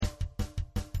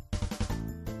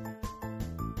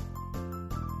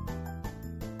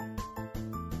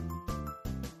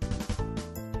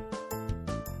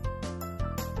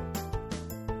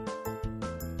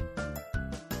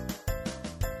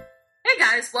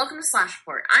guys, welcome to Slash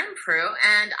Report. I'm Prue,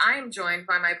 and I am joined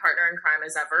by my partner in crime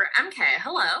as ever, MK.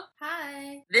 Hello.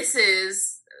 Hi. This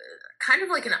is kind of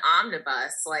like an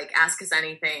omnibus, like Ask Us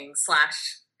Anything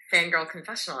 / Fangirl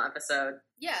Confessional episode.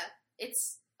 Yeah,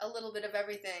 it's a little bit of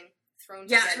everything thrown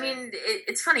together. together. Yeah, I mean,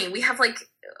 it's funny. We have, like,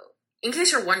 in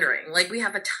case you're wondering, like, we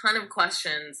have a ton of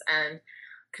questions and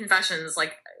confessions.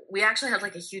 Like, we actually had,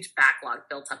 like, a huge backlog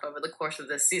built up over the course of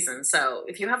this season. So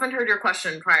if you haven't heard your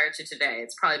question prior to today,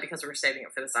 it's probably because we're saving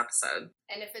it for this episode.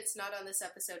 And if it's not on this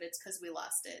episode, it's because we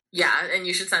lost it. Yeah, and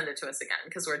you should send it to us again,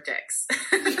 because we're dicks.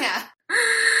 Yeah.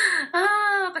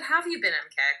 But how have you been,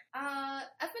 MK?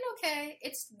 I've been okay.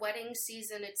 It's wedding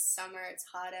season, it's summer, it's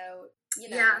hot out, you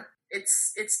know. Yeah,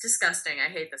 it's disgusting. I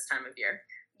hate this time of year.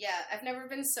 Yeah, I've never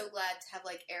been so glad to have,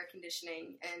 like, air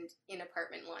conditioning and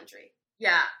in-apartment laundry.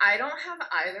 Yeah, I don't have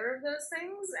either of those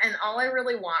things, and all I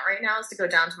really want right now is to go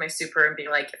down to my super and be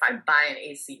like, if I buy an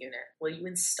AC unit, will you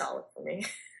install it for me?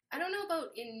 I don't know about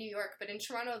in New York, but in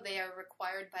Toronto they are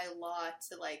required by law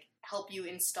to, like, help you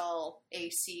install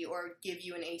AC or give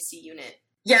you an AC unit.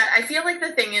 Yeah, I feel like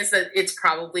the thing is that it's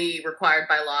probably required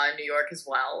by law in New York as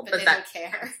well. But they don't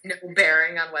care. No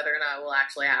bearing on whether or not it will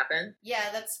actually happen.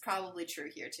 Yeah, that's probably true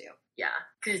here too. Yeah.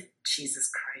 Good Jesus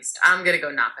Christ. I'm gonna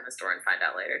go knock on his door and find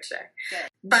out later today.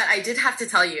 Good. But I did have to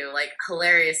tell you, like,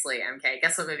 hilariously, MK,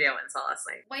 guess what movie I went and saw last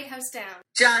night? White House Down.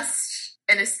 Just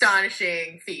an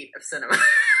astonishing feat of cinema.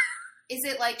 Is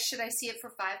it like, should I see it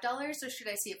for $5 or should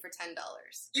I see it for $10?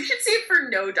 You should see it for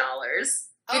no dollars.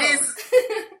 Oh.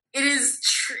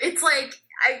 It's like,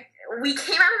 we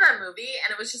came out of that movie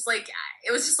and it was just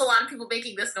a lot of people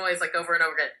making this noise, like, over and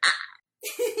over again.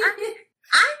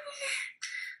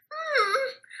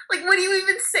 Like, what do you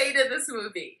even say to this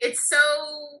movie? It's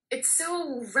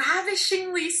so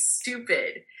ravishingly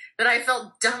stupid that I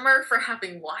felt dumber for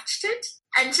having watched it,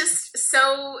 and just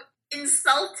so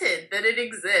insulted that it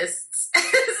exists as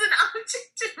an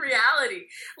object in reality.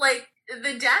 Like,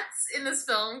 the deaths in this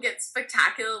film get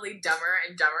spectacularly dumber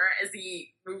and dumber as the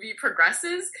movie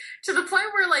progresses, to the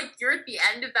point where, like, you're at the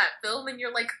end of that film and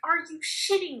you're like, are you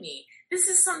shitting me? This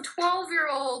is some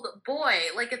 12-year-old boy,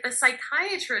 like, at the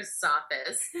psychiatrist's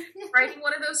office, writing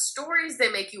one of those stories they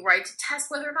make you write to test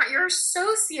whether or not you're a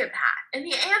sociopath. And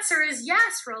the answer is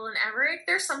yes, Roland Emmerich,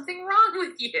 there's something wrong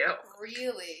with you.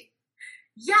 Really?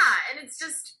 Yeah, and it's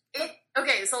just,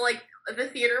 okay, so, like, the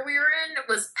theater we were in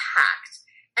was packed,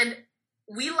 and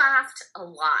we laughed a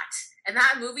lot, and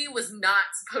that movie was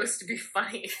not supposed to be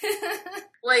funny.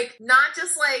 Like, not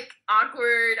just, like,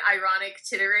 awkward, ironic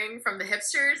tittering from the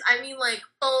hipsters, I mean, like,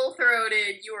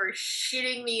 full-throated, you are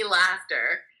shitting me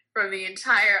laughter from the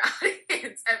entire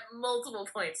audience at multiple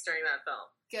points during that film.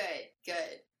 Good.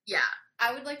 Yeah.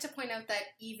 I would like to point out that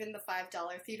even the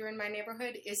 $5 theater in my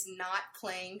neighborhood is not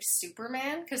playing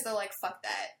Superman, because they're like, fuck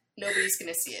that. Nobody's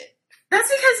gonna see it. That's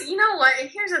because, you know what, and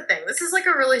here's the thing, this is like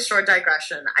a really short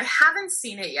digression. I haven't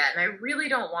seen it yet, and I really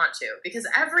don't want to, because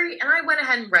and I went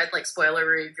ahead and read, like, spoiler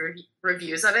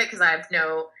reviews of it, because I've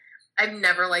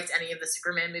never liked any of the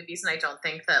Superman movies, and I don't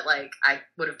think that, like, I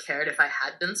would have cared if I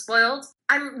had been spoiled.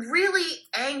 I'm really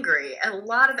angry at a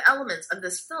lot of elements of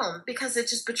this film, because it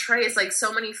just betrays, like,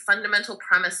 so many fundamental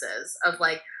premises of,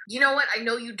 like, you know what, I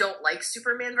know you don't like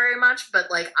Superman very much,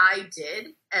 but, like, I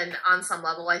did, and on some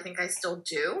level I think I still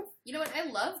do. You know what, I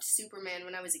loved Superman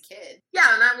when I was a kid.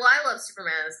 Yeah, and I love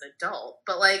Superman as an adult,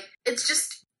 but, like, I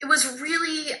was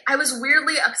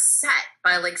weirdly upset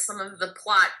by, like, some of the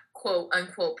plot,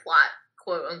 quote-unquote,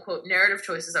 narrative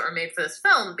choices that were made for this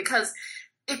film, because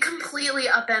it completely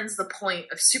upends the point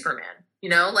of Superman, you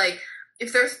know? Like,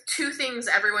 if there's two things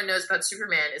everyone knows about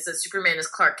Superman, is that Superman is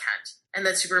Clark Kent, and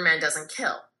that Superman doesn't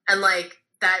kill. And, like,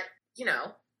 that, you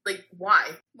know, like,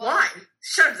 why? Well, why?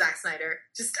 Shut up, Zack Snyder.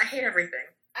 I hate everything.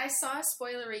 I saw a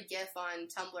spoilery gif on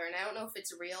Tumblr, and I don't know if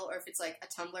it's real or if it's, like, a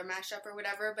Tumblr mashup or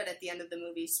whatever, but at the end of the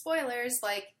movie, spoilers,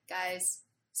 like, guys,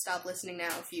 stop listening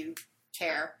now if you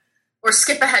care. Or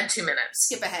skip ahead 2 minutes.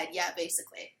 Skip ahead, yeah,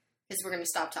 basically. Because we're going to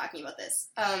stop talking about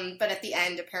this. But at the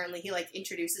end, apparently, he, like,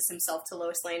 introduces himself to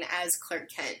Lois Lane as Clark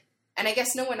Kent. And I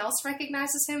guess no one else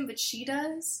recognizes him, but she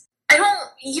does.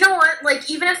 You know what, like,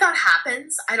 even if that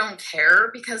happens, I don't care,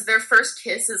 because their first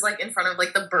kiss is, like, in front of,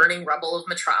 like, the burning rubble of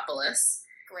Metropolis.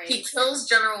 Great. He kills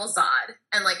General Zod,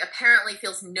 and, like, apparently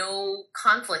feels no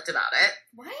conflict about it.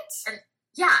 What? And,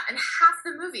 yeah, and half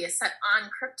the movie is set on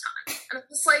Krypton. And I'm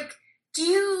just like, do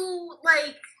you,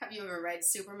 like... Have you ever read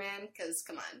Superman? Because,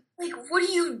 come on. Like, what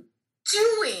are you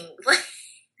doing? Like...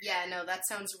 Yeah, no, that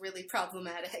sounds really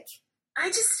problematic.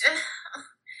 I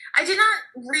did not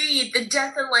read The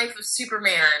Death and Life of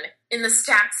Superman in the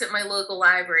stacks at my local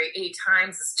library 8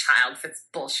 times as a child. That's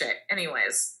bullshit.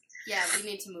 Anyways. Yeah, we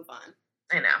need to move on.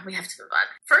 I know, we have to move on.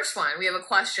 First one, we have a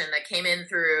question that came in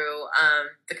through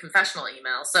the confessional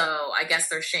email, so I guess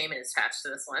there's shame is attached to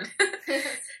this one.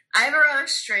 I have a rather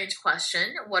strange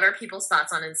question. What are people's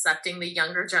thoughts on incepting the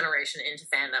younger generation into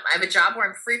fandom? I have a job where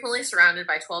I'm frequently surrounded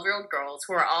by 12-year-old girls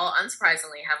who are all,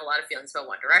 unsurprisingly, have a lot of feelings about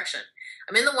One Direction.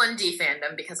 I'm in the 1D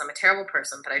fandom because I'm a terrible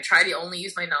person, but I try to only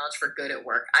use my knowledge for good at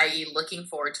work, i.e. looking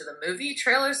forward to the movie.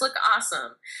 Trailers look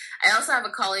awesome. I also have a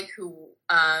colleague who...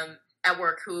 at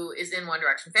work who is in One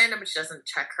Direction fandom, but she doesn't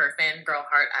check her fangirl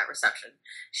heart at reception.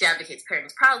 She advocates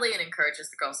pairings proudly and encourages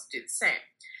the girls to do the same.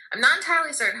 I'm not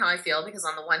entirely certain how I feel because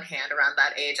on the one hand, around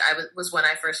that age, was when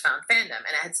I first found fandom,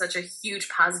 and it had such a huge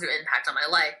positive impact on my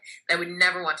life that I would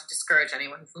never want to discourage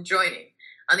anyone from joining.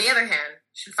 On the other hand,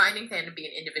 should finding fandom be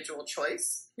an individual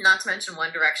choice? Not to mention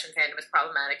One Direction fandom is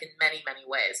problematic in many, many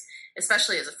ways,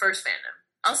 especially as a first fandom.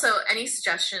 Also, any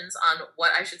suggestions on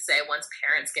what I should say once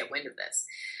parents get wind of this?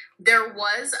 There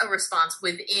was a response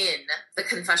within the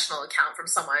confessional account from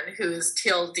someone whose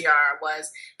TLDR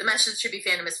was, the message should be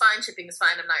fandom is fine, shipping is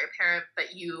fine, I'm not your parent,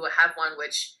 but you have one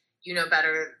which you know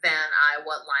better than I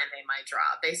what line they might draw.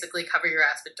 Basically, cover your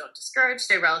ass but don't discourage,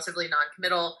 stay relatively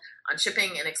non-committal on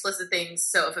shipping and explicit things,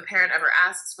 so if a parent ever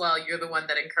asks, well, you're the one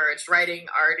that encouraged writing,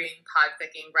 arting,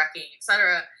 podficking, wrecking,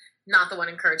 etc., not the one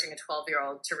encouraging a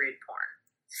 12-year-old to read porn.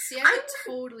 See, I have a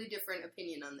totally different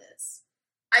opinion on this.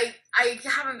 I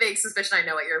have a vague suspicion I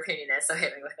know what your opinion is, so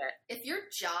hit me with it. If your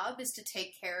job is to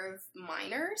take care of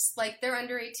minors, like they're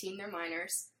under 18, they're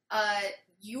minors,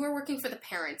 you are working for the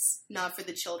parents, not for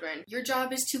the children. Your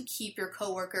job is to keep your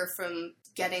coworker from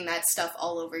getting that stuff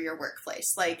all over your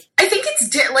workplace. Like, I think it's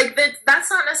that's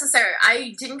not necessary.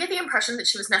 I didn't get the impression that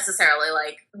she was necessarily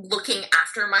like looking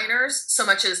after minors so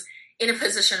much as in a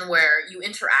position where you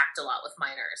interact a lot with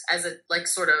minors as a like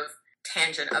sort of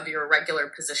tangent of your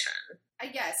regular position. I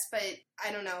guess, but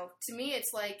I don't know. To me,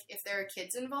 it's like if there are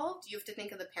kids involved, you have to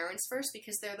think of the parents first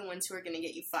because they're the ones who are going to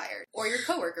get you fired or your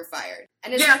coworker fired.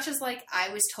 And as much as like I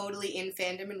was totally in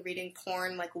fandom and reading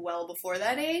porn like well before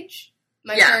that age,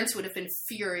 my parents would have been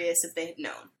furious if they had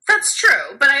known. That's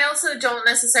true, but I also don't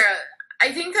necessarily...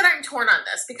 I think that I'm torn on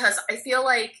this because I feel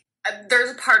like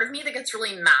there's a part of me that gets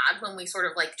really mad when we sort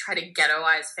of like try to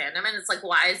ghettoize fandom, and it's like,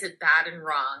 why is it bad and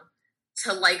wrong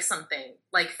to like something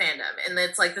like fandom? And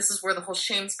it's like, this is where the whole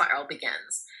shame spiral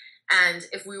begins. And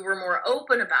if we were more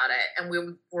open about it and we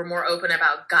were more open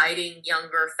about guiding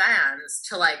younger fans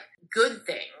to like good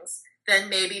things, then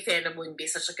maybe fandom wouldn't be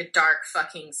such like a dark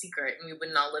fucking secret and we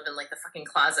wouldn't all live in like the fucking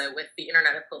closet with the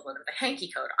internet equivalent of the hanky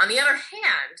code. On the other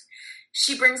hand,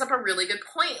 she brings up a really good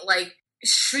point. Like,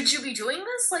 should you be doing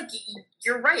this? Like,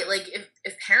 you're right. Like,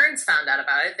 if parents found out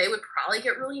about it, they would probably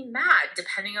get really mad,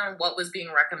 depending on what was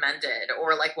being recommended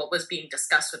or, like, what was being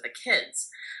discussed with the kids.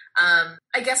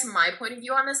 I guess my point of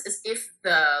view on this is if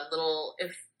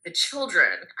the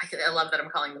children, I love that I'm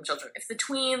calling them children, if the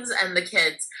tweens and the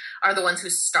kids are the ones who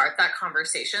start that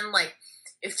conversation, like,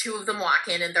 if two of them walk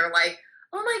in and they're like,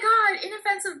 oh my god,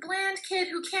 inoffensive bland kid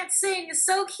who can't sing is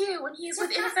so cute when he's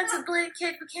with inoffensive bland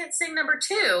kid who can't sing number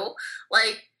 2.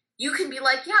 Like, you can be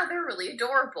like, yeah, they're really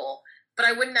adorable. But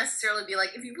I wouldn't necessarily be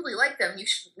like, if you really like them, you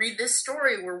should read this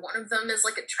story where one of them is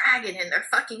like a dragon and they're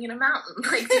fucking in a mountain.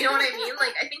 Like, do you know what I mean?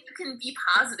 Like, I think you can be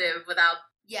positive without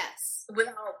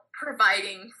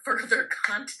providing further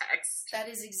context.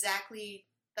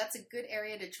 That's a good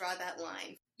area to draw that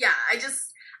line. Yeah,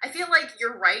 I feel like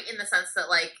you're right in the sense that,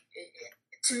 like,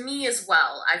 to me as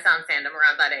well, I found fandom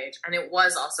around that age, and it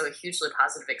was also a hugely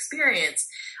positive experience.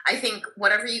 I think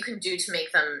whatever you can do to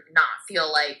make them not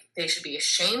feel like they should be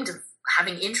ashamed of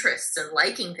having interests and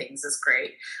liking things is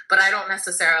great, but I don't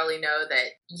necessarily know that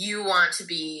you want to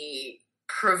be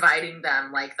providing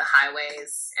them, like, the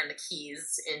highways and the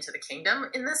keys into the kingdom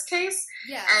in this case.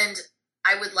 Yeah. And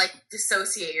I would, like,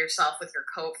 dissociate yourself with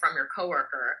from your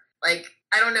coworker. Like,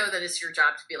 I don't know that it's your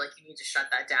job to be like, you need to shut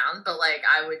that down, but, like,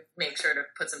 I would make sure to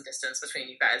put some distance between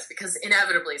you guys, because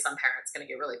inevitably some parent's going to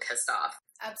get really pissed off.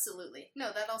 Absolutely.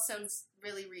 No, that all sounds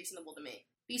really reasonable to me.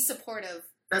 Be supportive.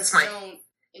 Don't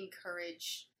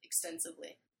encourage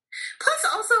extensively. Plus,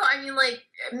 also, I mean, like,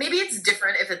 maybe it's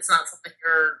different if it's not something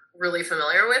you're really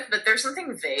familiar with, but there's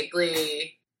something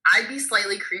vaguely... I'd be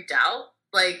slightly creeped out.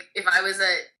 Like, if I was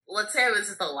let's say I was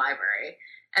at the library,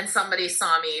 and somebody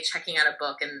saw me checking out a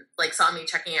book and, like, saw me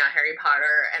checking out Harry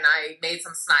Potter, and I made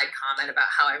some snide comment about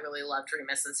how I really loved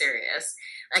Remus and Sirius.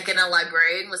 Like, and a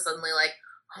librarian was suddenly like,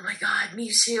 oh my god,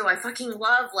 me too, I fucking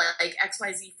love, like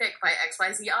XYZ fic by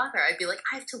XYZ author. I'd be like,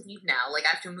 I have to leave now. Like,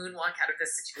 I have to moonwalk out of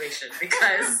this situation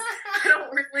because I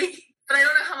don't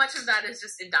know how much of that is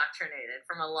just indoctrinated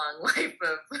from a long life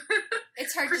of...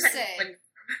 It's hard to say.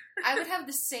 I would have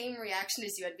the same reaction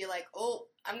as you. I'd be like, oh,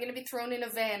 I'm going to be thrown in a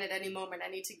van at any moment. I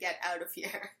need to get out of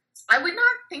here. I would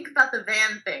not think about the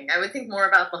van thing. I would think more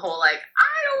about the whole, like,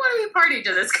 I don't want to be party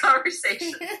to this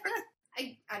conversation.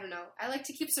 I don't know. I like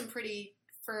to keep some pretty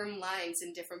firm lines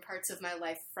in different parts of my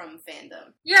life from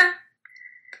fandom. Yeah.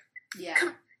 Yeah.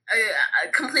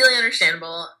 Completely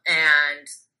understandable, and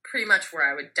pretty much where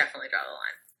I would definitely draw the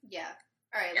line. Yeah.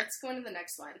 All right, let's go on to the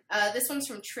next one. This one's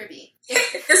from Tribby.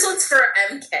 This one's for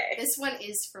MK. This one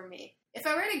is for me. If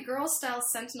I write a girl-style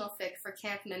Sentinel fic for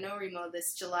Camp Nanorimo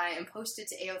this July and post it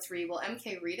to AO3, will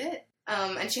MK read it?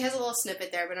 And she has a little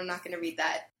snippet there, but I'm not going to read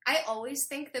that. I always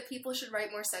think that people should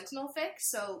write more Sentinel fic,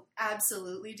 so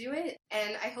absolutely do it.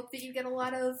 And I hope that you get a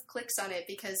lot of clicks on it,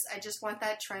 because I just want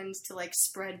that trend to, like,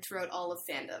 spread throughout all of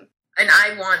fandom. And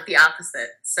I want the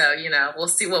opposite, so, we'll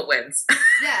see what wins.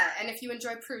 Yeah, and if you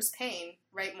enjoy Prue's pain,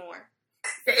 write more.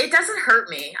 It doesn't hurt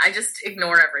me. I just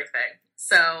ignore everything.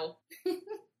 So,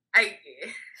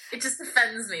 it just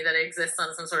offends me that it exists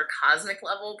on some sort of cosmic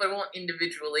level, but it won't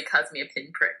individually cause me a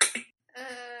pinprick.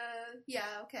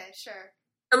 Yeah, okay, sure.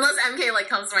 Unless MK,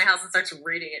 comes to my house and starts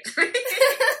reading it to me.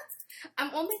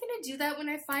 I'm only gonna do that when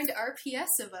I find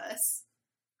RPS of us.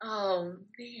 Oh, man.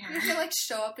 You can,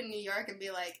 show up in New York and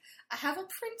be like, I have a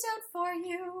printout for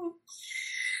you.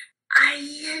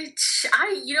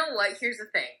 You know what? Here's the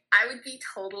thing. I would be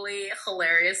totally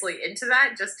hilariously into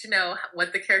that just to know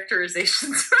what the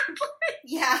characterizations are like.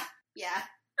 Yeah.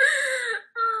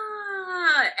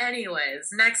 Anyways,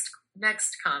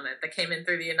 next comment that came in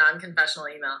through the non-confessional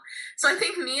email. So I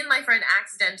think me and my friend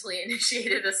accidentally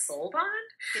initiated a soul bond.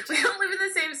 We don't live in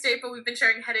the same state, but we've been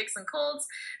sharing headaches and colds.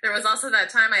 There was also that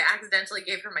time I accidentally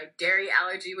gave her my dairy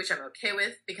allergy, which I'm okay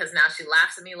with, because now she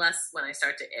laughs at me less when I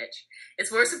start to itch.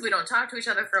 It's worse if we don't talk to each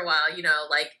other for a while,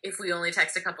 if we only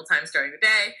text a couple times during the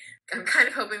day. I'm kind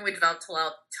of hoping we develop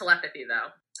telepathy, though.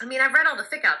 I mean, I've read all the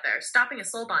fic out there. Stopping a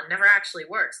soul bond never actually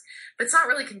works, but it's not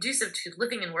really conducive to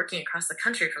living and working across the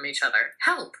country from each other.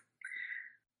 Help!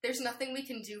 There's nothing we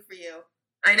can do for you.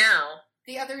 I know.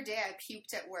 The other day I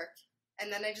puked at work,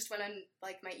 and then I just went on,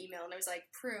 my email, and I was like,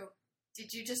 Prue,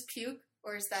 did you just puke,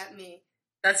 or is that me?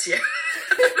 That's you.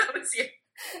 That was you.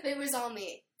 It was all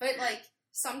me. But,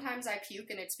 sometimes I puke,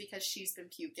 and it's because she's been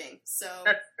puking, so...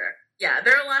 That's fair. Yeah,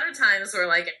 there are a lot of times where,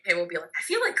 they will be like, I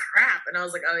feel like crap, and I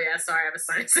was like, oh yeah, sorry, I have a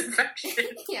sinus infection.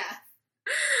 Yeah.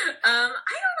 I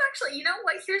don't actually, you know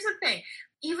what, here's the thing.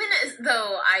 Even as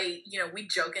though we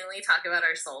jokingly talk about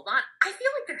our soul bond, I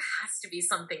feel like there has to be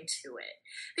something to it.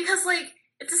 Because,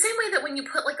 it's the same way that when you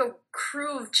put, a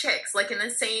crew of chicks, in the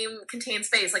same contained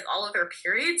space, all of their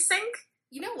periods sync.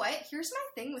 You know what? Here's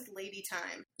my thing with Lady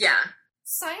Time. Yeah.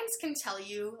 Science can tell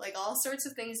you, all sorts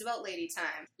of things about Lady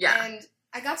Time. Yeah. And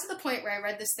I got to the point where I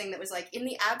read this thing that was in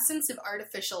the absence of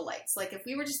artificial lights, if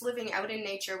we were just living out in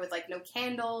nature with, no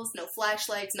candles, no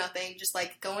flashlights, nothing, just,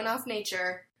 going off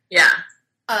nature. Yeah.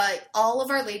 All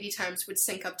of our Lady Times would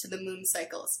sync up to the moon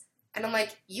cycles. And I'm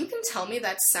like, you can tell me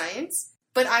that's science,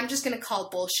 but I'm just gonna call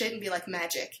bullshit and be like,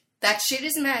 magic. That shit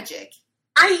is magic.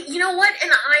 You know what,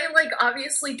 and I,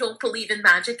 obviously don't believe in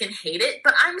magic and hate it,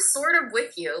 but I'm sort of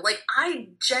with you. I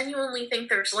genuinely think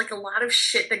there's, a lot of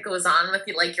shit that goes on with,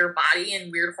 your body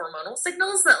and weird hormonal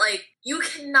signals that, you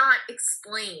cannot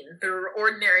explain through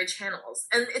ordinary channels.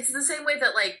 And it's the same way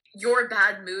that, your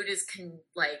bad mood is,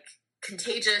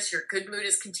 contagious, your good mood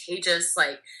is contagious,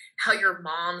 how your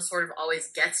mom sort of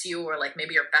always gets you, or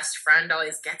maybe your best friend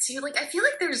always gets you. I feel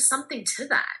like there's something to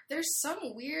that. There's some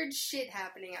weird shit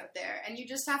happening out there, and you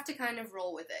just have to kind of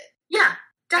roll with it. Yeah,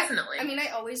 definitely.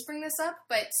 I always bring this up,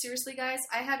 but seriously, guys,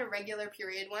 I had a regular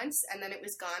period once, and then it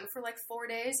was gone for 4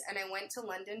 days, and I went to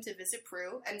London to visit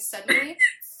Prue, and suddenly,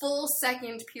 full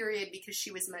second period because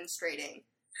she was menstruating.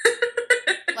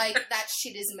 That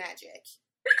shit is magic.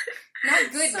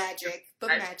 Not good magic, but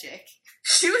magic.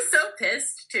 She was so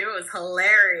pissed, too. It was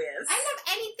hilarious. I didn't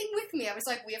have anything with me. I was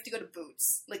like, we have to go to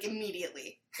Boots.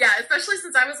 Immediately. Yeah, especially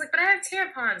since I was like, but I have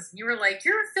tampons. And you were like,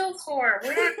 you're a filth whore.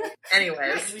 Anyways. I'm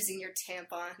not using your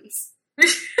tampons.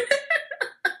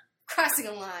 Crossing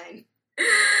a line.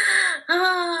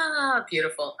 Ah,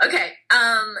 beautiful. Okay,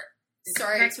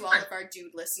 sorry to all of our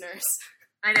dude listeners.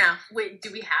 I know. Wait,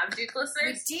 do we have dude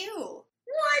listeners? We do.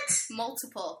 What?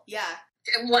 Multiple, yeah.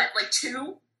 What,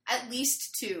 2? At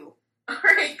least 2.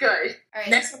 Alright, good. All right.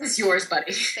 Next one is yours,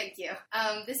 buddy. Thank you.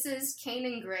 This is Kane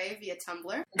and Gray via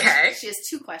Tumblr. Okay. She has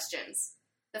 2 questions.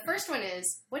 The first one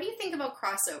is, what do you think about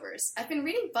crossovers? I've been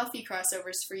reading Buffy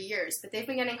crossovers for years, but they've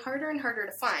been getting harder and harder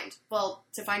to find. Well,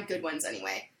 to find good ones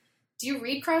anyway. Do you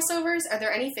read crossovers? Are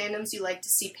there any fandoms you like to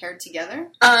see paired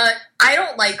together? I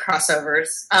don't like crossovers.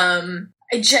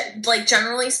 Like,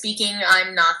 generally speaking,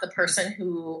 I'm not the person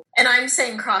who, and I'm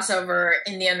saying crossover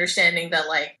in the understanding that,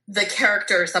 like, the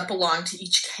characters that belong to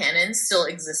each canon still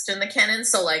exist in the canon.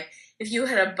 So, like, if you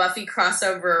had a Buffy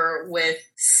crossover with,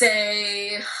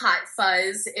 say, Hot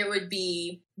Fuzz, it would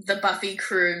be the Buffy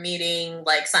crew meeting,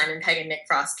 like, Simon Pegg and Nick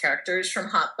Frost characters from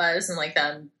Hot Fuzz and, like,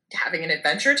 them having an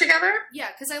adventure together. Yeah,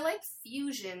 because I like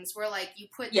fusions where, like, you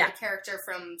put the character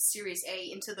from Series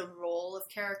A into the role of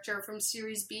character from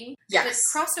Series B. Yes.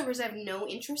 But crossovers I have no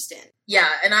interest in. Yeah,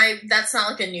 and that's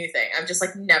not, like, a new thing. I've just,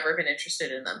 like, never been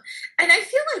interested in them. And I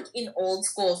feel like in old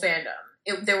school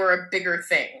fandom, they were a bigger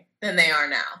thing than they are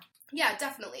now. Yeah,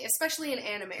 definitely. Especially in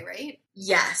anime, right?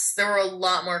 Yes, there were a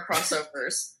lot more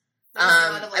crossovers.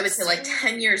 I would say, like,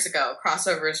 10 years ago,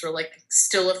 crossovers were, like,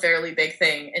 still a fairly big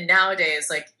thing. And nowadays,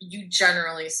 like, you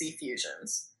generally see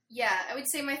fusions. Yeah, I would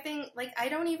say my thing, like, I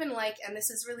don't even like, and this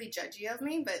is really judgy of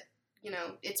me, but, you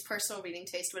know, it's personal reading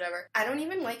taste, whatever. I don't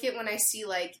even like it when I see,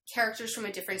 like, characters from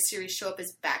a different series show up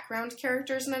as background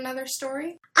characters in another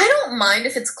story. I don't mind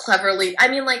if it's cleverly, I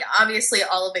mean, like, obviously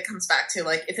all of it comes back to,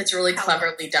 like, if it's really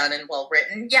cleverly done and well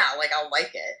written, yeah, like, I'll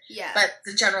like it. Yeah. But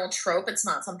the general trope, it's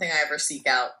not something I ever seek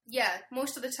out. Yeah,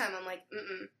 most of the time I'm like,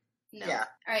 no. Yeah.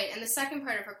 Alright, and the second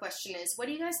part of her question is, what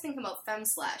do you guys think about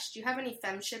Femslash? Do you have any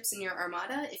femships in your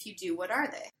armada? If you do, what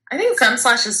are they? I think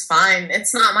Femslash is fine.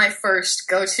 It's not my first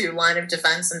go-to line of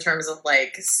defense in terms of,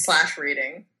 like, slash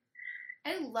reading.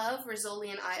 I love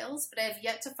Rizzoli and Isles, but I have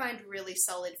yet to find really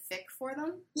solid fic for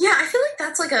them. Yeah, I feel like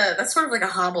that's sort of like a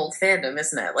hobbled fandom,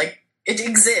 isn't it? Like, it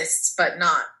exists, but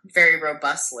not very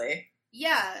robustly.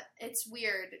 Yeah, it's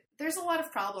weird. There's a lot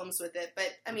of problems with it,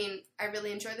 but, I mean, I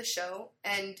really enjoy the show,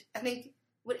 and I think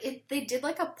they did,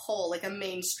 like, a poll, like a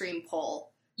mainstream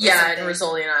poll. Yeah, and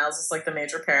Rizzoli and Isles is, like, the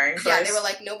major pairing. Yeah, they were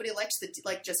like, nobody likes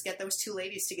just get those two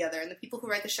ladies together, and the people who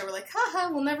write the show were like, haha,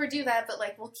 we'll never do that, but,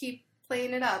 like, we'll keep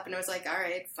playing it up. And I was like,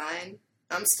 alright, fine.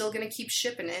 I'm still gonna keep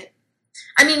shipping it.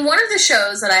 I mean, one of the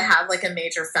shows that I have, like, a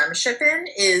major femship in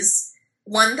is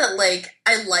one that, like,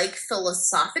 I like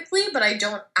philosophically, but I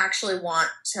don't actually want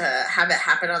to have it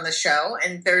happen on the show,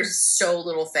 and there's so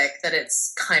little fic that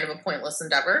it's kind of a pointless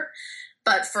endeavor.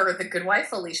 But for The Good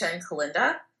Wife, Alicia and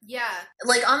Kalinda, yeah,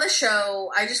 like, on the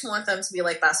show, I just want them to be,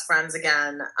 like, best friends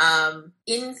again.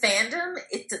 In fandom,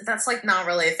 that's, like, not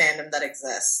really a fandom that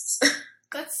exists.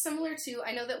 That's similar to,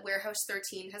 I know that Warehouse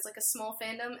 13 has, like, a small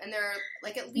fandom, and there are,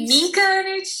 like, at least... Mika and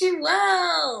H.G.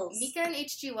 Wells! Mika and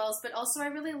H.G. Wells, but also I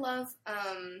really love,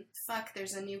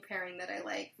 there's a new pairing that I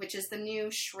like, which is the new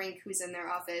Shrink who's in their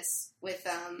office with,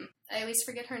 I always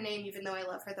forget her name, even though I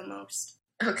love her the most.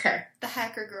 Okay. The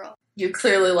hacker girl. You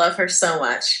clearly love her so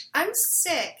much. I'm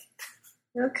sick.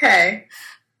 Okay.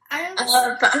 But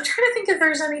I'm trying to think if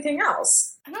there's anything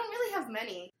else. I don't really have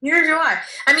many. Neither do I.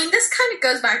 I mean, this kind of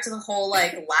goes back to the whole,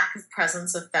 like, lack of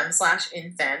presence of femslash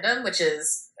in fandom, which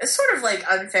is sort of, like,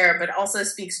 unfair, but also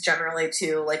speaks generally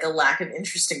to, like, a lack of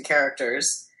interesting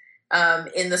characters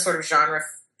in the sort of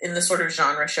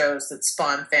genre shows that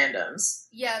spawn fandoms.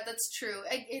 Yeah, that's true.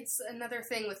 It's another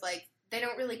thing with, like, they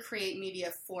don't really create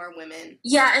media for women.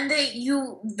 Yeah, and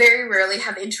you very rarely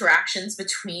have interactions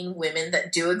between women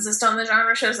that do exist on the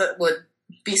genre shows that would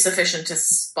be sufficient to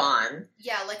spawn.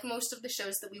 Yeah, like most of the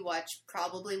shows that we watch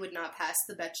probably would not pass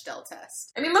the Bechdel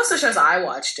test. I mean, most of the shows I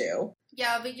watch do.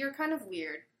 Yeah, but you're kind of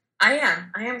weird. I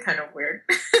am kind of weird.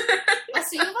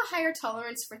 Also, you have a higher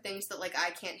tolerance for things that, like,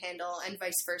 I can't handle, and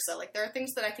vice versa. Like, there are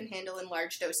things that I can handle in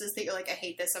large doses that you're like, I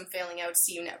hate this, I'm failing out,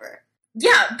 see you never.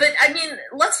 Yeah, but, I mean,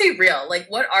 let's be real. Like,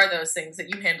 what are those things that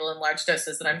you handle in large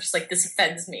doses that I'm just like, this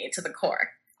offends me to the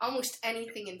core? Almost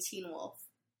anything in Teen Wolf.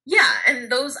 Yeah,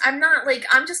 and those, I'm not, like,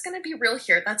 I'm just gonna be real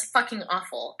here, that's fucking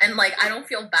awful. And, like, I don't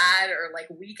feel bad or, like,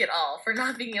 weak at all for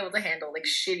not being able to handle, like,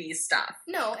 shitty stuff.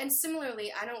 No, and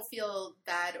similarly, I don't feel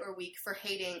bad or weak for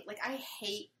hating, like, I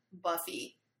hate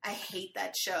Buffy. I hate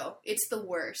that show. It's the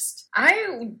worst.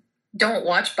 I don't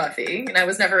watch Buffy, and I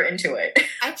was never into it.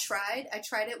 I tried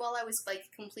it while I was, like,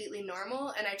 completely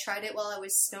normal, and I tried it while I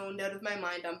was stoned out of my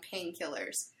mind on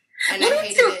painkillers. And I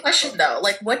hated it. Question, though.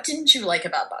 Like, what didn't you like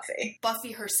about Buffy?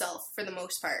 Buffy herself, for the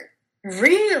most part.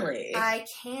 Really? I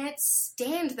can't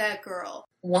stand that girl.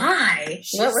 Why?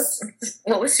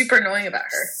 What was super annoying about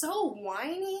her? So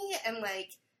whiny, and,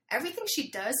 like, everything she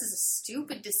does is a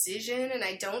stupid decision, and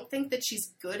I don't think that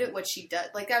she's good at what she does.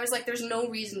 Like, I was like, there's no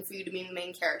reason for you to be the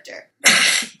main character.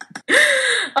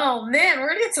 Oh, man, we're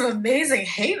gonna get some amazing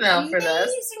hate mail for this.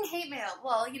 Amazing hate mail.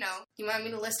 Well, you know, you want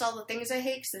me to list all the things I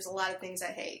hate? Because there's a lot of things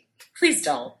I hate. Please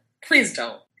don't. Please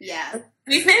don't. Yeah.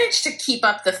 We've managed to keep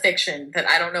up the fiction that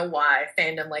I don't know why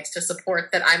fandom likes to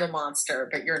support, that I'm a monster,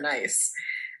 but you're nice.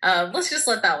 Let's just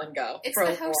let that one go. It's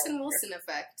the House and Wilson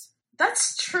effect.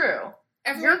 That's true.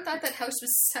 Everyone thought that House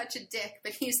was such a dick,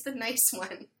 but he's the nice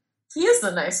one. He is the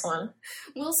nice one.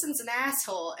 Wilson's an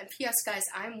asshole, and P.S. guys,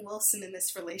 I'm Wilson in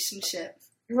this relationship.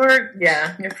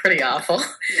 You're pretty awful.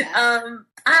 Yeah.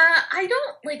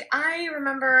 I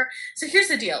remember, so here's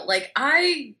the deal, like,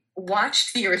 I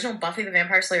watched the original Buffy the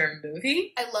Vampire Slayer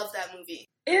movie. I love that movie.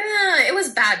 Yeah, it was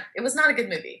bad. It was not a good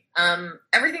movie.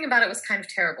 Everything about it was kind of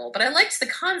terrible, but I liked the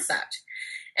concept.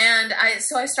 And I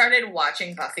started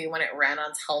watching Buffy when it ran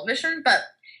on television, but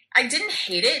I didn't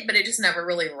hate it, but it just never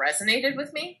really resonated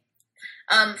with me.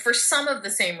 For some of the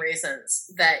same reasons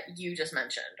that you just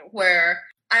mentioned, where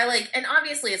and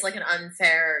obviously it's like an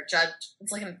unfair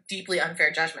it's like a deeply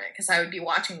unfair judgment, because I would be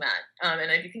watching that, and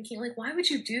I'd be thinking, like, why would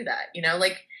you do that? You know,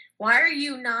 like, why are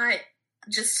you not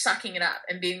just sucking it up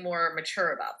and being more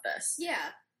mature about this?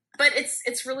 Yeah. But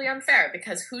it's really unfair,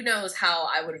 because who knows how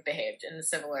I would have behaved in a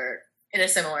similar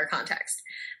context.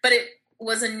 But it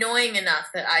was annoying enough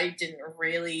that I didn't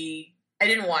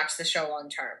watch the show long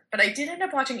term. But I did end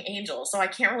up watching Angel, so I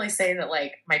can't really say that,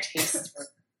 like, my tastes were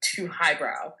too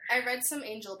highbrow. I read some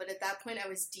Angel, but at that point I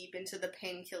was deep into the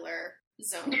painkiller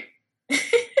zone.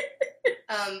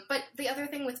 But the other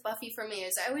thing with Buffy for me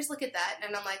is I always look at that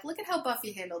and I'm like, look at how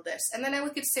Buffy handled this. And then I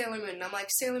look at Sailor Moon and I'm like,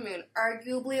 Sailor Moon,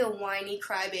 arguably a whiny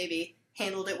crybaby,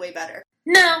 handled it way better.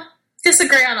 No,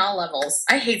 disagree on all levels.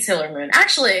 I hate Sailor Moon.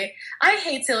 Actually, I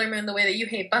hate Sailor Moon the way that you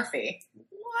hate Buffy.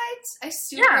 What? I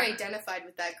super identified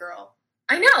with that girl.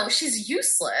 I know, she's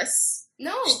useless.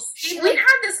 No. We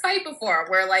had this fight before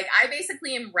where, like, I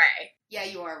basically am Ray. Yeah,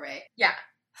 you are Ray. Yeah.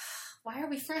 Why are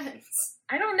we friends?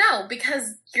 I don't know,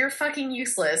 because you're fucking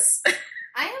useless.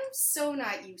 I am so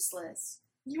not useless.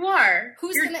 You are.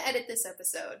 Who's going to edit this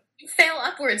episode? Fail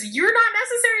upwards. You're not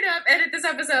necessary to edit this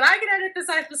episode. I can edit this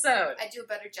episode. I do a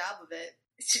better job of it.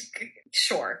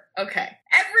 Sure. Okay.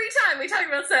 Every time we talk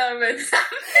about Sailor Moon,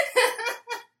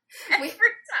 every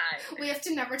time. We have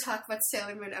to never talk about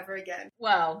Sailor Moon ever again.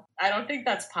 Well, I don't think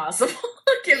that's possible,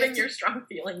 given your strong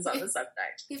feelings on the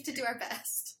subject. We have to do our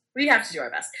best. We have to do our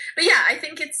best. But yeah, I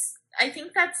think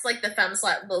that's like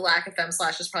the lack of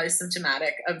femme-slash is probably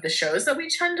symptomatic of the shows that we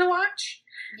tend to watch.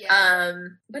 Yeah.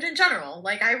 But in general,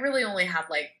 like, I really only have,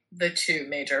 like, the two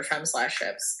major femme-slash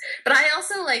ships. But I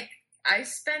also, like, I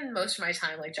spend most of my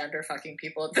time, like, gender fucking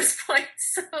people at this point,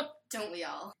 so... Don't we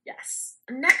all? Yes.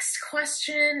 Next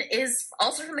question is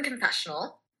also from the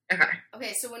confessional.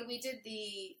 Okay, so when we did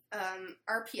the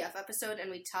RPF episode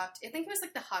and we talked, I think it was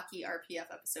like the hockey RPF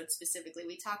episode specifically,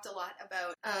 we talked a lot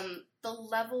about the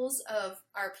levels of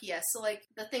RPS. So, like,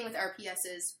 the thing with RPS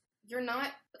is you're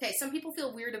not... Okay, some people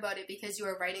feel weird about it because you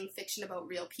are writing fiction about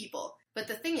real people. But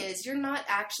the thing is, you're not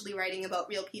actually writing about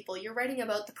real people. You're writing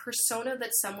about the persona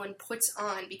that someone puts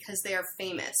on because they are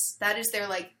famous. That is their,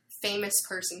 like, famous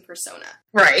person persona.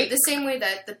 Right. The same way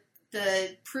that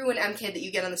the Prue and MK that you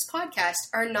get on this podcast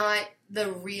are not the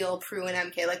real Prue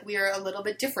and MK. Like, we are a little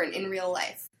bit different in real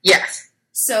life. Yes.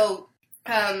 So,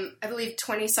 I believe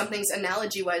 20-something's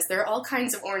analogy was there are all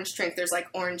kinds of orange drink. There's, like,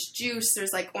 orange juice.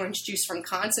 There's, like, orange juice from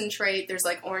concentrate. There's,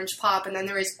 like, orange pop. And then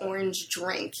there is orange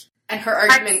drink. And her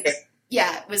argument,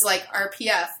 was like,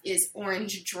 RPF is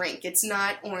orange drink. It's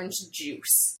not orange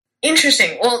juice.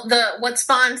 Interesting. Well, what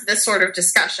spawned this sort of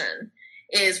discussion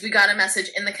is we got a message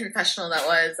in the confessional that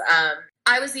was,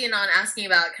 I was the Anon asking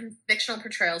about fictional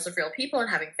portrayals of real people and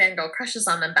having fangirl crushes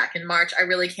on them back in March. I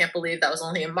really can't believe that was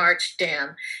only in March.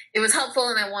 Damn. It was helpful,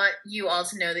 and I want you all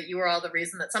to know that you are all the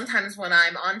reason that sometimes when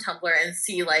I'm on Tumblr and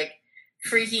see, like,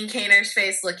 freaking Kaner's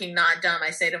face looking not dumb,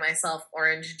 I say to myself,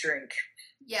 orange drink.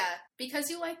 Yeah, because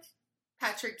you like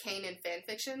Patrick Kane in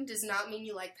fanfiction does not mean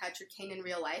you like Patrick Kane in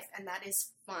real life, and that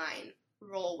is fine.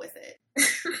 Roll with it.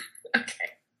 Okay.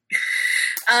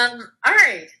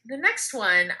 Alright, the next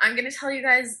one, I'm going to tell you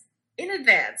guys in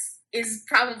advance, is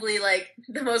probably, like,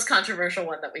 the most controversial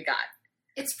one that we got.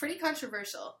 It's pretty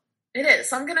controversial. It is.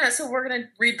 So we're gonna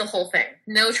read the whole thing.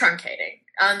 No truncating.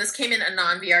 This came in a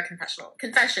non-VR confessional.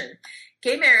 Confession.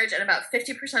 Gay marriage and about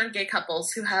 50% of gay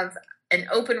couples who have an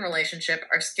open relationship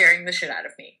are scaring the shit out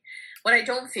of me. What I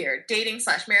don't fear,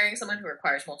 dating/marrying someone who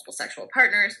requires multiple sexual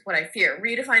partners. What I fear,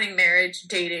 redefining marriage,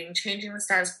 dating, changing the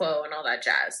status quo, and all that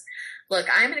jazz. Look,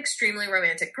 I am an extremely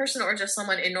romantic person or just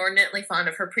someone inordinately fond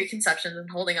of her preconceptions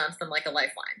and holding on to them like a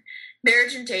lifeline.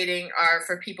 Marriage and dating are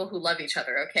for people who love each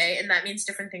other, okay? And that means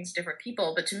different things to different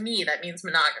people, but to me, that means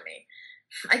monogamy.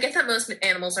 I get that most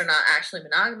animals are not actually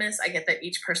monogamous. I get that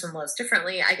each person loves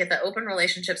differently. I get that open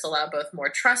relationships allow both more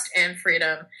trust and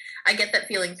freedom. I get that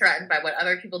feeling threatened by what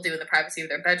other people do in the privacy of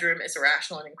their bedroom is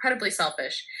irrational and incredibly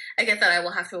selfish. I get that I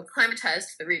will have to acclimatize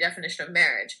to the redefinition of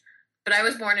marriage. But I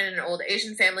was born in an old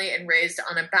Asian family and raised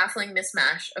on a baffling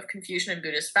mismatch of Confucian and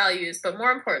Buddhist values. But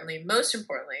more importantly, most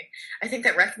importantly, I think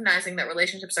that recognizing that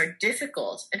relationships are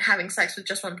difficult and having sex with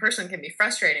just one person can be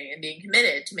frustrating, and being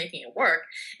committed to making it work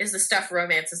is the stuff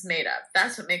romance is made of.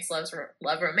 That's what makes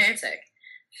love romantic.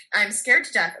 I'm scared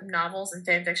to death of novels and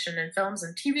fan fiction and films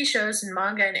and TV shows and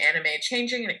manga and anime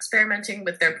changing and experimenting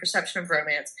with their perception of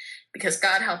romance, because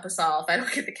God help us all if I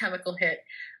don't get the chemical hit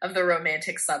of the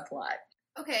romantic subplot.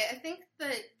 Okay, I think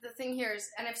that the thing here is,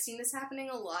 and I've seen this happening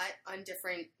a lot on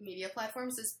different media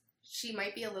platforms, is she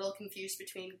might be a little confused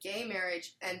between gay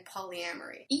marriage and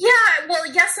polyamory. Yeah, well,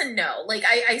 yes and no. Like,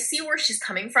 I see where she's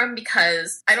coming from,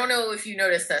 because I don't know if you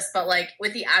noticed this, but, like,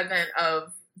 with the advent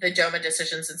of the DOMA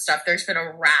decisions and stuff, there's been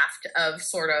a raft of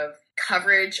sort of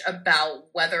coverage about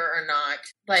whether or not,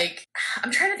 like,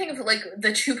 I'm trying to think of, like,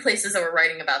 the two places that were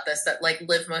writing about this that, like,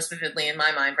 live most vividly in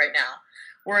my mind right now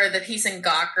were the piece in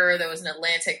Gawker, there was an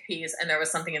Atlantic piece, and there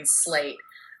was something in Slate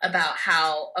about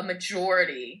how a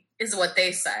majority, is what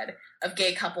they said, of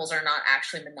gay couples are not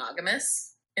actually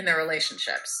monogamous in their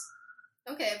relationships.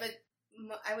 Okay, but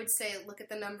I would say look at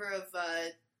the number of,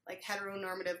 like,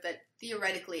 heteronormative, that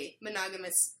theoretically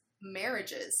monogamous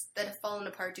marriages that have fallen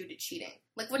apart due to cheating.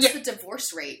 Like, what's the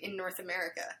divorce rate in North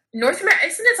America? North America,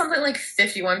 isn't it something like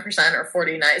 51% or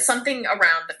 49%? Something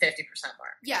around the 50%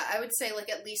 mark. Yeah, I would say, like,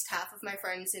 at least half of my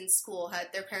friends in school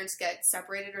had their parents get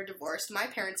separated or divorced. My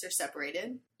parents are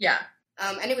separated. Yeah.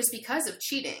 And it was because of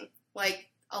cheating. Like,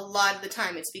 a lot of the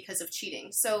time it's because of cheating.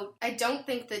 So I don't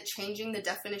think that changing the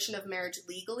definition of marriage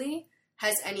legally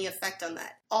has any effect on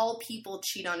that. All people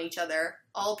cheat on each other.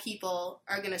 All people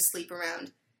are going to sleep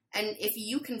around. And if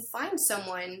you can find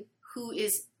someone who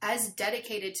is as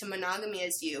dedicated to monogamy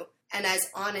as you, and as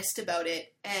honest about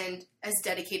it, and as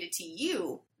dedicated to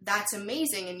you, that's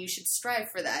amazing, and you should strive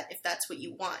for that if that's what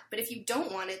you want. But if you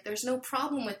don't want it, there's no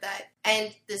problem with that.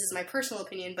 And this is my personal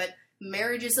opinion, but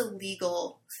marriage is a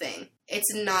legal thing.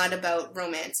 It's not about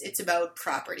romance. It's about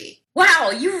property.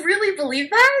 Wow, you really believe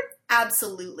that?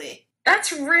 Absolutely.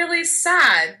 That's really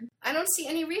sad. I don't see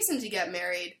any reason to get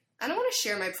married. I don't want to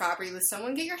share my property with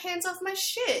someone. Get your hands off my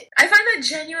shit. I find that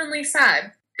genuinely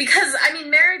sad. Because, I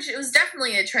mean, marriage, it was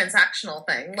definitely a transactional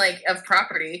thing, like, of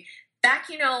property. Back,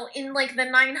 you know, in, like, the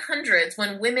 900s,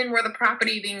 when women were the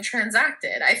property being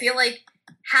transacted. I feel like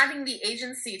having the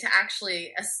agency to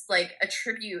actually, like,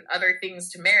 attribute other things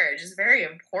to marriage is very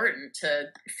important to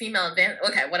female advantage.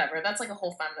 Okay, whatever. That's, like, a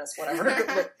whole feminist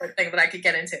whatever thing that I could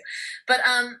get into. But,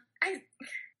 I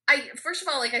first of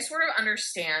all, like, I sort of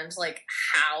understand, like,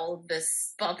 how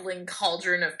this bubbling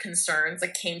cauldron of concerns,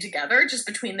 like, came together just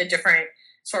between the different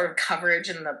sort of coverage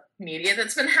in the media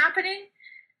that's been happening.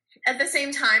 At the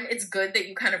same time, it's good that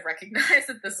you kind of recognize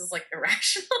that this is, like,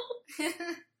 irrational.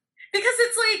 Because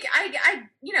it's like, I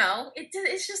you know,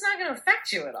 it's just not going to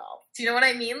affect you at all. Do you know what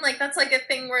I mean? Like, that's like a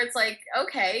thing where it's like,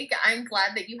 okay, I'm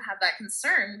glad that you have that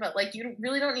concern, but, like, you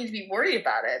really don't need to be worried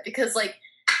about it, because, like,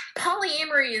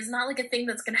 polyamory is not like a thing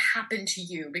that's going to happen to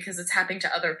you because it's happening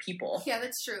to other people. Yeah,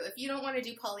 that's true. If you don't want to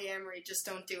do polyamory, just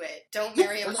don't do it. Don't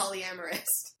marry a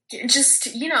polyamorist.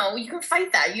 Just, you know, you can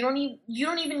fight that. You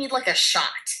don't even need, like, a shot.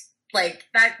 Like,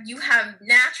 that, you have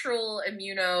natural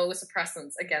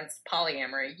immunosuppressants against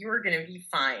polyamory. You are going to be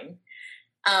fine.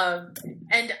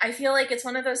 And I feel like it's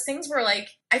one of those things where, like,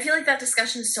 I feel like that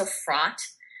discussion is so fraught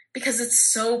because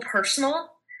it's so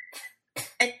personal.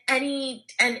 And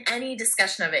any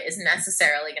discussion of it is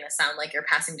necessarily going to sound like you're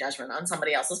passing judgment on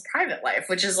somebody else's private life,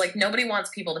 which is, like, nobody wants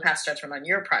people to pass judgment on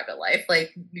your private life.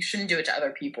 Like, you shouldn't do it to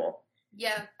other people.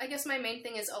 Yeah, I guess my main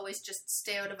thing is always just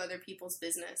stay out of other people's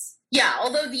business. Yeah,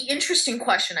 although the interesting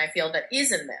question I feel that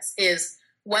is in this is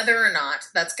whether or not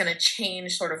that's going to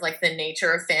change sort of, like, the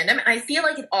nature of fandom. And I feel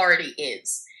like it already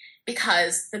is.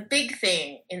 Because the big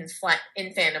thing in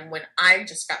fandom when I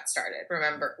just got started,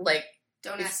 remember, like...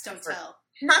 Don't ask, don't tell.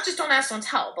 Not just don't ask, don't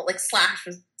tell, but, like, Slash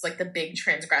was, like, the big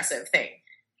transgressive thing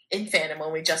in fandom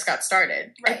when we just got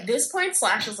started. Right. At this point,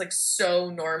 Slash is, like, so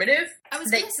normative. I was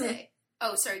going to say...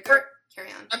 Oh, sorry, carry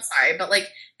on. I'm sorry, but, like,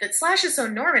 that Slash is so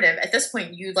normative, at this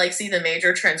point, you, like, see the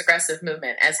major transgressive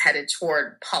movement as headed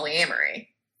toward polyamory.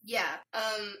 Yeah.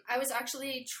 I was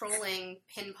actually trolling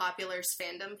Pin Popular's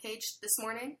fandom page this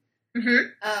morning.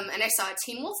 Mm-hmm. And I saw a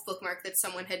Teen Wolf bookmark that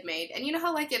someone had made. And you know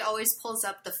how, like, it always pulls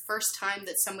up the first time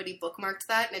that somebody bookmarked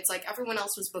that? And it's like, everyone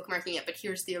else was bookmarking it, but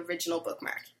here's the original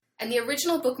bookmark. And the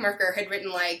original bookmarker had written,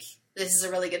 like, this is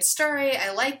a really good story,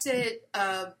 I liked it,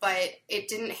 but it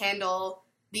didn't handle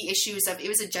the issues of, it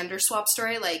was a gender swap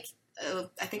story, like,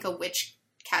 I think a witch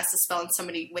casts a spell and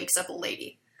somebody wakes up a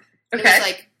lady. Okay. It was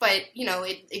like, but, you know,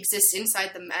 it exists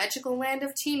inside the magical land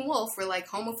of Teen Wolf where, like,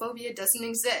 homophobia doesn't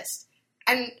exist.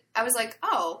 And I was like,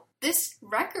 oh, this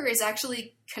wrecker is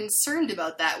actually concerned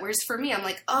about that. Whereas for me, I'm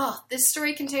like, oh, this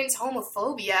story contains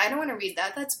homophobia. I don't want to read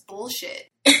that. That's bullshit.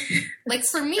 Like,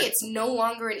 for me, it's no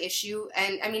longer an issue.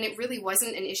 And, I mean, it really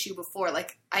wasn't an issue before.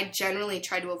 Like, I generally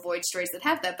try to avoid stories that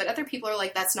have that. But other people are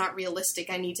like, that's not realistic.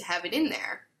 I need to have it in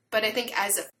there. But I think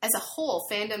as a whole,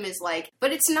 fandom is like,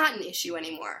 but it's not an issue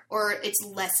anymore. Or it's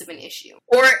less of an issue.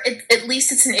 Or at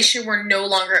least it's an issue we're no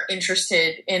longer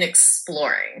interested in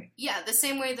exploring. Yeah, the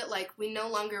same way that, like, we no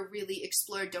longer really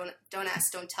explore Don't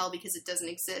Ask, Don't Tell because it doesn't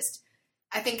exist.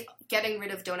 I think getting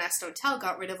rid of Don't Ask, Don't Tell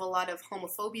got rid of a lot of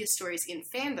homophobia stories in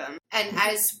fandom. And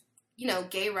as, you know,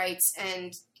 gay rights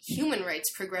and human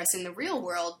rights progress in the real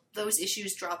world, those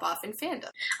issues drop off in fandom.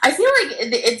 I feel like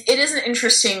it is an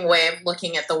interesting way of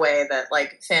looking at the way that,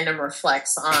 like, fandom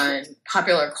reflects on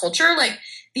popular culture. Like,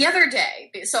 the other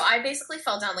day, so I basically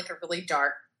fell down, like, a really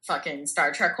dark fucking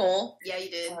Star Trek hole. Yeah, you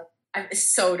did.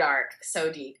 It's so dark,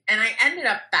 so deep. And I ended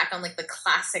up back on, like, the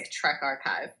classic Trek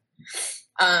archive.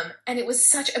 And it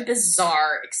was such a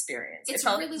bizarre experience. It's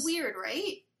really weird,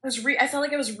 right? I felt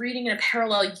like I was reading in a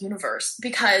parallel universe,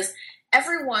 because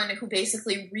everyone who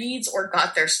basically reads or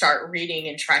got their start reading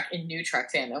in new Trek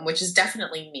fandom, which is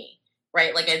definitely me,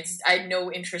 right? Like, I had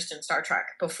no interest in Star Trek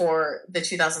before the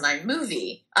 2009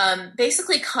 movie,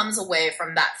 basically comes away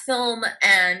from that film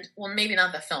and, well, maybe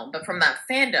not the film, but from that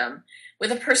fandom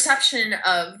with a perception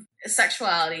of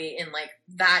sexuality in, like,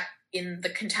 that, in the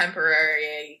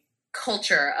contemporary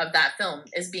culture of that film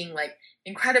as being, like,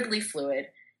 incredibly fluid,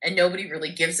 and nobody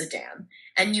really gives a damn.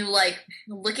 And you, like,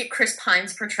 look at Chris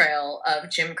Pine's portrayal of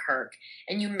Jim Kirk,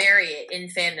 and you marry it in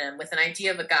fandom with an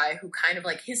idea of a guy who kind of,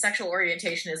 like, his sexual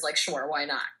orientation is, like, sure, why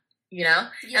not? You know?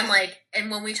 Yeah. And, like,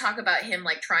 and when we talk about him,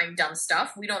 like, trying dumb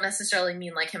stuff, we don't necessarily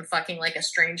mean, like, him fucking, like, a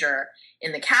stranger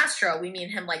in the Castro. We mean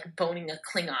him, like, boning a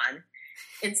Klingon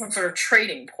in some sort of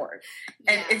trading port.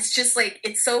 And it's just, like,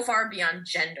 it's so far beyond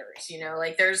genders, you know?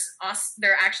 Like, there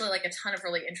are actually, like, a ton of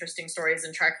really interesting stories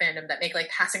in Trek fandom that make, like,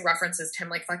 passing references to him,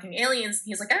 like, fucking aliens. And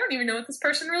he's like, I don't even know what this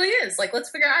person really is. Like, let's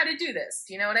figure out how to do this.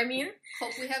 Do you know what I mean?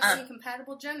 Hope we have some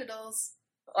compatible genitals.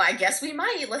 Well, I guess we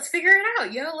might. Let's figure it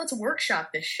out. Yo, let's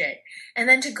workshop this shit. And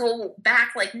then to go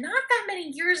back, like, not that many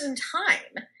years in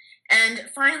time, and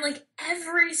find, like,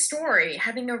 every story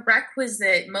having a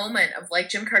requisite moment of, like,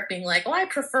 Jim Kirk being like, oh, I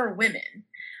prefer women.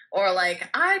 Or, like,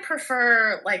 I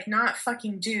prefer, like, not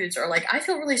fucking dudes. Or, like, I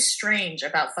feel really strange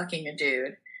about fucking a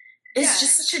dude. It's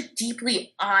just such a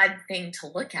deeply odd thing to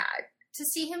look at. To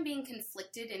see him being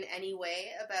conflicted in any way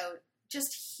about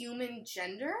just human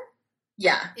gender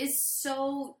is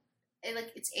so,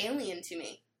 like, it's alien to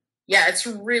me. Yeah, it's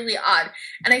really odd.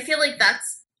 And I feel like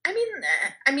that's, I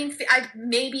mean,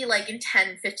 maybe, like, in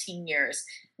 10, 15 years,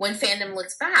 when fandom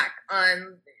looks back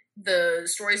on the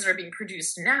stories that are being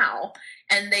produced now,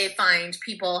 and they find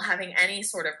people having any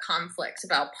sort of conflict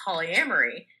about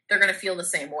polyamory, they're going to feel the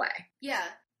same way. Yeah,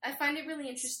 I find it really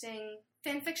interesting.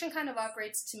 Fan fiction kind of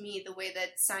operates, to me, the way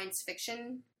that science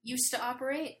fiction used to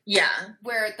operate. Yeah.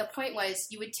 Where the point was,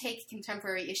 you would take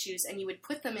contemporary issues and you would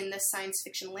put them in this science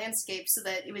fiction landscape so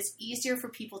that it was easier for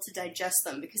people to digest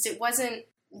them, because it wasn't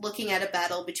looking at a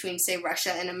battle between, say,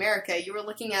 Russia and America. You were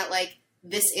looking at, like,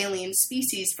 this alien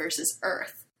species versus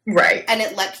Earth. Right. And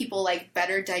it let people, like,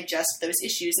 better digest those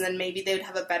issues, and then maybe they would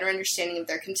have a better understanding of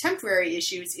their contemporary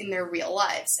issues in their real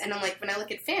lives. And I'm like, when I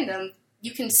look at fandom,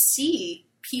 you can see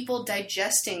people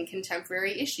digesting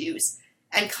contemporary issues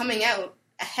and coming out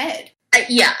ahead.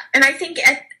 Yeah, and I think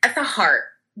at the heart,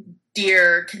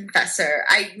 dear confessor,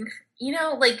 you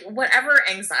know, like, whatever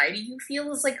anxiety you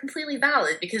feel is, like, completely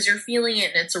valid because you're feeling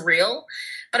it and it's real.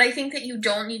 But I think that you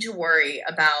don't need to worry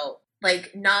about,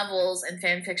 like, novels and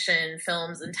fan fiction,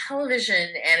 films and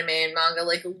television, anime and manga,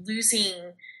 like,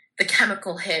 losing the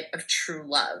chemical hit of true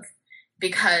love.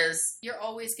 Because you're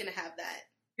always going to have that.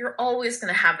 You're always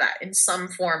going to have that in some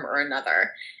form or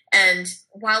another. And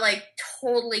while I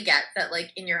totally get that,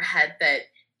 like, in your head that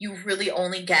you really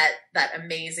only get that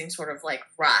amazing sort of, like,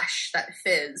 rush, that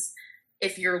fizz,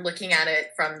 if you're looking at it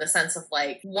from the sense of,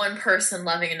 like, one person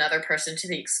loving another person to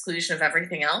the exclusion of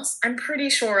everything else, I'm pretty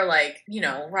sure, like, you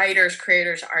know, writers,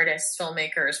 creators, artists,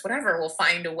 filmmakers, whatever, will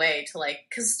find a way to, like,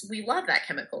 because we love that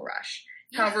chemical rush.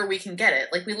 Yeah. However we can get it.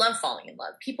 Like, we love falling in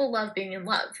love. People love being in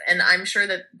love. And I'm sure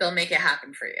that they'll make it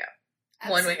happen for you.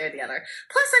 Absolutely. One way or the other.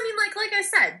 Plus, I mean, like I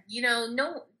said, you know,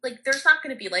 no, like, there's not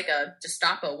going to be, like, a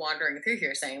Gestapo wandering through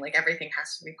here saying, like, everything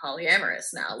has to be polyamorous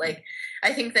now. Like,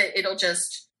 I think that it'll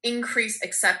just increase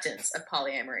acceptance of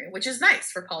polyamory, which is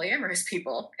nice for polyamorous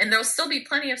people. And there'll still be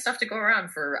plenty of stuff to go around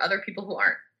for other people who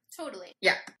aren't. Totally.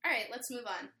 Yeah. All right, let's move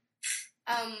on.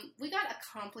 We got a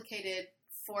complicated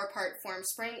 4-part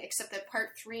Formspring, except that part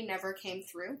 3 never came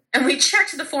through. And we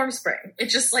checked the Formspring. It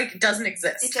just, doesn't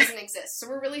exist. It doesn't exist. So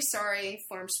we're really sorry,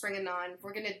 Formspring Anon.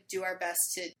 We're going to do our best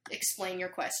to explain your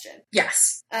question.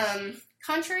 Yes.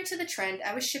 Contrary to the trend,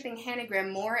 I was shipping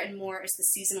Hanagram more and more as the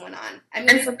season went on. I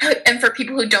mean, and for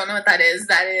people who don't know what that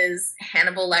is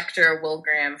Hannibal Lecter, Will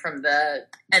Graham from the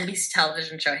NBC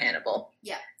television show Hannibal.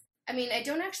 Yeah. I mean, I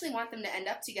don't actually want them to end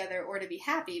up together or to be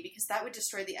happy, because that would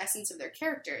destroy the essence of their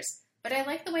characters. But I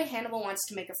like the way Hannibal wants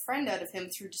to make a friend out of him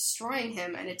through destroying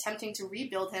him and attempting to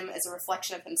rebuild him as a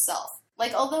reflection of himself.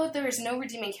 Although there is no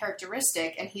redeeming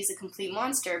characteristic and he's a complete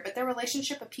monster, but their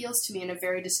relationship appeals to me in a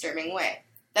very disturbing way.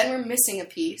 Then we're missing a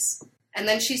piece. And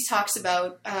then she talks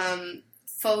about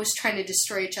foes trying to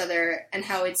destroy each other and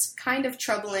how it's kind of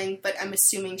troubling, but I'm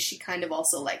assuming she kind of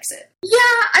also likes it.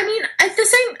 Yeah, I mean,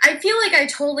 I feel like I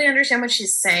totally understand what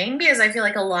she's saying, because I feel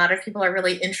like a lot of people are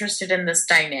really interested in this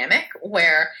dynamic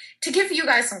where, to give you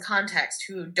guys some context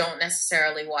who don't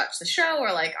necessarily watch the show or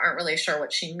aren't really sure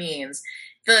what she means,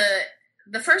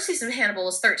 the first season of Hannibal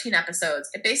was 13 episodes.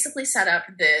 It basically set up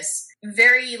this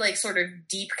very, sort of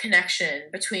deep connection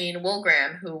between Will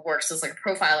Graham, who works as, a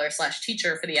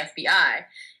profiler/teacher for the FBI,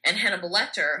 and Hannibal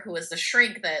Lecter, who is the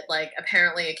shrink that,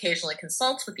 apparently occasionally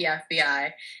consults with the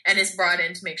FBI and is brought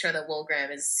in to make sure that Will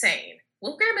Graham is sane.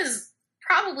 Will Graham is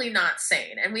probably not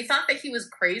sane, and we thought that he was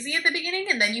crazy at the beginning,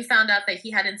 and then you found out that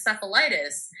he had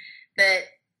encephalitis that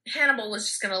Hannibal was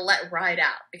just going to let ride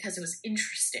out because it was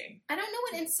interesting. I don't know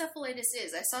what encephalitis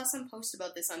is. I saw some post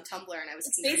about this on Tumblr and I was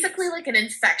confused. Basically an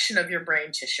infection of your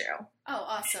brain tissue. Oh,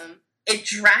 awesome. It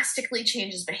drastically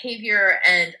changes behavior,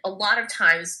 and a lot of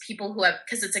times people who have,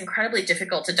 because it's incredibly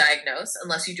difficult to diagnose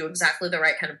unless you do exactly the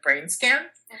right kind of brain scan.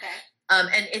 Okay.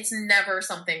 And it's never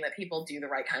something that people do the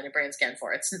right kind of brain scan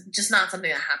for. It's just not something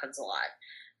that happens a lot.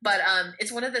 But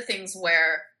it's one of the things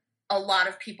where a lot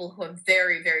of people who have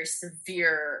very, very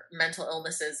severe mental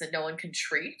illnesses that no one can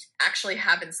treat actually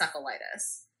have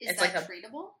encephalitis. Is that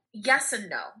treatable? Yes and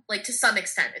no. To some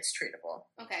extent, it's treatable.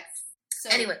 Okay. So,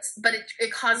 anyways, but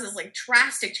it causes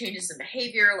drastic changes in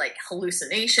behavior,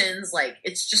 hallucinations,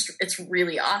 it's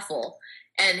really awful.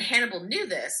 And Hannibal knew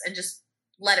this and just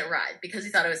let it ride because he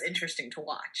thought it was interesting to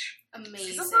watch. Amazing.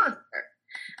 She's a monster.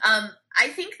 I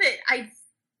think that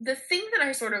the thing that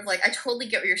I sort of I totally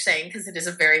get what you're saying, because it is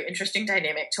a very interesting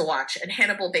dynamic to watch. And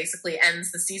Hannibal basically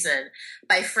ends the season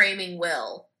by framing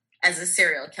Will as a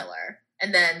serial killer.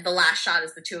 And then the last shot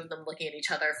is the two of them looking at each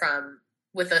other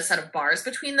with a set of bars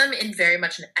between them, in very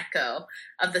much an echo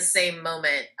of the same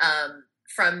moment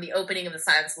from the opening of The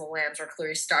Silence of the Lambs, where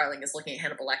Clarice Starling is looking at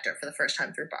Hannibal Lecter for the first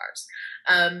time through bars.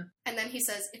 And then he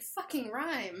says, "It fucking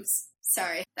rhymes."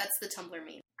 Sorry, that's the Tumblr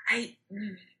meme.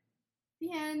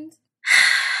 The end.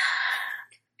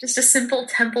 Just a simple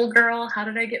temple girl. How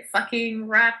did I get fucking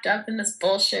wrapped up in this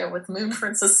bullshit with moon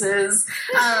princesses?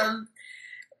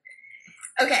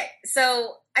 Okay,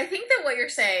 so I think that what you're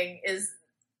saying is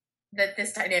that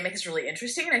this dynamic is really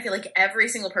interesting, and I feel like every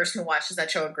single person who watches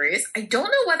that show agrees. I don't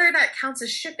know whether that counts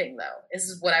as shipping, though,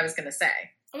 is what I was going to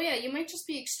say. Oh yeah, you might just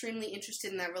be extremely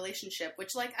interested in that relationship,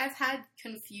 which, I've had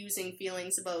confusing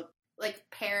feelings about,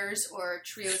 pairs or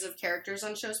trios of characters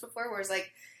on shows before, where it's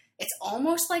it's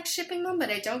almost like shipping them,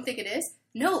 but I don't think it is.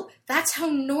 No, that's how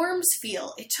norms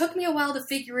feel. It took me a while to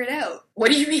figure it out. What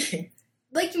do you mean?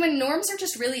 When norms are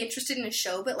just really interested in a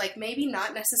show, but, maybe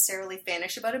not necessarily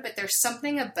fanish about it, but there's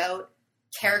something about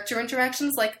character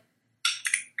interactions,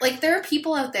 there are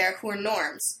people out there who are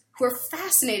norms, who are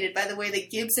fascinated by the way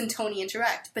that Gibbs and Tony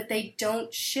interact, but they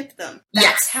don't ship them.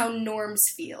 That's how norms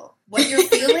feel. What you're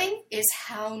feeling is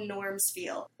how norms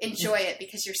feel. Enjoy it,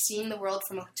 because you're seeing the world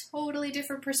from a totally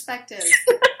different perspective.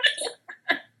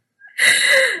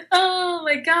 Oh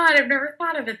my god, I've never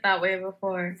thought of it that way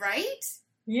before. Right?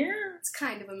 Yeah. It's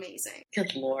kind of amazing.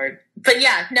 Good lord. But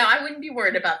yeah, no, I wouldn't be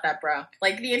worried about that, bro.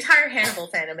 The entire Hannibal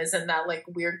fandom is in that,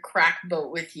 weird crack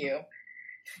boat with you,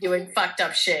 doing fucked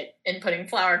up shit and putting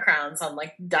flower crowns on,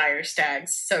 dire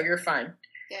stags, so you're fine.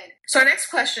 Good. So our next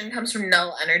question comes from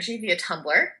Null Energy via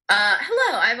Tumblr.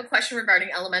 Hello, I have a question regarding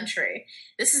Elementary.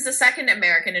 This is the second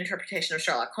American interpretation of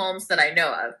Sherlock Holmes that I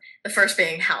know of, the first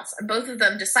being House, and both of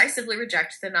them decisively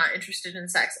reject the not interested in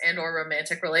sex and or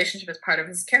romantic relationship as part of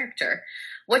his character.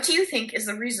 What do you think is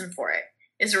the reason for it?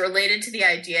 Is it related to the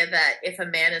idea that if a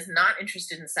man is not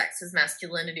interested in sex, his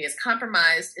masculinity is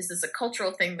compromised? Is this a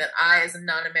cultural thing that I, as a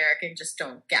non-American, just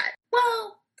don't get?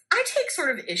 Well, I take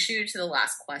sort of issue to the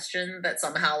last question that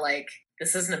somehow,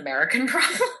 this is an American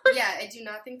problem. Yeah, I do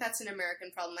not think that's an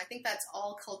American problem. I think that's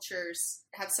all cultures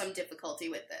have some difficulty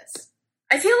with this.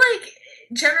 I feel like,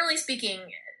 generally speaking,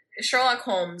 Sherlock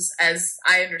Holmes, as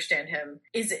I understand him,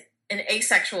 is an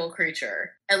asexual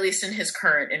creature, at least in his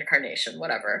current incarnation,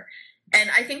 whatever.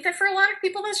 And I think that for a lot of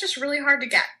people, that's just really hard to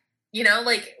get. You know,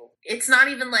 like, it's not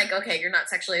even like, okay, you're not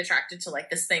sexually attracted to, like,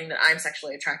 this thing that I'm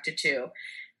sexually attracted to.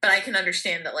 But I can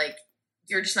understand that, like,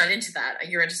 you're just not into that.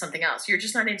 You're into something else. You're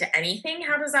just not into anything.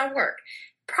 How does that work?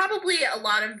 Probably a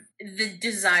lot of the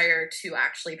desire to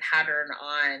actually pattern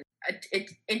on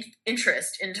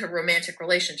interest into romantic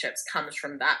relationships comes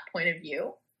from that point of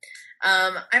view.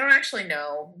 I don't actually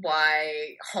know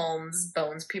why Holmes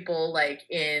bones people, like,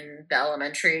 in the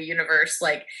Elementary universe.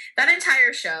 Like, that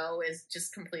entire show is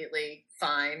just completely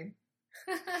fine.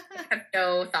 I have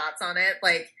no thoughts on it.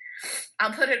 Like,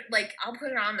 I'll put it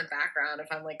on the background if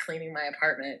I'm, like, cleaning my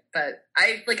apartment. But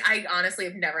I honestly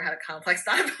have never had a complex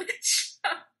thought about the show.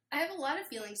 I have a lot of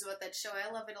feelings about that show.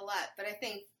 I love it a lot. But I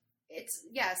think it's,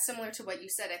 similar to what you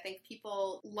said. I think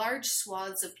large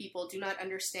swaths of people do not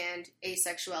understand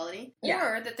asexuality,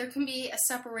 or that there can be a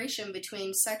separation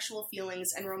between sexual feelings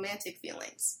and romantic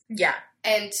feelings. Yeah.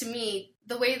 And to me,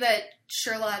 the way that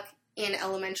Sherlock in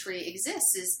Elementary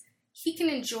exists is he can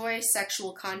enjoy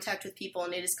sexual contact with people,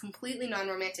 and it is completely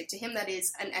non-romantic. To him, that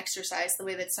is an exercise, the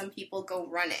way that some people go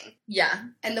running. Yeah.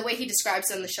 And the way he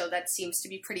describes it on the show, that seems to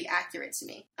be pretty accurate to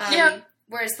me.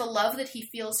 Whereas the love that he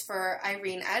feels for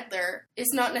Irene Adler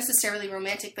is not necessarily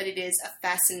romantic, but it is a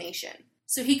fascination.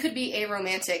 So he could be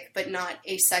aromantic, but not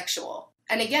asexual.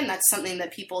 And again, that's something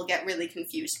that people get really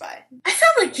confused by. I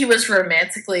felt like he was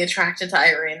romantically attracted to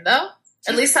Irene, though.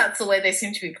 At least that's the way they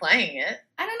seem to be playing it.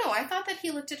 I don't know. I thought that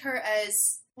he looked at her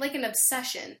as, like, an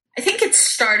obsession. I think it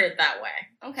started that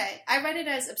way. Okay. I read it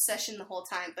as obsession the whole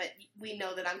time, but we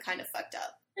know that I'm kind of fucked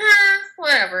up.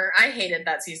 Whatever. I hated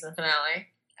that season finale.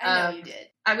 I know you did.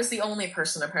 I was the only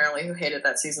person, apparently, who hated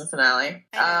that season finale.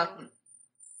 I know.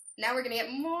 Now we're going to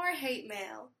get more hate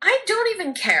mail. I don't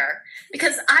even care,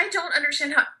 because I don't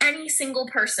understand how any single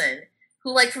person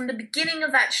who, like, from the beginning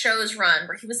of that show's run,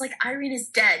 where he was like, Irene is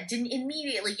dead, didn't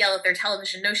immediately yell at their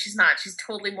television, no, she's not, she's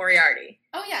totally Moriarty.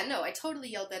 Oh, yeah, no, I totally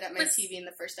yelled that at my TV in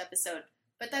the first episode,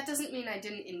 but that doesn't mean I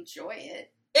didn't enjoy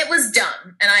it. It was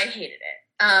dumb, and I hated it.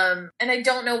 And I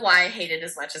don't know why I hate it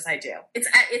as much as I do.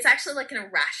 It's actually like an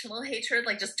irrational hatred,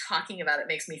 like, just talking about it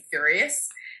makes me furious,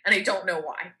 and I don't know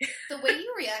why. The way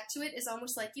you react to it is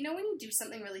almost like, you know when you do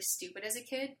something really stupid as a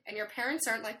kid, and your parents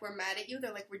aren't like, we're mad at you,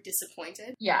 they're like, we're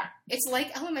disappointed? Yeah. It's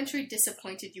like Elementary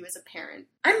disappointed you as a parent.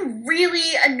 I'm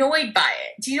really annoyed by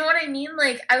it. Do you know what I mean?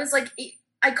 Like, I was like,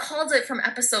 I called it from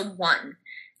episode 1,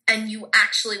 and you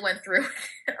actually went through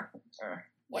it.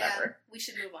 Whatever. Yeah, we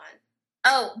should move on.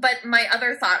 Oh, but my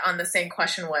other thought on the same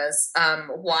question was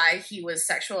why he was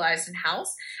sexualized in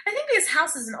House. I think because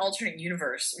House is an alternate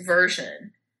universe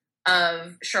version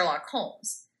of Sherlock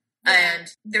Holmes. Yeah. And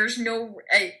there's no,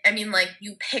 I mean, like,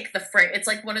 you pick the frame. It's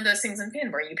like one of those things in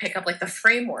fan where you pick up, like, the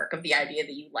framework of the idea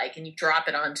that you like and you drop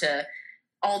it onto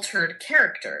altered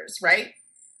characters, right?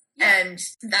 Yeah. And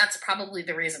that's probably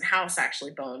the reason House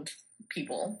actually boned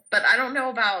people. But I don't know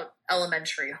about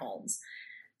Elementary Holmes.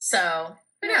 So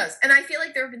who knows? And I feel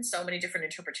like there have been so many different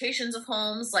interpretations of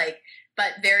Holmes, like,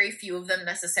 but very few of them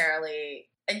necessarily,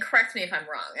 and correct me if I'm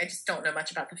wrong, I just don't know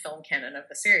much about the film canon of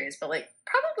the series, but, like,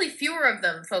 probably fewer of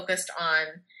them focused on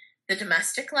the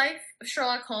domestic life of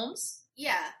Sherlock Holmes.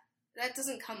 Yeah, that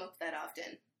doesn't come up that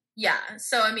often. Yeah,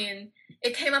 so, I mean,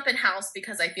 it came up in House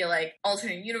because I feel like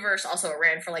alternate universe, also it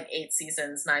ran for, like, 8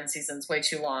 seasons, 9 seasons, way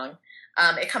too long.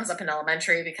 It comes up in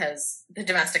Elementary because the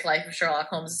domestic life of Sherlock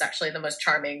Holmes is actually the most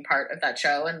charming part of that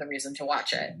show and the reason to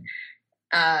watch it.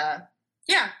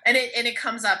 Yeah, and it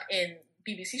comes up in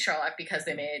BBC Sherlock because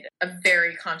they made a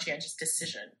very conscientious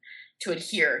decision to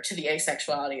adhere to the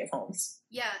asexuality of Holmes.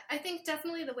 Yeah, I think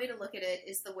definitely the way to look at it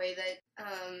is the way that,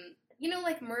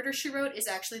 like Murder, She Wrote is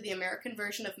actually the American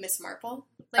version of Miss Marple.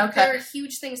 Like, there are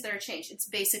huge things that are changed. It's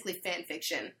basically fan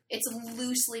fiction. It's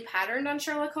loosely patterned on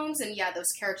Sherlock Holmes, and yeah, those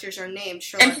characters are named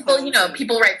Sherlock Holmes. And people, Holmes.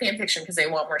 People write fan fiction because they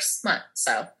want more smut,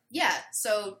 so. Yeah,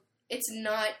 so it's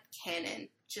not canon.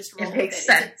 Just roll with it.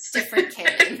 Sense. It's a different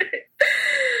canon.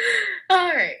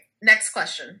 All right, next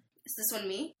question. Is this one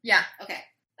me? Yeah. Okay.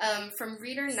 From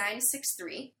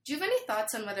Reader963, do you have any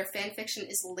thoughts on whether fanfiction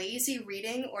is lazy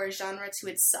reading or a genre to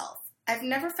itself? I've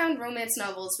never found romance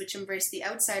novels which embrace the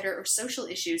outsider or social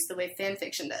issues the way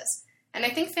fanfiction does, and I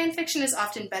think fanfiction is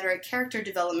often better at character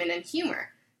development and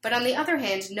humor. But on the other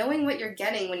hand, knowing what you're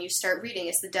getting when you start reading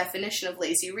is the definition of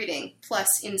lazy reading,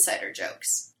 plus insider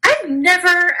jokes. I've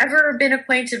never, ever been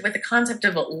acquainted with the concept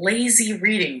of lazy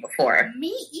reading before.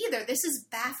 Me either. This is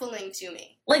baffling to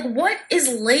me. Like, what is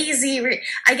lazy reading?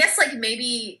 I guess, like,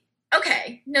 maybe...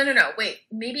 Okay, no, wait.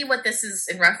 Maybe what this is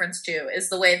in reference to is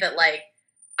the way that, like,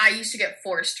 I used to get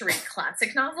forced to read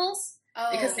classic novels.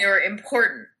 because they were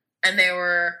important and they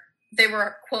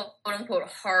were quote unquote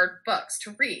hard books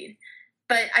to read.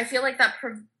 But I feel like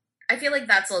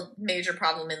that's a major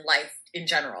problem in life in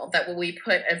general, that when we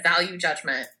put a value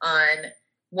judgment on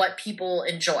what people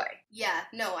enjoy. Yeah,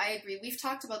 no, I agree. We've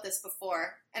talked about this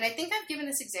before, and I think I've given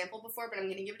this example before, but I'm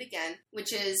going to give it again,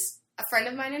 which is a friend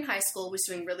of mine in high school was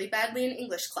doing really badly in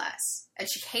English class, and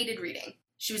she hated reading.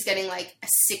 She was getting like a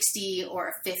 60 or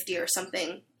a 50 or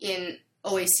something in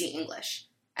OAC English.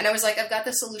 And I was like, I've got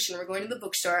the solution. We're going to the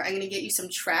bookstore. I'm going to get you some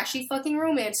trashy fucking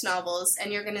romance novels,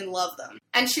 and you're going to love them.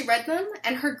 And she read them,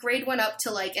 and her grade went up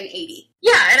to like an 80.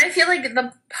 Yeah, and I feel like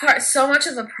so much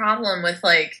of the problem with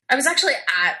like, I was actually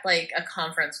at like a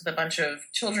conference with a bunch of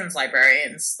children's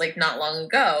librarians like not long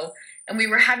ago, and we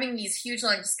were having these huge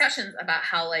long discussions about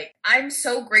how like, I'm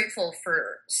so grateful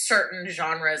for certain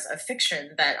genres of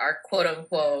fiction that are quote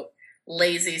unquote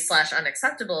lazy /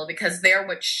 unacceptable, because they're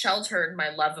what sheltered my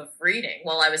love of reading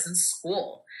while I was in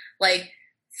school. Like,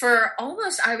 for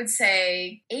almost, I would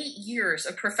say, 8 years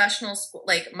of professional school,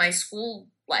 like my school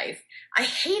life, I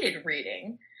hated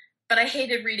reading, but I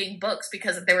hated reading books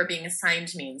because they were being assigned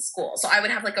to me in school. So I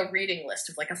would have like a reading list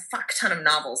of like a fuck ton of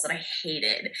novels that I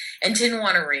hated and didn't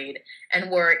want to read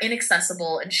and were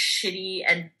inaccessible and shitty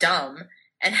and dumb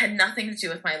and had nothing to do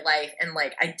with my life, and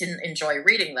like I didn't enjoy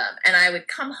reading them. And I would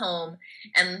come home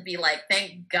and be like,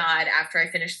 thank God, after I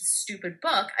finish this stupid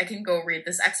book, I can go read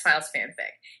this X-Files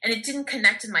fanfic. And it didn't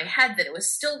connect in my head that it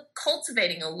was still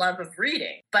cultivating a love of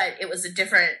reading, but it was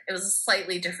a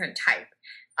slightly different type.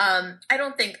 I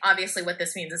don't think, obviously, what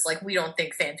this means is like, we don't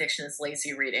think fan fiction is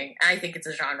lazy reading. I think it's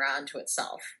a genre unto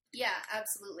itself. Yeah,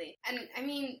 absolutely. And I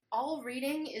mean, all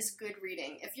reading is good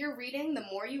reading. If you're reading, the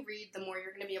more you read, the more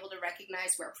you're going to be able to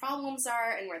recognize where problems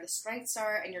are and where the strengths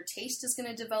are, and your taste is going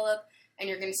to develop, and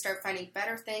you're going to start finding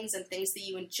better things and things that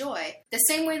you enjoy. The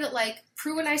same way that, like,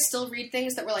 Prue and I still read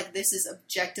things that we're like, this is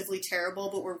objectively terrible,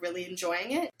 but we're really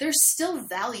enjoying it. There's still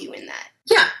value in that.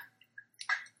 Yeah,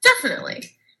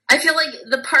 definitely. I feel like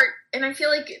I feel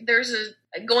like there's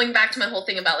going back to my whole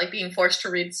thing about like being forced to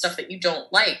read stuff that you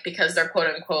don't like because they're quote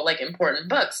unquote like important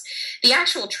books. The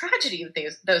actual tragedy of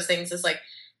those things is like,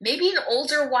 maybe an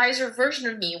older, wiser version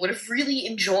of me would have really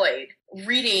enjoyed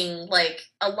reading like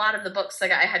a lot of the books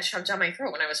that I had shoved down my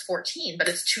throat when I was 14, but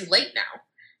it's too late now.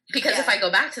 Because if I go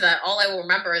back to that, all I will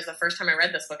remember is the first time I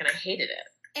read this book and I hated it.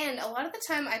 And a lot of the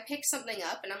time I pick something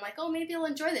up and I'm like, oh, maybe I'll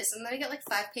enjoy this. And then I get like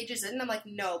 5 pages in and I'm like,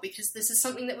 no, because this is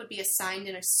something that would be assigned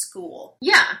in a school.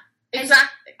 Yeah,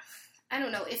 exactly. And I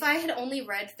don't know. If I had only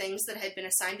read things that had been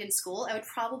assigned in school, I would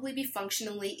probably be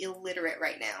functionally illiterate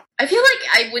right now. I feel like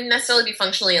I wouldn't necessarily be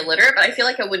functionally illiterate, but I feel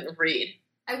like I wouldn't read.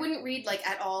 I wouldn't read like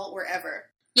at all or ever.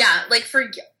 Yeah, like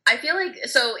I feel like,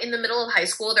 so in the middle of high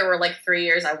school, there were like 3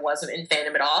 years I wasn't in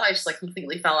fandom at all. I just like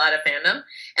completely fell out of fandom.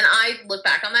 And I look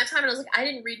back on that time and I was like, I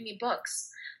didn't read any books.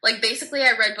 Like basically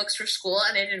I read books for school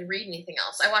and I didn't read anything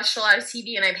else. I watched a lot of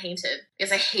TV and I painted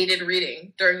because I hated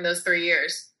reading during those 3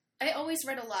 years. I always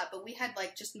read a lot, but we had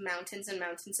like just mountains and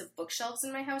mountains of bookshelves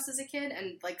in my house as a kid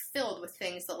and like filled with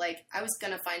things that like I was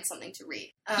gonna find something to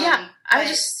read.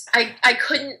 I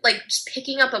couldn't, like, just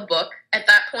picking up a book at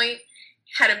that point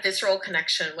had a visceral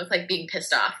connection with, like, being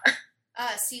pissed off.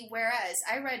 See, whereas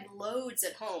I read loads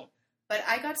at home, but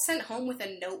I got sent home with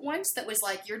a note once that was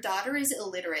like, your daughter is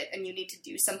illiterate and you need to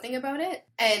do something about it.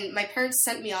 And my parents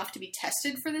sent me off to be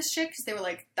tested for this shit because they were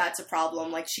like, that's a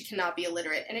problem. Like, she cannot be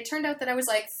illiterate. And it turned out that I was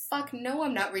like, fuck no,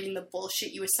 I'm not reading the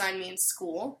bullshit you assigned me in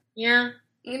school. Yeah.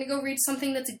 I'm gonna go read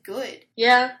something that's good.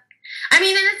 Yeah. I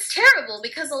mean, and it's terrible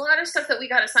because a lot of stuff that we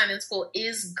got assigned in school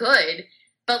is good.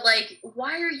 But, like,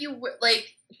 why are you,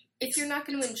 like... If you're not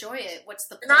going to enjoy it, what's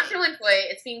the point? Not going to enjoy it.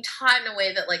 It's being taught in a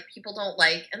way that, like, people don't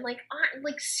like. And, like,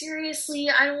 seriously,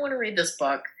 I don't want to read this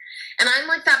book. And I'm,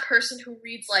 like, that person who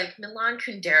reads, like, Milan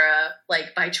Kundera,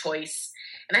 like, by choice.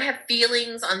 And I have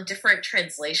feelings on different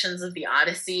translations of the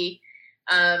Odyssey.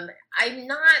 I'm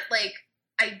not, like,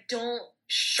 I don't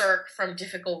shirk from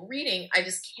difficult reading. I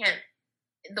just can't.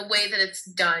 The way that it's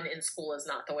done in school is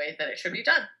not the way that it should be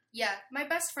done. Yeah, my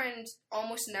best friend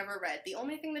almost never read. The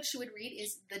only thing that she would read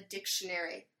is the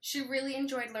dictionary. She really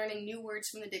enjoyed learning new words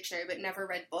from the dictionary, but never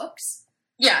read books.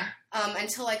 Yeah.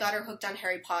 Until I got her hooked on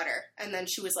Harry Potter. And then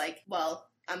she was like, well,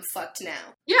 I'm fucked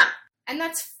now. Yeah. And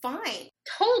that's fine.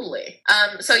 Totally.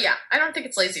 So yeah, I don't think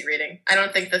it's lazy reading. I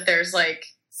don't think that there's, like...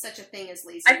 such a thing as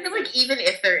lazy reading. I feel like even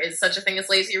if there is such a thing as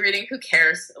lazy reading, who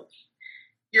cares?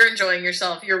 You're enjoying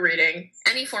yourself, you're reading.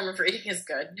 Any form of reading is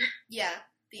good. Yeah,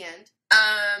 the end.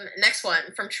 Next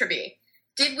one from Tribby.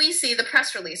 Did we see the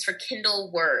press release for Kindle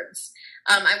Words?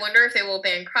 I wonder if they will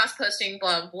ban cross-posting,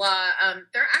 blah, blah.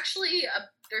 They're actually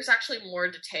there's actually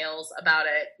more details about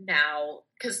it now,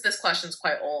 because this question's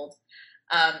quite old,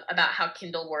 about how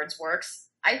Kindle Words works.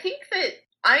 I think that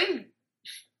I'm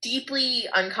deeply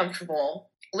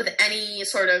uncomfortable with any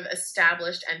sort of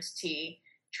established entity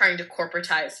trying to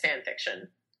corporatize fan fiction.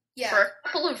 Yeah. For a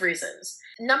couple of reasons.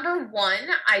 Number one,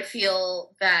 I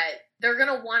feel that they're going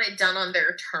to want it done on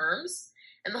their terms.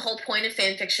 And the whole point of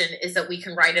fan fiction is that we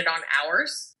can write it on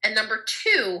ours. And number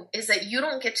two is that you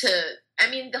don't get to, I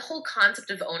mean, the whole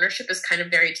concept of ownership is kind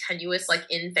of very tenuous, like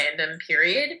in fandom,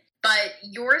 period. But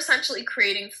you're essentially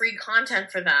creating free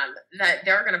content for them that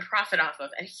they're going to profit off of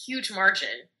at a huge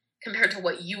margin compared to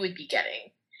what you would be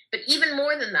getting. But even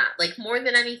more than that, like more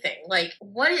than anything, like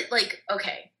what it, like,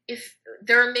 okay, if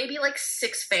there are maybe like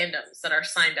 6 fandoms that are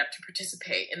signed up to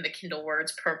participate in the Kindle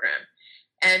Words program.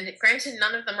 And granted,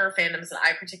 none of them are fandoms that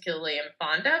I particularly am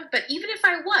fond of, but even if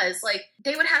I was, like,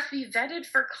 they would have to be vetted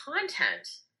for content.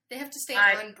 They have to stay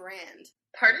on brand.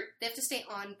 Pardon? They have to stay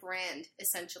on brand,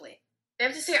 essentially. They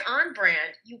have to stay on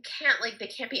brand. You can't, like, they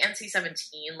can't be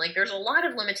NC-17. Like, there's a lot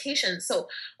of limitations. So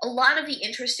a lot of the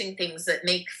interesting things that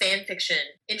make fan fiction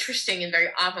interesting and very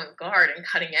avant-garde and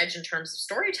cutting edge in terms of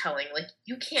storytelling, like,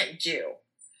 you can't do.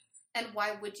 And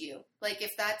why would you? Like,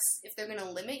 if they're going to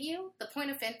limit you, the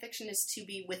point of fan fiction is to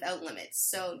be without limits.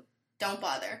 So don't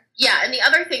bother. Yeah, and the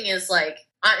other thing is, like,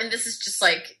 and this is just,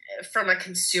 like, from a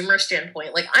consumer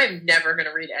standpoint, like, I'm never going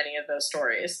to read any of those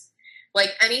stories.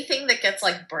 Like, anything that gets,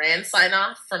 like, brand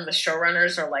sign-off from the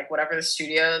showrunners or, like, whatever the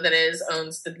studio that is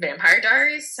owns the Vampire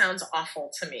Diaries sounds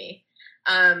awful to me.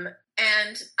 And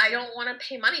I don't want to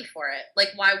pay money for it. Like,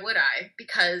 why would I?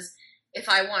 Because if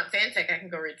I want fanfic, I can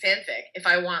go read fanfic. If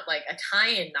I want, like, a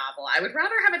tie-in novel, I would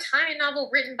rather have a tie-in novel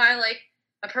written by, like,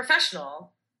 a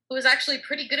professional who is actually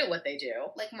pretty good at what they do.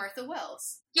 Like Martha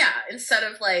Wells. Yeah, instead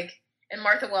of, like, and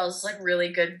Martha Wells is, like,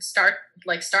 really good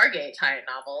Stargate tie-in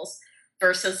novels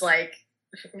versus, like,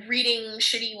 reading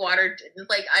shitty watered,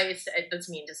 like, that's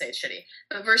mean to say it's shitty,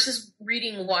 but versus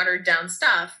reading watered down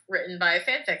stuff written by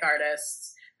fanfic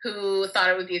artists who thought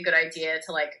it would be a good idea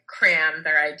to, like, cram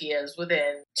their ideas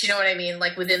within, do you know what I mean?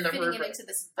 Like, within the rubric. Into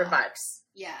this box.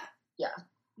 Yeah. Yeah.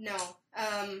 No.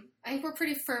 I think we're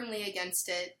pretty firmly against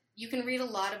it. You can read a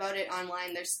lot about it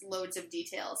online. There's loads of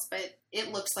details, but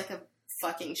it looks like a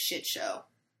fucking shit show.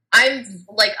 I'm,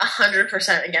 like,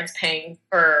 100% against paying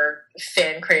for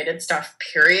fan-created stuff,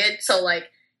 period. So,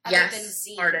 like, yes,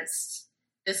 artists.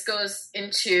 This goes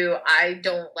into, I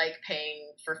don't like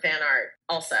paying for fan art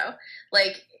also.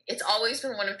 Like, it's always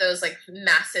been one of those, like,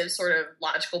 massive sort of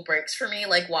logical breaks for me.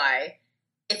 Like, why?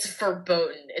 It's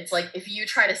verboten. It's like, if you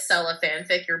try to sell a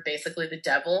fanfic, you're basically the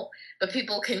devil. But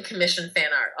people can commission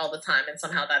fan art all the time, and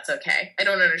somehow that's okay. I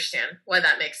don't understand why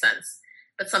that makes sense.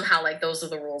 But somehow, like, those are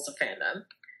the rules of fandom.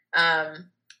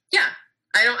 Yeah,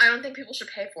 I don't think people should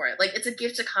pay for it. Like, it's a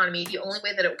gift economy. The only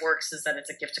way that it works is that it's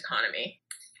a gift economy.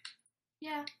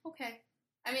 Yeah, okay.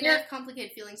 I mean, I have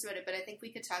complicated feelings about it, but I think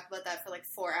we could talk about that for like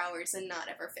 4 hours and not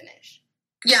ever finish.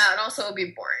 Yeah, and also it would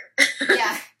be boring.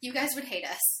 Yeah, you guys would hate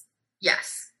us.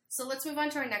 Yes. So let's move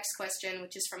on to our next question,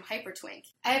 which is from Hypertwink.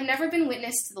 I have never been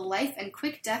witness to the life and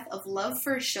quick death of love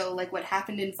for a show like what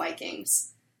happened in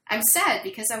Vikings. I'm sad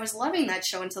because I was loving that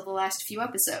show until the last few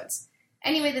episodes.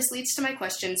 Anyway, this leads to my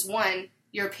questions. 1,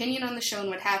 your opinion on the show and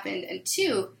what happened, and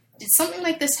 2, did something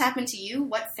like this happen to you?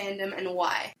 What fandom and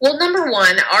why? Well, number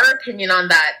 1, our opinion on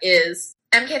that is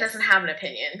MK doesn't have an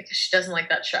opinion because she doesn't like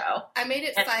that show. I made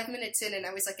it 5 minutes in and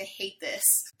I was like, I hate this.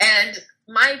 And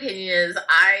my opinion is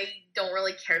I don't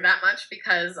really care that much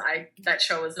because that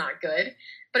show is not good.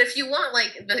 But if you want,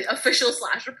 like, the official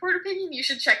Slash Report opinion, you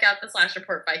should check out the Slash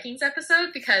Report Vikings episode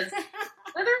because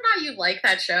whether or not you like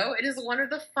that show, it is one of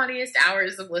the funniest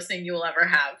hours of listening you will ever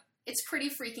have. It's pretty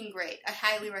freaking great. I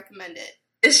highly recommend it.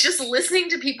 It's just listening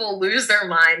to people lose their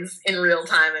minds in real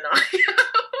time in audio.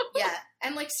 Yeah,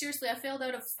 and, like, seriously, I failed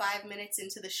out of 5 minutes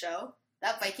into the show.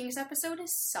 That Vikings episode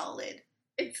is solid.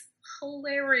 It's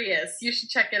hilarious. You should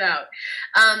check it out.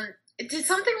 Did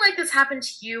something like this happen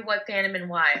to you? What fandom and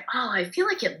why? Oh, I feel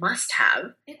like it must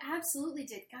have. It absolutely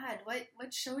did. God,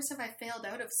 what shows have I failed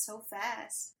out of so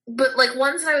fast? But, like,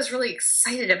 ones that I was really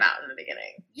excited about in the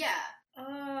beginning. Yeah.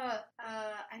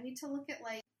 I need to look at,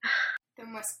 like, there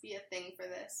must be a thing for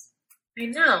this. I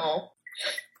know.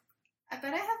 I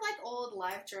bet I have, like, old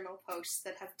live journal posts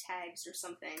that have tags or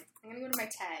something. I'm gonna go to my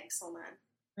tags. Hold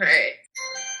on. Right.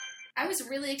 I was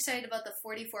really excited about the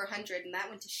 4400, and that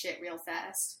went to shit real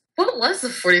fast. What was the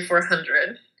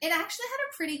 4400? It actually had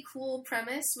a pretty cool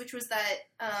premise, which was that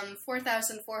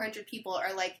 4,400 people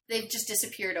are, like, they've just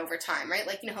disappeared over time, right?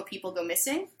 Like, you know how people go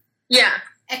missing? Yeah.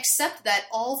 Except that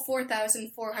all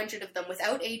 4,400 of them,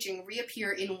 without aging,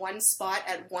 reappear in one spot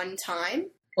at one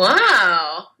time.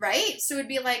 Wow. Right? So it'd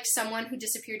be like someone who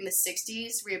disappeared in the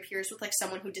 60s reappears with like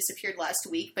someone who disappeared last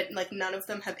week, but like none of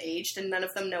them have aged and none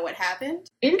of them know what happened.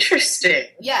 Interesting.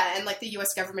 Yeah, and like the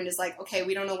US government is like, okay,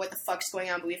 we don't know what the fuck's going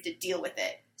on, but we have to deal with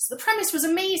it. So the premise was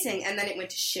amazing, and then it went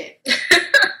to shit.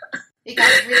 It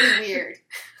got really weird.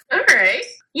 Alright.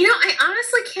 You know, I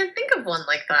honestly can't think of one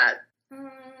like that.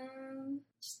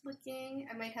 Just looking.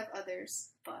 I might have others.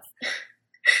 Buff.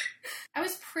 I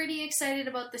was pretty excited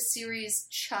about the series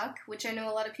Chuck, which I know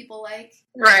a lot of people like.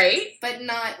 Right. But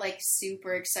not, like,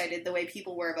 super excited the way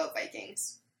people were about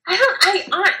Vikings. You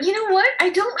know what? I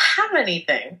don't have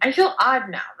anything. I feel odd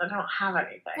now that I don't have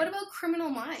anything. What about Criminal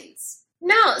Minds?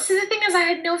 No, see, the thing is, I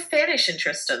had no fanish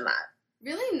interest in that.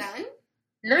 Really? None?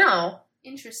 No.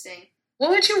 Interesting. What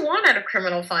would you want out of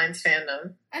Criminal Minds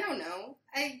fandom? I don't know.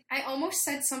 I almost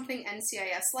said something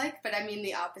NCIS-like, but I mean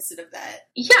the opposite of that.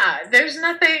 Yeah, there's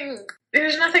nothing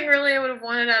really I would have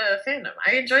wanted out of the fandom.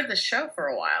 I enjoyed the show for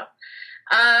a while.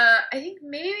 I think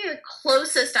maybe the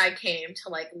closest I came to,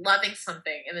 like, loving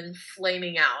something and then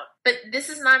flaming out, but this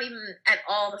is not even at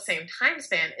all the same time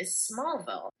span, is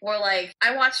Smallville, where, like,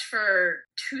 I watched for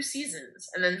 2 seasons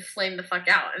and then flamed the fuck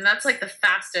out, and that's, like, the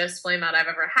fastest flame out I've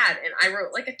ever had, and I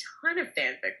wrote, like, a ton of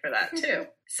fanfic for that, too.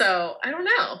 So, I don't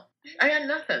know. I got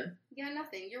nothing. Yeah,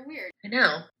 nothing. You're weird. I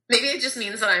know. Maybe it just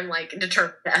means that I'm, like,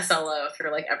 determined to SLO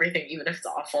through, like, everything, even if it's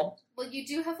awful. Well, you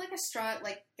do have, like, a strong,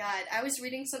 like, God, I was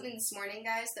reading something this morning,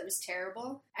 guys, that was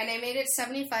terrible, and I made it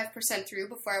 75% through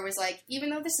before I was like, even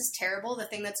though this is terrible, the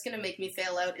thing that's going to make me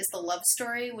fail out is the love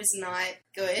story was not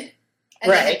good.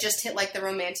 And then it just hit, like, the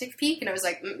romantic peak, and I was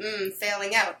like,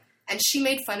 failing out. And she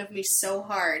made fun of me so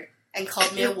hard and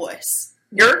called me a wuss.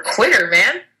 You're a quitter,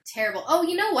 man. Terrible. Oh,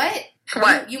 you know what?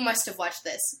 What? You must have watched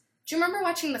this. Do you remember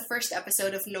watching the first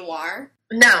episode of Noir?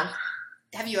 No.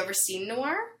 Have you ever seen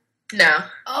Noir? No.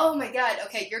 Oh my god.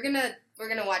 Okay, we're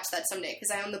gonna watch that someday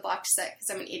because I own the box set because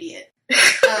I'm an idiot.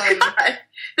 God.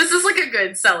 This is like a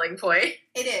good selling point.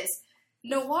 It is.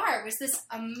 Noir was this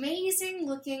amazing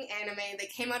looking anime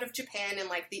that came out of Japan in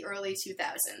like the early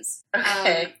 2000s.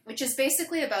 Okay. Which is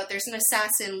basically about there's an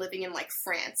assassin living in like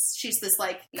France. She's this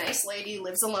like nice lady,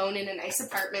 lives alone in a nice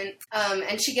apartment,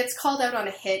 and she gets called out on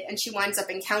a hit and she winds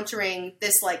up encountering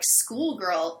this like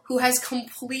schoolgirl who has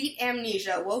complete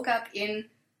amnesia, woke up in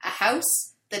a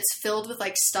house that's filled with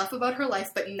like stuff about her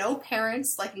life, but no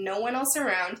parents, like no one else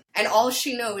around, and all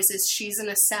she knows is she's an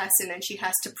assassin and she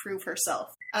has to prove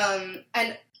herself.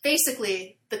 And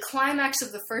basically, the climax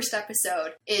of the first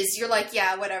episode is you're like,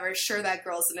 yeah, whatever, sure that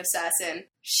girl's an assassin.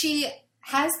 She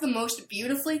has the most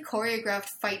beautifully choreographed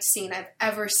fight scene I've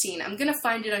ever seen. I'm gonna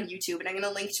find it on YouTube, and I'm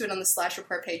gonna link to it on the Slash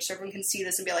Report page so everyone can see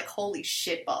this and be like, holy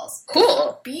shit balls.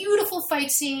 Cool. Beautiful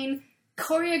fight scene,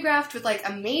 choreographed with like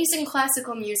amazing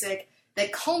classical music,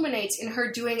 that culminates in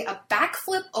her doing a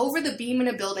backflip over the beam in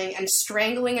a building and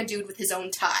strangling a dude with his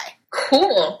own tie.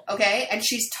 Cool. Okay? And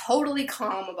she's totally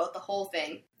calm about the whole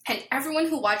thing. And everyone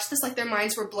who watched this, like, their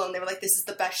minds were blown. They were like, this is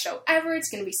the best show ever. It's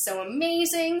going to be so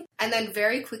amazing. And then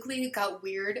very quickly it got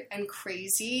weird and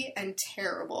crazy and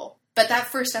terrible. But that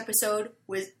first episode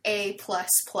was A++.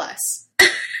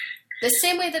 The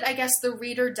same way that I guess The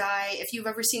Read or Die, if you've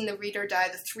ever seen The Read or Die,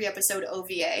 the 3-episode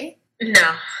OVA.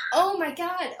 No. Oh my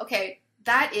god. Okay,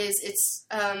 it's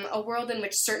a world in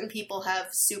which certain people have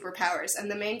superpowers, and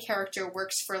the main character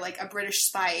works for, like, a British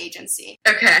spy agency.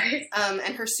 Okay.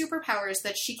 And her superpower is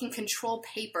that she can control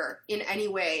paper in any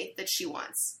way that she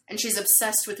wants. And she's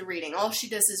obsessed with reading. All she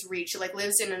does is read. She, like,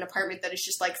 lives in an apartment that is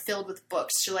just, like, filled with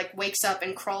books. She, like, wakes up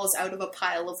and crawls out of a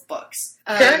pile of books.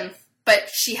 Okay. But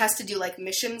she has to do, like,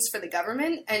 missions for the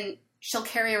government, and she'll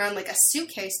carry around, like, a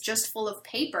suitcase just full of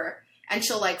paper, and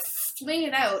she'll, like, fling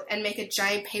it out and make a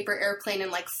giant paper airplane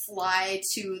and, like, fly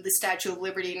to the Statue of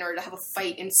Liberty in order to have a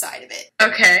fight inside of it.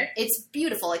 Okay. It's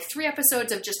beautiful. Like, 3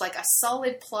 episodes of just, like, a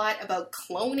solid plot about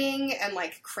cloning and,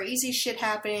 like, crazy shit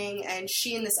happening, and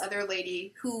she and this other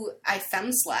lady, who I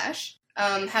femslash,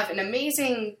 have an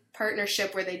amazing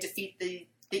partnership where they defeat the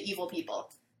evil people.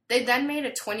 They then made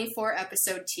a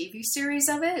 24-episode TV series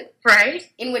of it.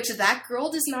 Right. In which that girl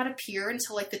does not appear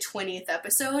until, like, the 20th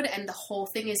episode, and the whole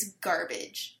thing is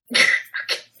garbage.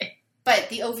 Okay. But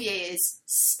the OVA is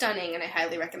stunning, and I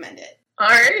highly recommend it.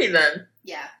 Alrighty, then.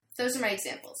 Yeah. Those are my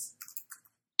examples.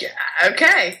 Yeah,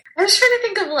 okay. I was trying to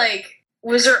think of, like,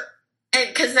 was there...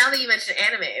 Because now that you mentioned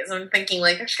animes, I'm thinking,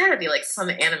 like, there's gotta be, like, some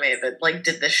anime that, like,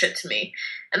 did this shit to me.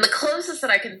 And the closest that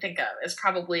I can think of is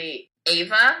probably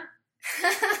Ava.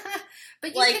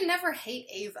 But you can never hate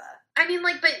Ava. I mean,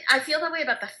 like, but I feel that way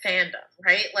about the fandom,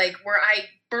 right? Like, where I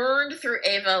burned through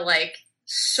Ava, like,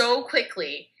 so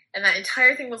quickly, and that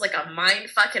entire thing was, like, a mind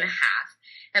fuck and a half.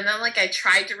 And then, like, I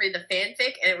tried to read the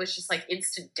fanfic, and it was just, like,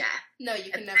 instant death. No,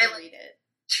 you can never read it.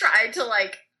 Tried to,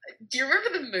 like, do you remember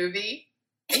the movie?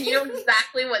 And you know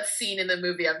exactly what scene in the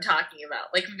movie I'm talking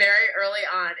about. Like, very early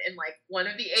on in, like, one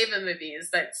of the Ava movies,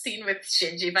 that scene with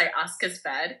Shinji by Asuka's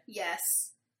bed.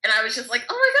 Yes. And I was just like,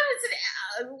 oh my god, it's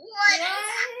an what is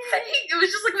happening? It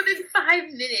was just, like, within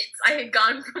 5 minutes, I had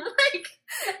gone from, like,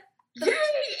 yay,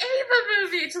 Ava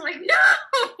movie, to, like,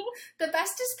 no! The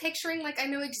best is picturing, like, I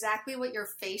know exactly what your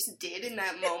face did in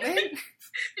that moment.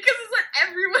 Because it's like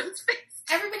everyone's face.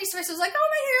 Everybody's face was like, oh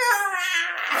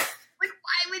my god! Like,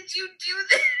 why would you do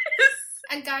this?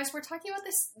 And guys, we're talking about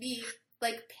the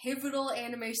like, pivotal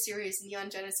anime series, Neon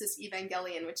Genesis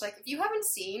Evangelion, which, like, if you haven't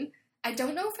seen, I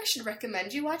don't know if I should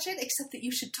recommend you watch it, except that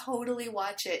you should totally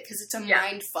watch it, because it's a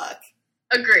mind fuck.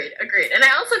 Agreed. And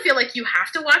I also feel like you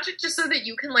have to watch it just so that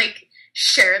you can, like,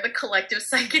 share the collective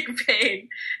psychic pain.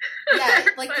 Yeah,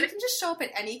 like, you can just show up at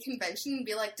any convention and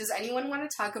be like, does anyone want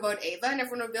to talk about Ava? And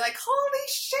everyone would be like, holy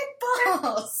shit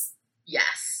balls!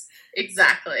 Yes,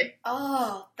 exactly.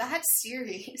 Oh, that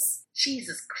series.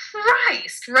 Jesus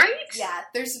Christ, right? Yeah,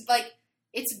 there's, like,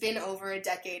 it's been over a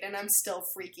decade and I'm still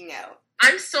freaking out.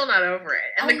 I'm still not over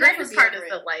it. And the greatest part is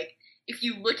that, like, if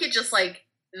you look at just, like,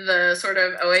 the sort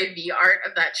of OAV art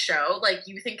of that show, like,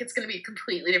 you think it's going to be a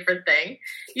completely different thing.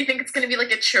 You think it's going to be,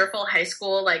 like, a cheerful high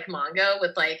school, like, manga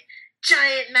with, like,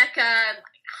 giant mecha and,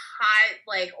 like, hot,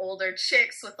 like, older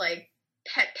chicks with, like,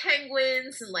 pet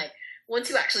penguins, and, like, once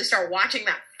you actually start watching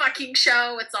that fucking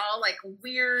show, it's all, like,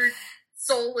 weird,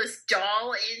 soulless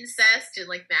doll incest and,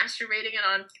 like, masturbating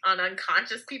on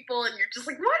unconscious people, and you're just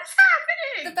like, what is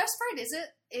happening? The best part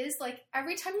is, like,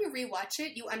 every time you rewatch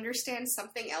it, you understand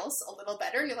something else a little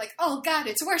better, and you're like, oh god,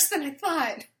 it's worse than I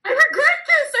thought. I regret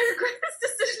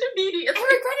this decision immediately. I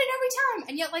regret it every time,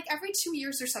 and yet, like, every 2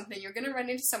 years or something, you're gonna run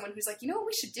into someone who's like, you know what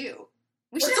we should do?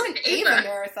 We should have an Ava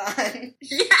marathon.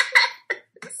 Yes!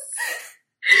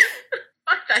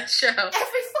 Fuck that show.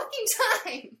 Every fucking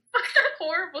time. Fuck that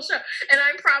horrible show. And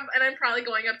I'm probably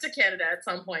going up to Canada at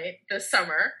some point this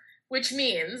summer, which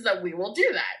means that we will do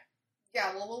that.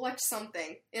 Yeah, well, we'll watch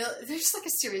something. There's just, like, a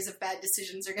series of bad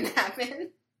decisions are gonna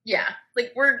happen. Yeah,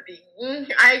 like,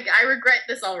 I regret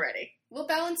this already. We'll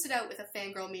balance it out with a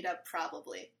fangirl meetup,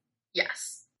 probably.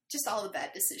 Yes. Just all the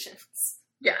bad decisions.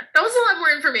 Yeah, that was a lot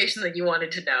more information than you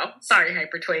wanted to know. Sorry,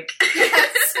 Hypertwink. Yeah,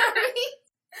 sorry.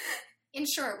 In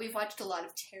short, we've watched a lot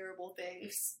of terrible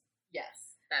things. Yes,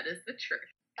 that is the truth.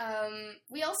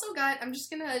 We also got, I'm just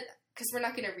gonna, because we're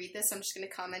not gonna read this, I'm just gonna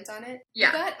comment on it.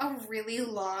 Yeah. We got a really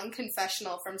long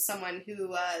confessional from someone who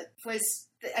was,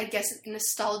 I guess,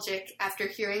 nostalgic after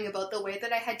hearing about the way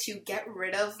that I had to get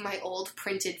rid of my old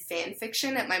printed fan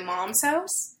fiction at my mom's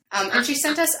house. And she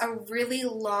sent us a really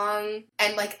long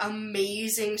and, like,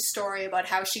 amazing story about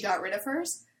how she got rid of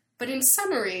hers. But in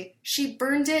summary, she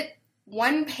burned it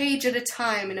 1 page at a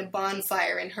time in a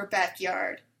bonfire in her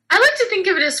backyard. I like to think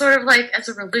of it as sort of like as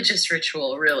a religious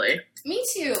ritual, really. Me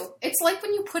too. It's like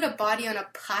when you put a body on a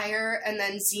pyre and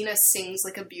then Xena sings,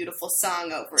 like, a beautiful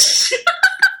song over it.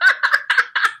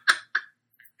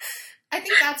 I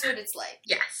think that's what it's like.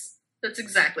 Yes, that's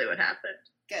exactly what happened.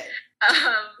 Good.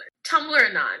 Tumblr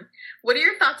Anon, what are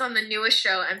your thoughts on the newest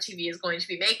show MTV is going to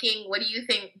be making? What do you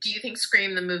think? Do you think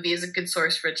Scream the movie is a good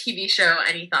source for a TV show?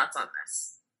 Any thoughts on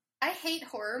this? I hate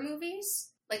horror movies.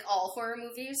 Like, all horror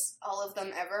movies. All of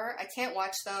them ever. I can't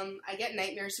watch them. I get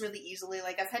nightmares really easily.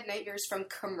 Like, I've had nightmares from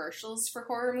commercials for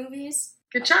horror movies.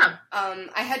 Good job.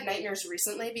 I had nightmares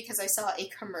recently because I saw a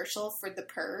commercial for The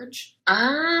Purge.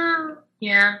 Oh,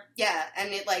 yeah. Yeah,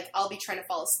 and it, like, I'll be trying to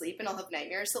fall asleep and I'll have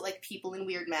nightmares that, like, people in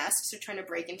weird masks are trying to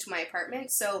break into my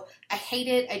apartment. So I hate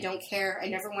it. I don't care. I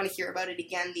never want to hear about it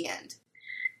again. The end.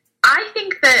 I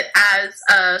think that as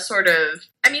a sort of,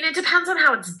 I mean, it depends on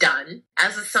how it's done.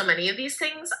 As with so many of these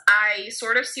things, I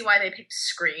sort of see why they picked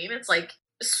Scream. It's like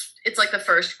the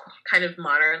first kind of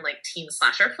modern, like, teen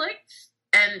slasher flick.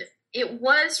 And it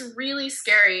was really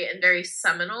scary and very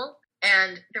seminal.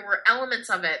 And there were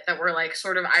elements of it that were, like,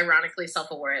 sort of ironically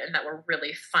self-aware and that were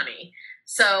really funny.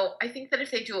 So I think that if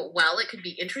they do it well, it could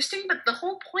be interesting. But the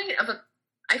whole point of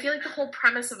I feel like the whole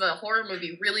premise of a horror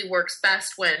movie really works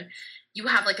best when you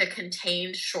have, like, a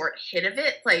contained short hit of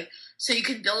it. Like, so you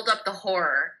can build up the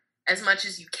horror as much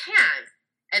as you can.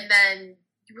 And then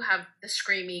you have the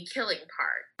screamy killing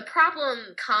part. The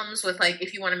problem comes with, like,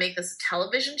 if you want to make this a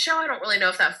television show, I don't really know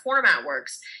if that format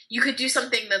works. You could do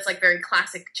something that's, like, very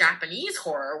classic Japanese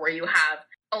horror where you have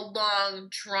a long,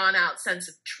 drawn-out sense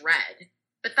of dread.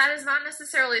 But that is not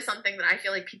necessarily something that I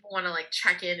feel like people want to, like,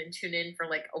 check in and tune in for,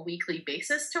 like, a weekly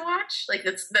basis to watch. Like,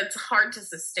 that's hard to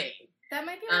sustain. That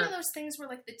might be one of those things where,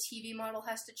 like, the TV model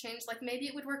has to change. Like, maybe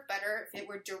it would work better if it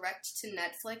were direct to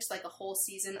Netflix, like a whole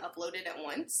season uploaded at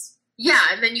once. Yeah,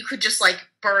 and then you could just, like,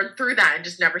 burn through that and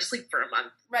just never sleep for a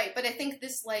month. Right, but I think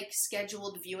this, like,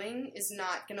 scheduled viewing is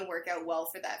not going to work out well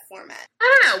for that format.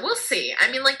 I don't know, we'll see. I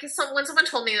mean, like, when someone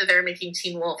told me that they were making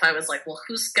Teen Wolf, I was like, well,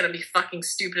 who's going to be fucking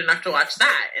stupid enough to watch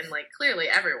that? And, like, clearly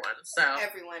everyone, so.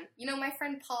 Everyone. You know, my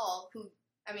friend Paul, who,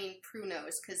 I mean, Prue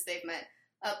knows, because they've met,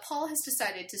 Paul has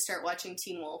decided to start watching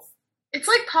Teen Wolf. It's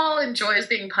like Paul enjoys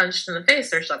being punched in the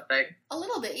face or something. A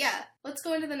little bit, yeah. Let's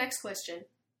go into the next question.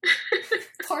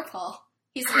 Poor Paul.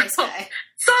 He's a nice guy.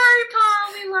 Sorry,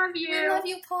 Paul. We love you. We love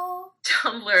you, Paul.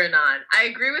 Tumblr Anon. I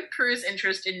agree with Prue's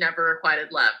interest in never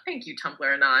requited love. Thank you,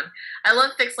 Tumblr Anon. I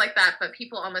love fics like that, but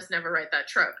people almost never write that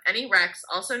trope. Any Rex,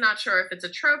 also not sure if it's a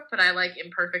trope, but I like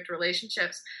imperfect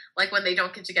relationships, like when they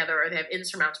don't get together or they have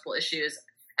insurmountable issues.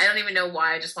 I don't even know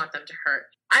why, I just want them to hurt.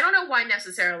 I don't know why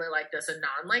necessarily like this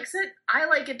Anon likes it. I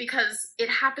like it because it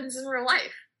happens in real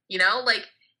life. You know, like,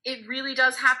 it really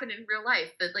does happen in real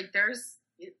life. That, like,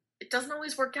 it doesn't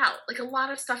always work out. Like, a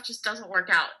lot of stuff just doesn't work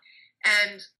out.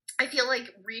 And I feel like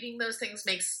reading those things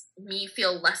makes me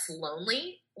feel less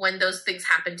lonely when those things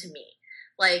happen to me.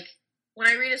 Like, when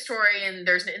I read a story and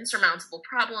there's an insurmountable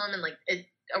problem and, like,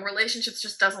 a relationship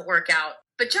just doesn't work out.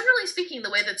 But generally speaking, the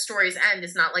way that stories end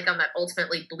is not, like, on that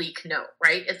ultimately bleak note,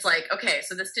 right? It's like, okay,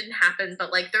 so this didn't happen,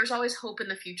 but, like, there's always hope in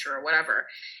the future or whatever.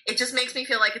 It just makes me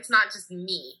feel like it's not just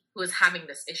me who is having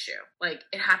this issue. Like,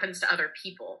 it happens to other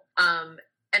people. And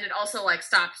it also, like,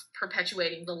 stops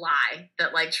perpetuating the lie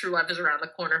that, like, true love is around the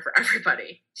corner for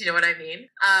everybody. Do you know what I mean?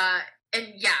 And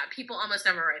yeah, people almost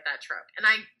never write that trope. And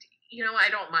I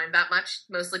don't mind that much,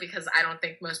 mostly because I don't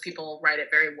think most people write it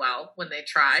very well when they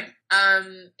try.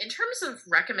 In terms of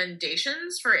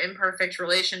recommendations for imperfect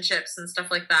relationships and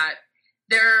stuff like that,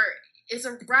 there is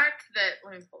a rec that,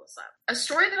 let me pull this up. A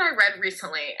story that I read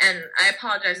recently, and I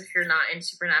apologize if you're not in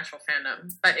Supernatural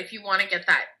fandom, but if you want to get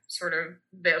that sort of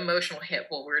the emotional hit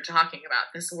what we were talking about,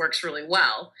 this works really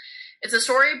well. It's a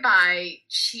story by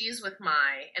Cheese with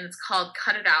My, and it's called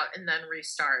Cut It Out and Then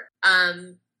Restart.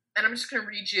 And I'm just going to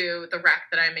read you the rec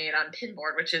that I made on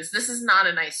Pinboard, which is, this is not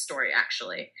a nice story,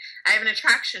 actually. I have an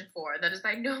attraction for, that is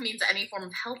by no means any form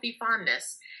of healthy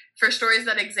fondness, for stories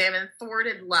that examine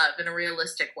thwarted love in a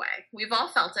realistic way. We've all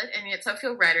felt it, and yet so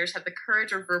few writers have the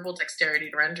courage or verbal dexterity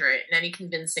to render it in any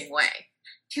convincing way.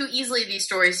 Too easily, these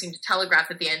stories seem to telegraph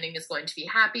that the ending is going to be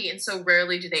happy, and so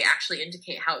rarely do they actually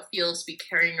indicate how it feels to be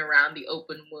carrying around the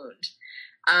open wound.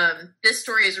 This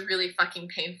story is really fucking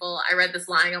painful. I read this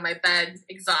lying on my bed,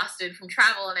 exhausted from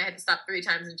travel, and I had to stop 3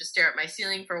 times and just stare at my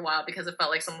ceiling for a while because it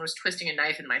felt like someone was twisting a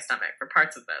knife in my stomach for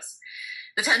parts of this.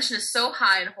 The tension is so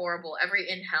high and horrible, every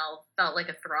inhale felt like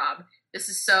a throb. This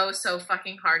is so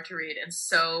fucking hard to read and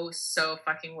so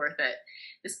fucking worth it.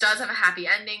 This does have a happy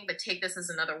ending, but take this as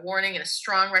another warning and a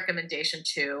strong recommendation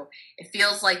too. It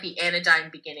feels like the anodyne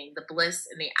beginning, the bliss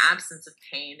in the absence of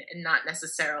pain, and not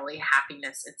necessarily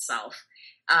happiness itself.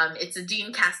 It's a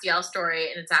Dean Castiel story,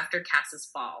 and it's after Cass's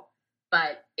fall.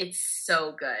 But it's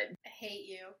so good. I hate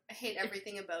you. I hate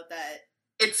everything about that.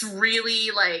 It's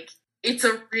really, like, it's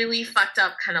a really fucked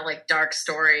up kind of, like, dark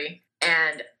story,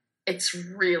 and it's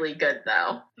really good,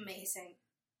 though. Amazing.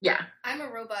 Yeah. I'm a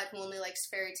robot who only likes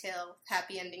fairy tale,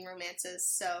 happy ending romances,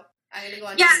 so I'm gonna go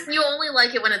on. Yeah, you only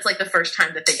like it when it's, like, the first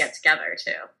time that they get together,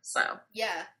 too, so.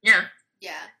 Yeah. Yeah.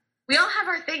 Yeah. We all have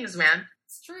our things, man.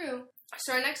 It's true.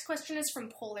 So our next question is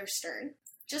from Polar Stern.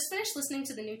 Just finished listening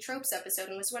to the new Tropes episode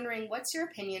and was wondering, what's your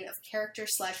opinion of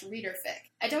character/reader fic?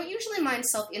 I don't usually mind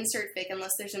self-insert fic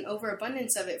unless there's an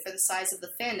overabundance of it for the size of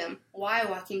the fandom. Why,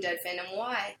 Walking Dead fandom,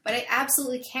 why? But I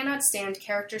absolutely cannot stand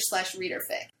character/reader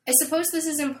fic. I suppose this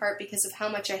is in part because of how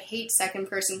much I hate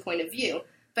second-person point of view,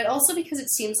 but also because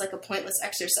it seems like a pointless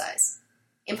exercise.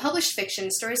 In published fiction,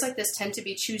 stories like this tend to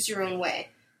be choose-your-own-way,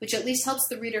 which at least helps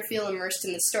the reader feel immersed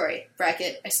in the story.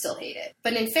 Bracket, I still hate it.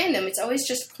 But in fandom, it's always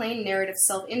just plain narrative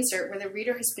self-insert where the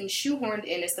reader has been shoehorned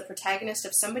in as the protagonist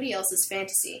of somebody else's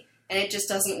fantasy, and it just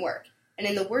doesn't work. And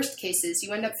in the worst cases,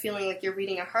 you end up feeling like you're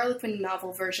reading a Harlequin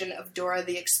novel version of Dora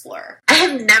the Explorer. I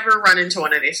have never run into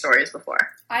one of these stories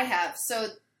before. I have. So,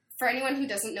 for anyone who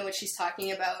doesn't know what she's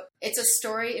talking about, it's a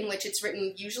story in which it's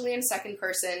written usually in second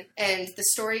person, and the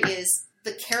story is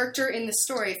the character in the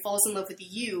story falls in love with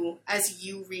you as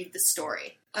you read the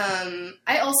story.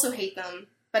 I also hate them,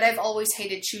 but I've always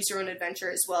hated Choose Your Own Adventure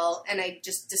as well, and I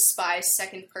just despise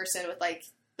second person with, like,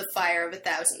 the fire of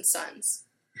 1,000 suns.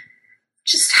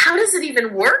 Just how does it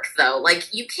even work, though?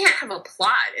 Like, you can't have a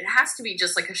plot. It has to be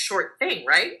just, like, a short thing,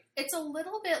 right? It's a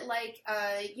little bit like,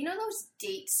 you know those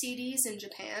date CDs in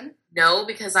Japan? No,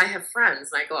 because I have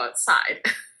friends and I go outside.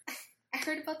 I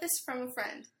heard about this from a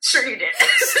friend. Sure you did.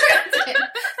 Sure did.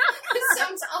 This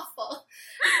sounds awful.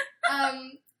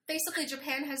 Basically,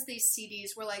 Japan has these CDs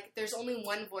where, like, there's only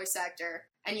one voice actor,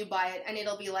 and you buy it, and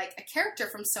it'll be, like, a character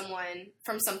from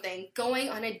something, going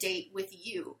on a date with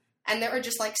you. And there are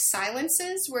just, like,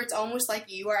 silences where it's almost like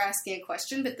you are asking a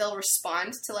question, but they'll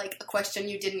respond to, like, a question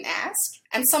you didn't ask.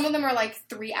 And some of them are, like,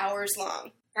 3 hours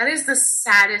long. That is the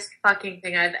saddest fucking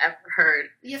thing I've ever heard.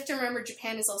 You have to remember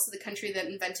Japan is also the country that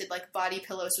invented, like, body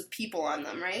pillows with people on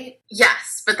them, right?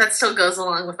 Yes, but that still goes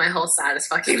along with my whole saddest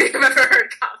fucking thing I've ever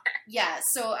heard comment. Yeah,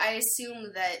 so I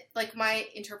assume that, like, my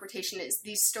interpretation is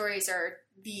these stories are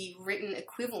the written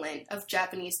equivalent of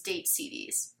Japanese date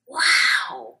CDs.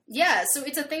 Wow. Yeah, so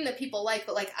it's a thing that people like,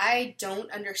 but, like, I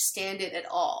don't understand it at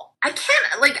all. I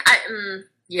can't, like,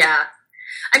 yeah.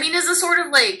 I mean, as a sort of,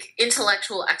 like,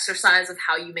 intellectual exercise of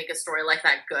how you make a story like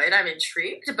that good, I'm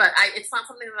intrigued, but it's not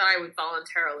something that I would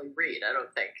voluntarily read, I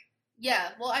don't think.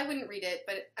 Yeah, well, I wouldn't read it,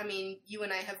 but, I mean, you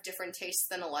and I have different tastes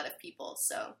than a lot of people,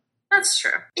 so. That's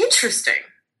true. Interesting.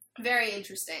 Very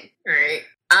interesting. Alright.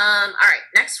 Alright,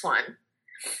 next one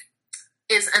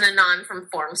is an Anon from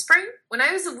Formspring. When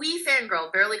I was a wee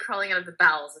fangirl barely crawling out of the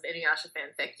bowels of Inuyasha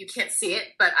fanfic, you can't see it,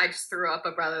 but I just threw up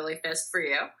a brotherly fist for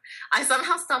you. I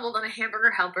somehow stumbled on a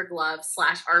hamburger helper glove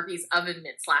 / Arby's oven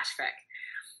mitt / fic.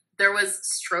 There was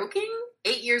stroking.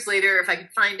 8 years later, if I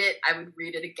could find it, I would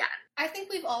read it again. I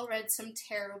think we've all read some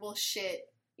terrible shit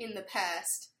in the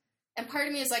past. And part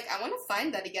of me is like, I want to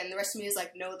find that again. The rest of me is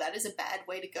like, no, that is a bad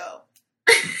way to go.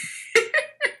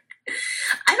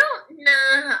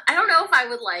 I don't know if I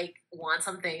would, like, want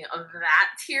something of that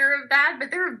tier of bad,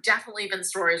 but there have definitely been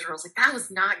stories where I was like, that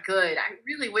was not good. I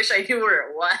really wish I knew where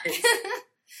it was.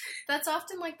 That's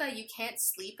often like that. You can't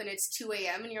sleep and it's 2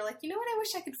 a.m. and you're like, you know what I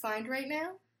wish I could find right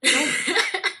now?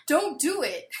 Don't do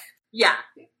it. Yeah.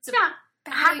 It's a bad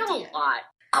happen idea. a lot.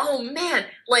 Oh, man.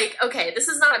 Like, okay, this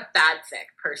is not a bad fic,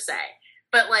 per se.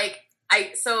 But, like,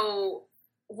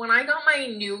 when I got my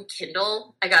new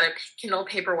Kindle, I got a Kindle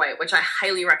Paperwhite, which I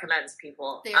highly recommend to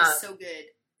people. They are so good.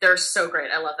 They're so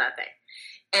great. I love that thing.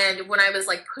 And when I was,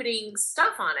 like, putting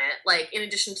stuff on it, like, in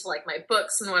addition to, like, my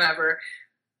books and whatever,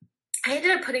 I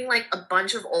ended up putting, like, a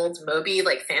bunch of old Moby,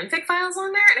 like, fanfic files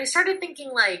on there. And I started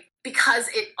thinking, like, because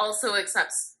it also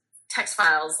accepts text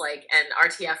files, like, and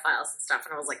RTF files and stuff.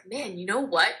 And I was like, man, you know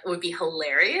what would be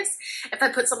hilarious? If I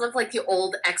put some of, like, the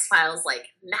old X-Files, like,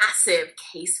 massive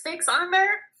case fics on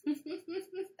there.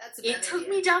 That's a bad It took idea.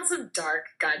 me down some dark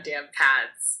goddamn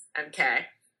paths, MK.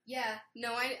 Yeah,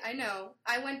 no, I know.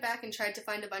 I went back and tried to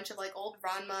find a bunch of, like, old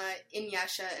Ranma,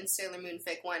 Inuyasha, and Sailor Moon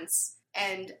fic once.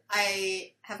 And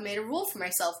I have made a rule for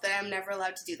myself that I'm never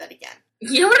allowed to do that again.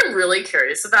 You know what I'm really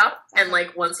curious about? And,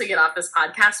 like, once we get off this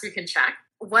podcast, we can check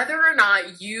whether or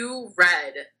not you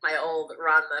read my old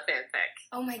Ranma fanfic.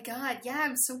 Oh my god, yeah,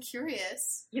 I'm so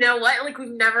curious. You know what? Like, we've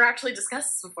never actually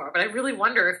discussed this before, but I really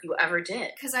wonder if you ever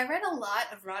did. Because I read a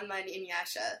lot of Ranma and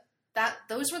Inuyasha.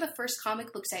 Those were the first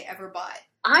comic books I ever bought.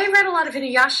 I read a lot of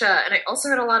Inuyasha, and I also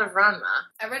read a lot of Ranma.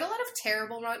 I read a lot of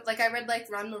terrible, like, I read, like,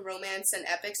 Ranma Romance and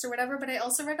Epics or whatever, but I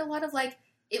also read a lot of, like,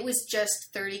 it was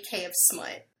just 30k of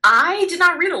smut. I did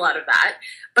not read a lot of that,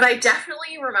 but I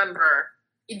definitely remember,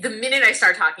 the minute I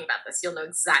start talking about this, you'll know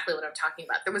exactly what I'm talking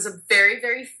about. There was a very,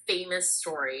 very famous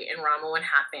story in Ranma 1/2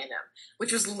 fandom,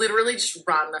 which was literally just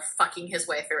Ranma fucking his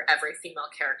way through every female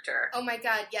character. Oh my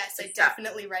god, yes, I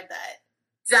definitely read that.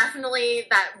 Definitely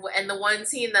that, and the one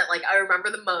scene that, like, I remember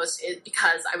the most is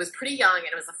because I was pretty young, and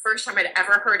it was the first time I'd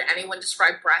ever heard anyone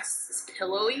describe breasts as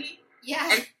pillowy. Yeah.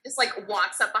 And just, like,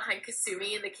 walks up behind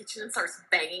Kasumi in the kitchen and starts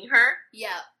banging her.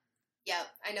 Yep,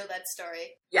 I know that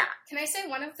story. Yeah. Can I say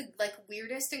one of the, like,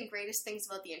 weirdest and greatest things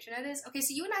about the internet is, okay, so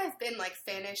you and I have been, like,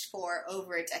 fanish for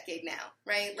over a decade now,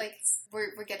 right? Like,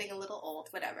 we're getting a little old,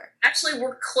 whatever. Actually,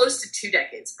 we're close to 2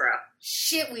 decades, bro.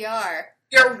 Shit, we are.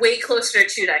 You're way closer to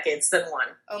 2 decades than 1.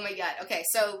 Oh my god, okay,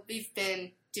 so we've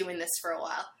been doing this for a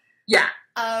while. Yeah.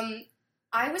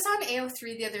 I was on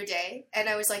AO3 the other day, and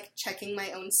I was, like, checking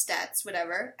my own stats,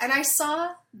 whatever, and I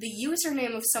saw the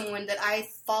username of someone that I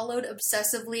followed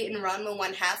obsessively in Ranma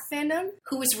 1/2 fandom,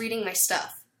 who was reading my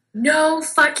stuff. No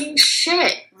fucking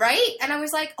shit. Right? And I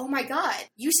was like, oh my god,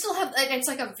 you still have, and it's,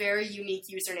 like, a very unique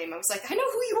username. I was like, I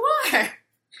know who you are!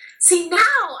 See, now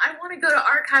I want to go to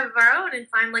Archive of Our Own and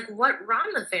find, like, what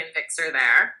Ranma fanfics are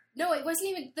there. No, it wasn't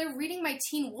even, they're reading my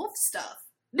Teen Wolf stuff.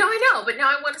 No, I know, but now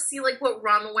I want to see, like, what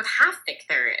Ranma 1/2 fic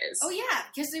there is. Oh yeah,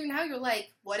 because now you're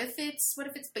like, what if it's,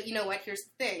 but you know what, here's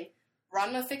the thing,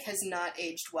 Ranma fic has not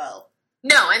aged well.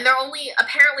 No, and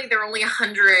apparently they're only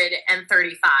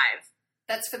 135.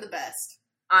 That's for the best.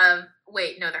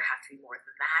 Wait, no, there have to be more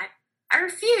than that. I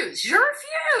refuse. You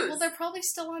refuse! Well, they're probably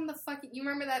still on the fucking... You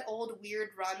remember that old weird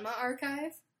Ranma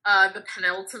archive? The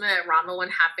penultimate Ranma 1/2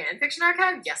 fanfiction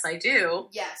archive? Yes, I do.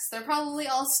 Yes, they're probably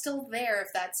all still there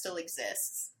if that still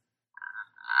exists.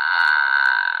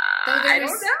 I don't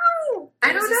know.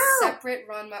 I don't know. There's a separate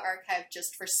Ranma archive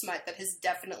just for smut that has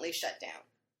definitely shut down.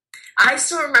 I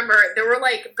still remember there were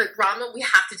but Ranma, we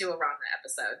have to do a Ranma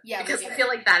episode. Yeah, because I feel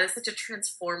like that is such a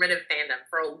transformative fandom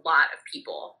for a lot of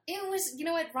people. It was, you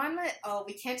know what, Ranma,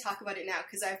 we can't talk about it now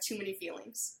because I have too many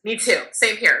feelings. Me too.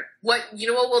 Same here. You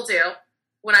know what we'll do?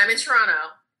 When I'm in Toronto,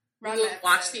 we'll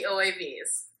watch the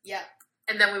OAVs. Yeah.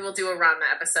 And then we will do a Ranma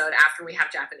episode after we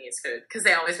have Japanese food because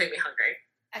they always make me hungry.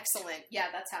 Excellent. Yeah,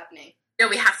 that's happening. No,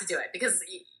 we have to do it because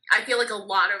I feel like a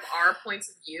lot of our points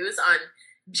of views on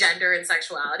gender and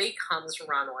sexuality comes from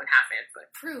Ranma 1/2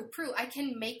 fanfic. Prue, I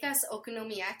can make us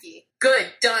okonomiyaki.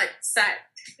 Good, done, set.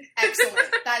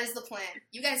 Excellent. That is the plan.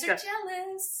 You guys are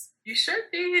jealous. You should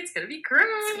be. It's gonna be great.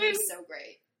 It's gonna be so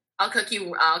great. I'll cook you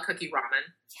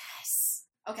ramen. Yes.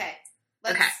 Okay.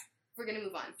 We're gonna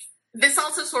move on. This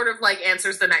also sort of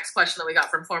answers the next question that we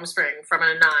got from Formspring from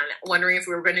an Anon, wondering if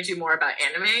we were going to do more about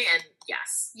anime, and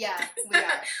yes. Yeah, we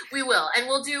are. We will. And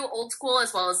we'll do old school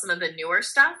as well as some of the newer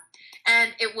stuff.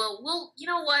 And we'll you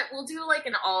know what, we'll do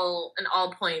an all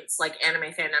points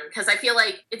anime fandom, because I feel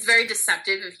like it's very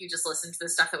deceptive if you just listen to the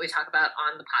stuff that we talk about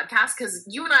on the podcast, because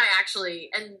you and I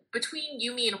actually, and between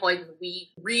you, me, and Hoyden,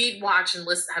 we read, watch, and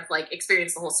listen, have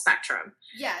experienced the whole spectrum.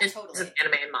 Yeah, totally. Of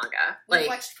anime and manga. We've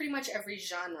watched pretty much every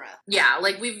genre. Yeah,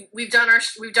 we've done our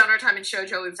time in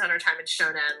shoujo, we've done our time in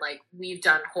shonen, we've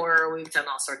done horror, we've done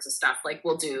all sorts of stuff.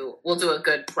 We'll do a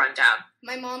good rundown.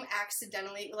 My mom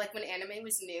accidentally, when anime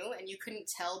was new and you couldn't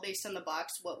tell based on the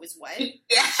box what was what,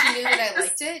 yes. She knew that I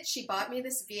liked it. She bought me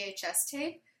this VHS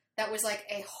tape that was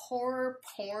a horror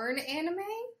porn anime.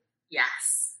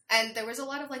 Yes. And there was a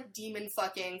lot of demon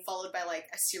fucking followed by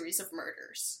a series of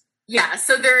murders. Yeah,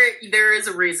 so there is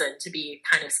a reason to be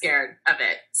kind of scared of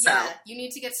it. So yeah, you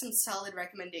need to get some solid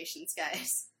recommendations,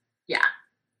 guys. Yeah.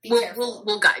 Be careful.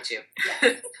 We'll guide you.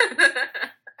 Yeah.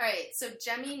 Alright, so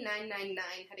Jemmy999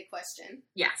 had a question.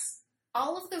 Yes.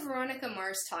 All of the Veronica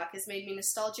Mars talk has made me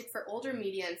nostalgic for older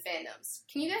media and fandoms.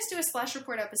 Can you guys do a Splash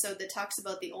Report episode that talks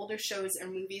about the older shows or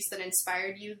movies that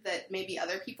inspired you that maybe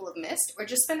other people have missed? Or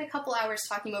just spend a couple hours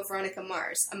talking about Veronica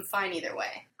Mars? I'm fine either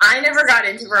way. I never got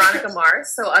into Veronica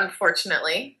Mars, so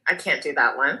unfortunately, I can't do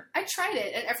that one. I tried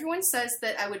it, and everyone says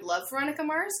that I would love Veronica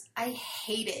Mars. I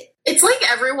hate it. It's like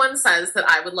everyone says that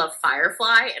I would love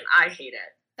Firefly, and I hate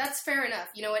it. That's fair enough.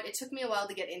 You know what? It took me a while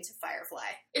to get into Firefly.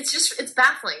 It's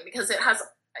baffling because it has,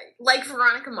 like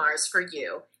Veronica Mars for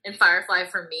you and Firefly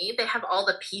for me, they have all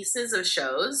the pieces of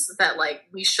shows that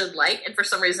we should and for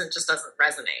some reason it just doesn't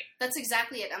resonate. That's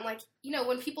exactly it. I'm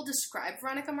when people describe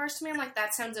Veronica Mars to me, I'm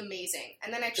that's sounds amazing.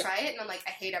 And then I try it and I'm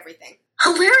I hate everything.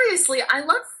 Hilariously, I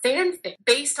love fanfic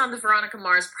based on the Veronica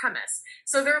Mars premise.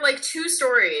 So there are two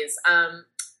stories.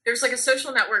 There's a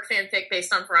social network fanfic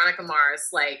based on Veronica Mars,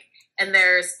 and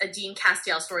there's a Dean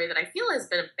Castiel story that I feel has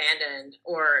been abandoned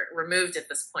or removed at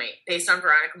this point based on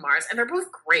Veronica Mars, and they're both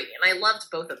great, and I loved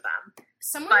both of them.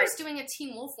 Someone was doing a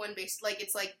Teen Wolf one based,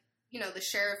 it's the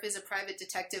sheriff is a private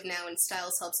detective now and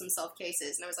Styles helps him solve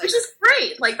cases, and I was which is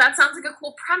great. That sounds like a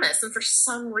cool premise, and for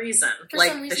some reason,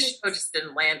 the show just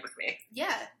didn't land with me.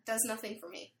 Yeah, does nothing for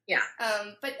me. Yeah.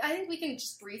 But I think we can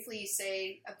just briefly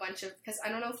say a bunch of, because I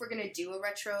don't know if we're going to do a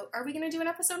retro, are we going to do an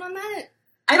episode on that?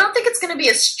 I don't think it's going to be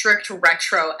a strict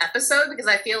retro episode because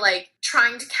I feel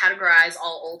trying to categorize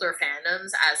all older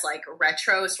fandoms as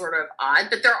retro is sort of odd,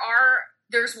 but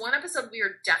there's one episode we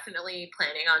are definitely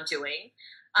planning on doing,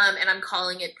 and I'm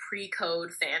calling it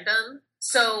Pre-Code Fandom.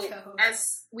 So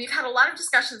as we've had a lot of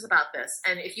discussions about this,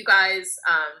 and if you guys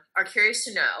are curious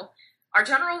to know, our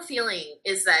general feeling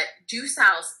is that Due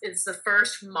South is the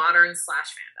first modern slash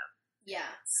fandom. Yeah.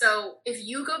 So if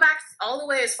you go back all the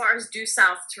way as far as Due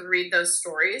South to read those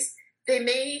stories, they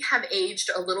may have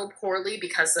aged a little poorly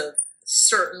because of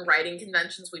certain writing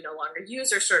conventions we no longer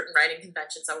use, or certain writing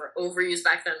conventions that were overused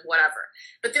back then, whatever.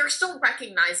 But they're still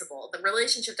recognizable. The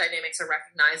relationship dynamics are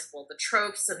recognizable. The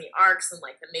tropes and the arcs and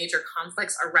the major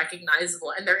conflicts are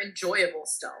recognizable, and they're enjoyable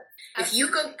still. Absolutely. If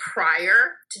you go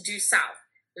prior to Due South,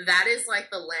 that is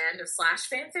the land of slash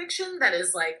fanfiction that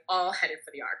is all headed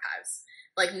for the archives.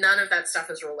 None of that stuff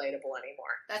is relatable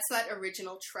anymore. That's that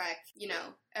original Trek,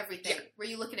 everything. Yeah. Where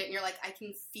you look at it and you're I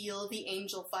can feel the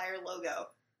Angel Fire logo.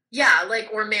 Yeah,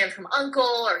 or Man from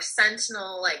U.N.C.L.E. or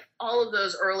Sentinel, all of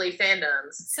those early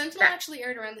fandoms. Sentinel actually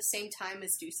aired around the same time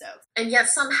as Due South. And yet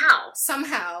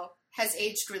somehow has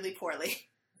aged really poorly.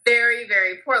 Very,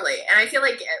 very poorly. And I feel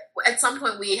at some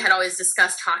point we had always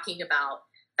discussed talking about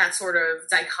that sort of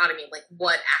dichotomy, like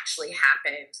what actually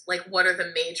happened, like what are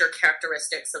the major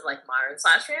characteristics of like modern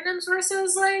slash fandoms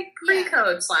versus like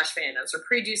pre-code slash fandoms or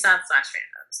pre-DoSouth slash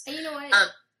fandoms. And you know what?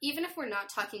 Even if we're not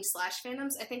talking slash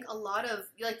fandoms, I think a lot of,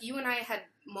 like, you and I had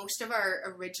most of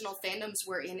our original fandoms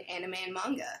were in anime and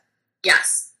manga.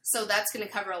 Yes. So that's going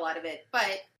to cover a lot of it.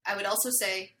 But I would also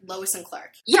say Lois and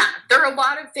Clark. Yeah, there are a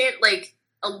lot of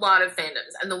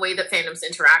fandoms, and the way that fandoms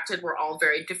interacted were all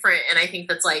very different, and I think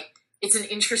that's, like, it's an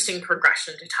interesting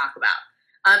progression to talk about.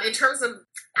 In terms of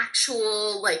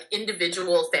actual, like,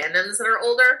 individual fandoms that are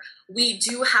older, we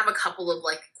do have a couple of,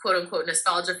 like, quote-unquote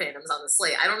nostalgia fandoms on the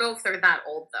slate. I don't know if they're that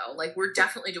old, though. Like, we're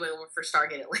definitely doing one for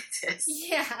Stargate Atlantis.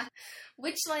 Yeah,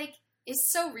 which, like,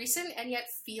 is so recent and yet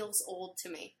feels old to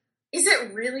me. Is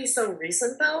it really so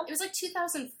recent, though? It was, like,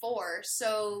 2004,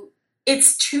 so...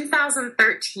 It's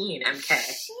 2013, MK.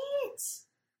 Shit!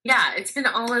 Yeah, it's been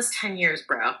almost 10 years,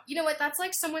 bro. You know what, that's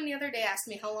like someone the other day asked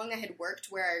me how long I had worked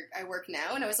where I work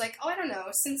now, and I was like, oh, I don't know,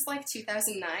 since like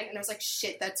 2009, and I was like,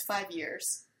 shit, that's 5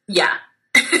 years. Yeah.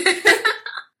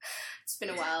 It's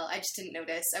been a while, I just didn't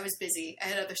notice. I was busy, I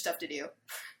had other stuff to do.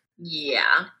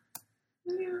 Yeah.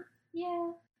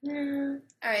 Yeah.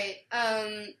 Alright,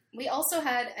 we also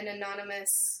had an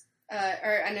anonymous,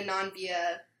 or an anon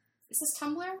via, is this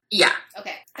Tumblr? Yeah.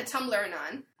 Okay, a Tumblr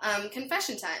anon.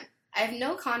 Confession time. I have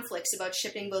no conflicts about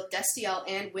shipping both Destiel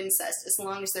and Wincest as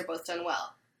long as they're both done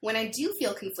well. When I do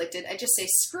feel conflicted, I just say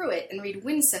screw it and read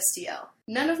Wincestiel.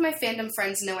 None of my fandom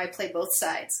friends know I play both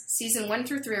sides. Season 1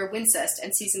 through 3 are Wincest,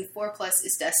 and Season 4 plus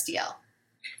is Destiel.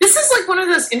 This is like one of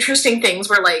those interesting things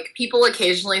where like people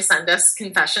occasionally send us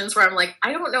confessions where I'm like,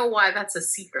 I don't know why that's a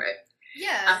secret.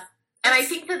 Yeah. And I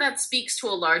think that speaks to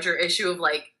a larger issue of,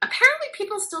 like, apparently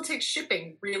people still take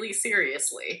shipping really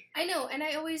seriously. I know, and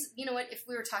I always, you know what, if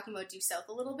we were talking about DoSouth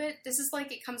a little bit, this is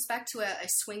like, it comes back to a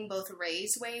swing both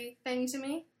ways way thing to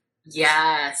me.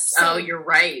 Yes. So, you're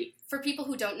right. For people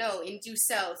who don't know, in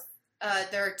DoSouth,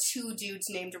 there are 2 dudes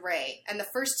named Ray, and the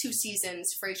first 2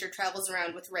 seasons, Frasier travels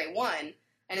around with Ray 1,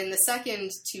 and in the second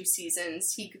 2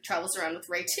 seasons, he travels around with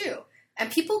Ray 2. And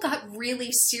people got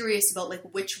really serious about, like,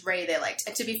 which Ray they liked.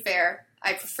 And to be fair,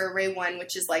 I prefer Ray 1,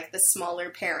 which is, like, the smaller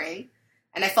pairing.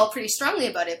 And I felt pretty strongly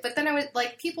about it. But then I was,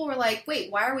 like, people were like, wait,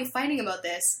 why are we fighting about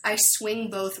this? I swing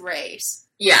both Rays.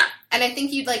 Yeah. And I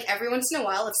think you'd, like, every once in a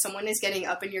while, if someone is getting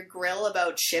up in your grill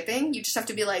about shipping, you just have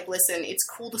to be like, listen, it's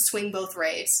cool to swing both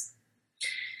Rays.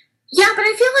 Yeah, but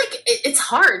I feel like it's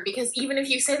hard, because even if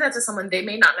you say that to someone, they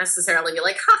may not necessarily be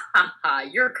like, ha, ha, ha,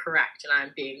 you're correct, and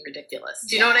I'm being ridiculous.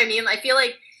 Do you know what I mean? I feel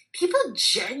like people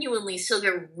genuinely still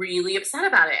get really upset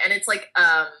about it, and it's like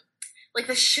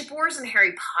the ship wars in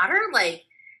Harry Potter, like,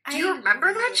 do you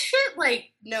remember that shit?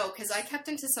 Like, no, because I kept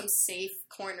into some safe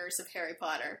corners of Harry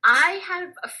Potter. I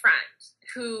have a friend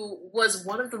who was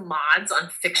one of the mods on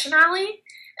Fiction Alley,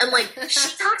 and, like,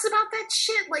 she talks about that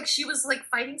shit like she was, like,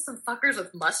 fighting some fuckers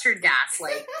with mustard gas,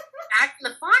 like, back in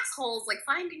the foxholes, like,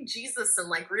 finding Jesus and,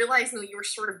 like, realizing that you were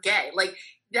sort of gay. Like,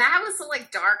 that was the,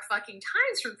 like, dark fucking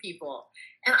times for people.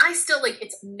 And I still, like,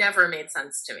 it's never made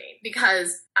sense to me.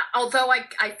 Because, although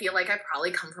I feel like I probably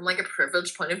come from, like, a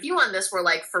privileged point of view on this, where,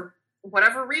 like, for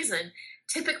whatever reason,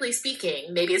 typically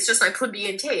speaking, maybe it's just my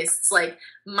plebeian tastes, like,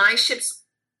 my ships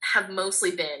have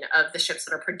mostly been of the ships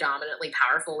that are predominantly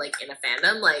powerful, like, in a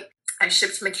fandom. Like, I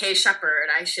shipped McKay Shepard,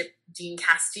 I shipped Dean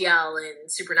Castiel in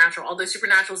Supernatural, although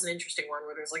Supernatural is an interesting one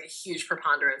where there's, like, a huge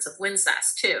preponderance of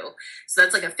Wincest, too. So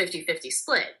that's, like, a 50-50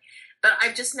 split. But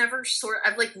I've just never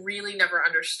I've, like, really never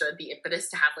understood the impetus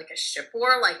to have, like, a ship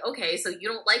war. Like, okay, so you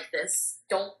don't like this,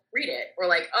 don't read it. Or,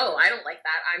 like, oh, I don't like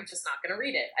that, I'm just not gonna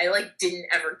read it. I, like, didn't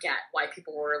ever get why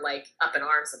people were, like, up in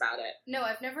arms about it. No,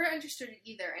 I've never understood it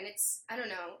either, and it's, I don't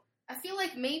know. I feel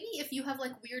like maybe if you have,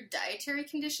 like, weird dietary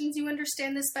conditions, you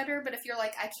understand this better, but if you're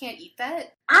like, I can't eat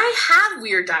that. I have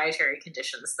weird dietary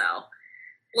conditions, though.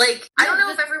 Like, I don't know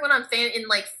if everyone on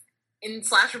in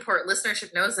Slash Report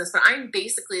listenership knows this, but I'm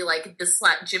basically, like, the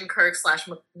Jim Kirk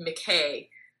 / McKay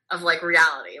of, like,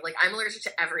 reality. Like, I'm allergic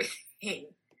to everything.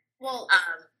 Well,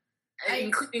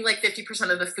 including, like, 50%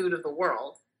 of the food of the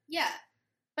world. Yeah.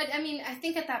 But, I mean, I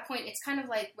think at that point, it's kind of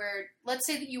like where, let's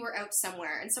say that you were out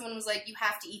somewhere, and someone was like, you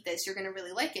have to eat this, you're going to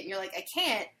really like it, and you're like, I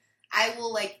can't, I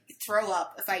will, like, throw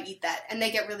up if I eat that, and they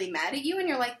get really mad at you, and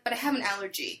you're like, but I have an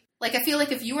allergy. Like, I feel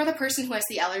like if you are the person who has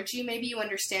the allergy, maybe you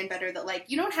understand better that, like,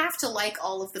 you don't have to like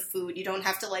all of the food, you don't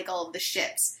have to like all of the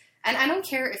ships. And I don't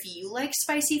care if you like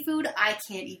spicy food, I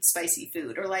can't eat spicy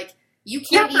food, or, like, you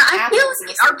can't eat apples. I feel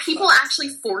like, are people actually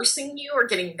forcing you or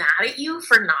getting mad at you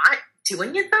for not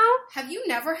doing it, though? Have you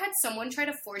never had someone try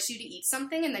to force you to eat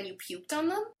something and then you puked on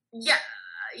them? Yeah.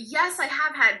 yes, I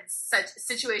have had such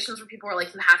situations where people are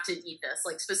like, you have to eat this.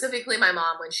 Like, specifically my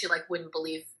mom, when she, like, wouldn't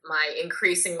believe my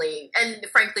increasingly, and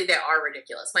frankly, they are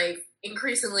ridiculous, my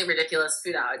increasingly ridiculous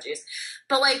food allergies.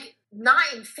 But, like, not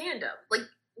in fandom. Like,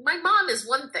 my mom is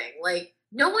one thing. Like,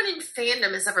 no one in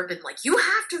fandom has ever been like, you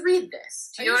have to read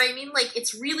this. Do you know what I mean? Like,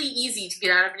 it's really easy to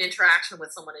get out of an interaction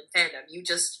with someone in fandom. You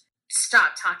just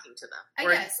stop talking to them. I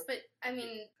guess, but, I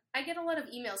mean, I get a lot of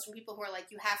emails from people who are like,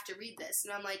 you have to read this.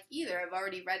 And I'm like, either I've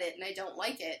already read it and I don't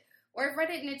like it, or I've read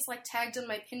it and it's, like, tagged on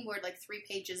my Pinboard, like, 3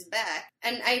 pages back.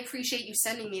 And I appreciate you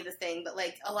sending me the thing, but,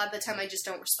 like, a lot of the time I just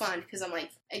don't respond because I'm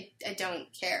like, I don't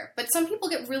care. But some people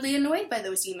get really annoyed by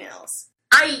those emails.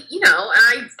 I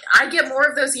get more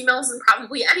of those emails than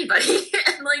probably anybody,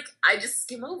 and, like, I just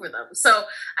skim over them. So,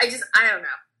 I don't know.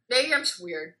 Maybe I'm just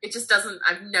weird. It just doesn't,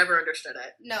 I've never understood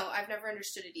it. No, I've never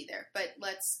understood it either, but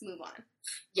let's move on.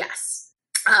 Yes.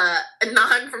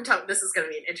 Anon from Tom, this is going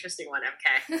to be an interesting one,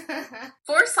 MK.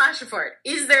 For Slash Report,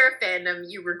 is there a fandom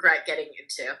you regret getting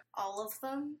into? All of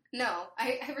them? No,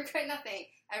 I regret nothing.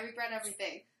 I regret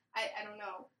everything. I don't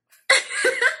know.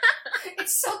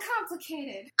 It's so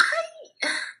complicated.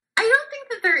 I don't think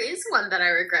that there is one that I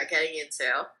regret getting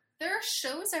into. There are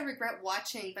shows I regret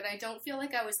watching, but I don't feel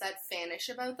like I was that fanish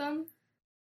about them.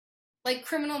 Like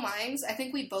Criminal Minds, I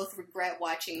think we both regret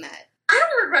watching that. I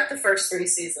don't regret the first 3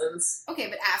 seasons. Okay,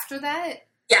 but after that?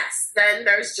 Yes, then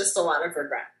there's just a lot of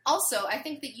regret. Also, I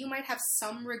think that you might have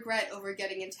some regret over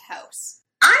getting into House.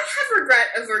 I have regret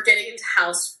over getting into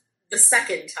House the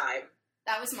second time.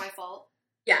 That was my fault.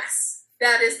 Yes,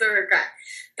 that is the regret.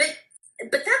 But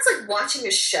that's like watching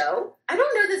a show. I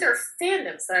don't know that there are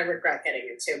fandoms that I regret getting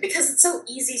into because it's so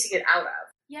easy to get out of.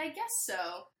 Yeah, I guess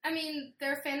so. I mean,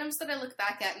 there are fandoms that I look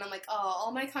back at and I'm like, oh,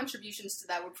 all my contributions to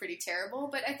that were pretty terrible,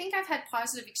 but I think I've had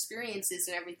positive experiences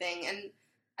and everything, and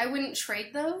I wouldn't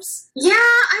trade those. Yeah,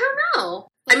 I don't know.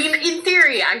 I mean, in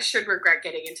theory, I should regret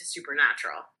getting into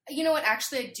Supernatural. You know what?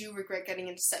 Actually, I do regret getting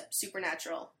into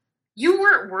Supernatural.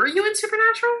 Were you in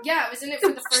Supernatural? Yeah, I was in it for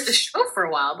the first... the show for a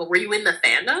while, but were you in the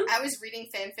fandom? I was reading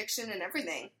fan fiction and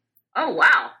everything. Oh,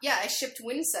 wow. Yeah, I shipped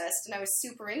Wincest, and I was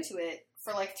super into it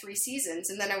for like 3 seasons,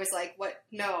 and then I was like, what?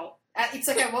 No. It's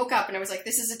like I woke up and I was like,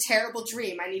 this is a terrible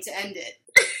dream, I need to end it.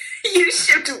 You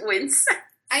shipped Wincest?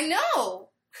 I know!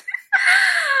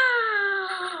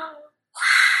 Wow.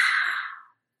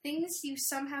 Things you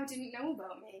somehow didn't know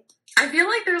about me. I feel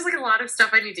like there's like a lot of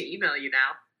stuff I need to email you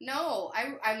now. No,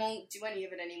 I won't do any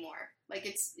of it anymore. Like,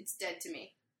 it's dead to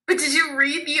me. But did you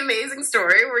read the amazing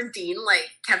story where Dean,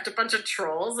 like, kept a bunch of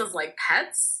trolls as, like,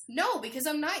 pets? No, because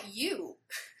I'm not you.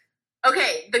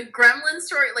 Okay, the Gremlin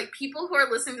story, like, people who are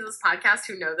listening to this podcast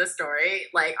who know this story,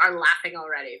 like, are laughing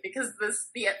already. Because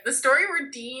the story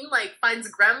where Dean, like, finds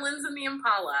gremlins in the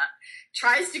Impala,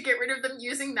 tries to get rid of them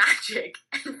using magic,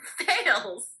 and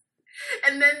fails.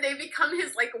 And then they become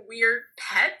his, like, weird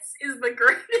pets is the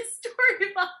greatest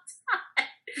story of all time.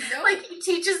 No. Like, he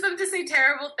teaches them to say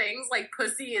terrible things like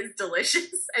pussy is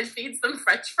delicious and feeds them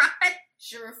french fries.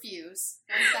 Sure refuse.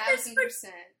 1,000%.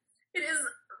 It is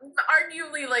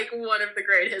arguably, like, one of the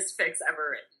greatest fics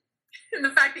ever written. And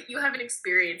the fact that you haven't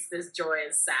experienced this joy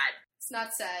is sad. It's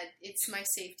not sad. It's my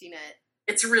safety net.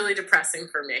 It's really depressing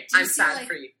for me. I'm sad like,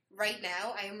 for you. Right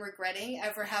now, I am regretting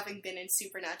ever having been in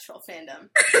Supernatural fandom.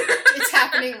 It's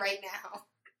happening right now.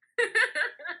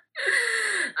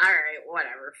 Alright,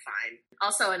 whatever, fine.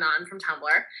 Also, Anon from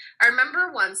Tumblr. I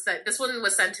remember once that, this one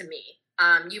was sent to me,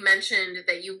 you mentioned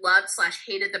that you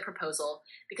loved/hated The Proposal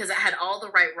because it had all the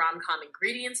right rom-com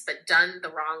ingredients, but done the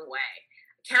wrong way.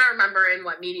 I cannot remember in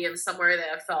what medium, somewhere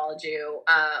that I've followed you.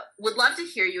 Would love to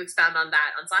hear you expound on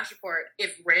that on Slash Report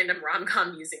if random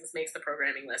rom-com musings makes the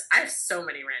programming list. I have so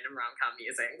many random rom-com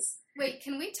musings. Wait,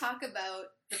 can we talk about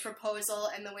The Proposal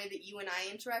and the way that you and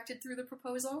I interacted through The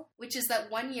Proposal? Which is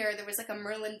that one year there was like a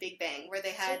Merlin Big Bang where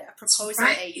they had a proposal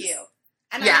AU.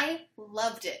 And yeah. I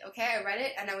loved it, okay? I read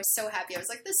it and I was so happy. I was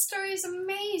like, this story is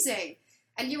amazing.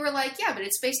 And you were like, yeah, but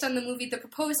it's based on the movie The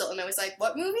Proposal. And I was like,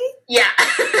 what movie? Yeah.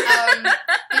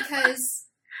 Because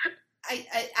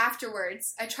I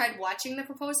afterwards, I tried watching The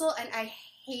Proposal and I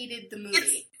hated the movie.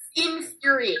 It's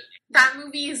infuriating. That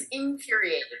movie is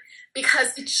infuriating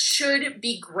because it should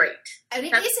be great. And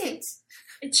it isn't.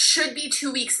 It should be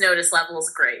 2 weeks notice levels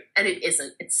great. And it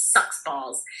isn't. It sucks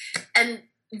balls. And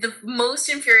the most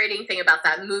infuriating thing about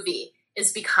that movie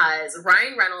is because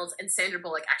Ryan Reynolds and Sandra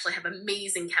Bullock actually have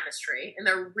amazing chemistry, and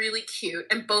they're really cute,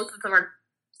 and both of them are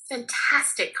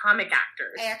fantastic comic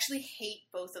actors. I actually hate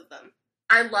both of them.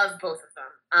 I love both of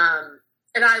them.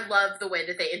 And I love the way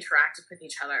that they interacted with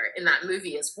each other in that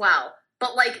movie as well.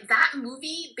 But, like, that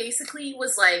movie basically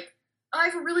was, like, oh, I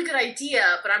have a really good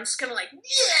idea, but I'm just gonna like,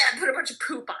 yeah, put a bunch of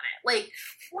poop on it. Like,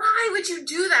 why would you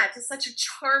do that to such a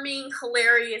charming,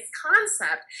 hilarious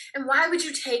concept? And why would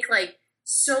you take like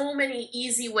so many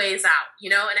easy ways out, you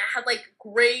know? And it had like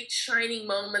great shining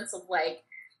moments of like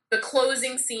the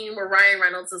closing scene where Ryan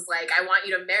Reynolds is like, I want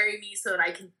you to marry me so that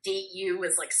I can date you,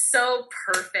 is like so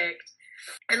perfect.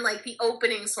 And like the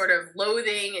opening sort of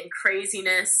loathing and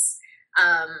craziness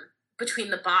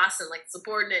between the boss and like the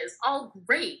subordinate is all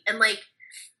great and like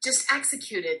just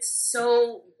executed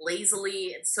so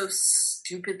lazily and so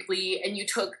stupidly. And you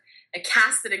took a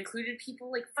cast that included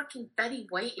people like fucking Betty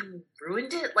White and you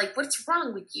ruined it. Like, what's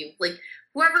wrong with you? Like,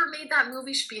 whoever made that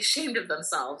movie should be ashamed of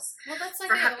themselves. Well, that's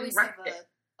like I always have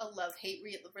a love-hate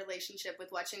relationship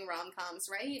with watching rom-coms,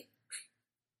 right?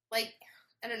 Like,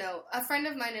 I don't know, a friend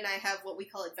of mine and I have what we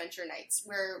call adventure nights,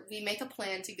 where we make a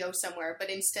plan to go somewhere, but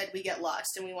instead we get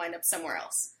lost and we wind up somewhere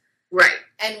else. Right.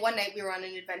 And one night we were on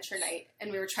an adventure night,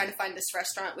 and we were trying to find this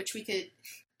restaurant, which we could...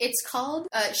 It's called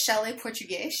Chalet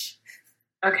Português.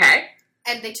 Okay.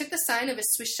 And they took the sign of a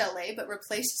Swiss chalet, but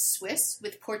replaced Swiss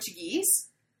with Portuguese.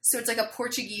 So it's like a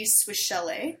Portuguese Swiss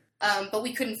chalet. But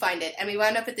we couldn't find it. And we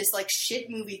wound up at this, like, shit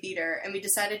movie theater, and we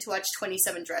decided to watch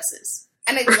 27 Dresses.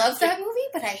 And I love that movie,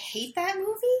 but I hate that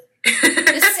movie.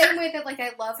 The same way that, like,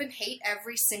 I love and hate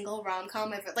every single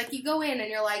rom-com ever. Like, you go in and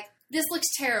you're like, this looks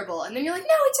terrible. And then you're like,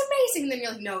 no, it's amazing. And then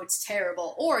you're like, no, it's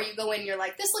terrible. Or you go in and you're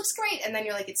like, this looks great. And then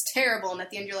you're like, it's terrible. And at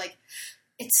the end you're like,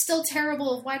 it's still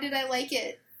terrible. Why did I like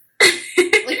it?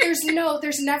 Like,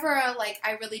 there's never a, like,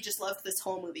 I really just loved this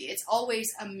whole movie. It's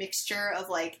always a mixture of,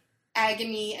 like,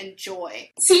 agony and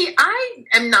joy. See, I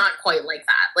am not quite like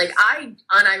that. Like, I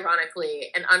unironically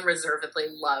and unreservedly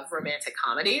love romantic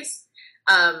comedies.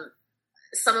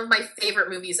 Some of my favorite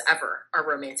movies ever are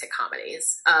romantic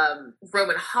comedies.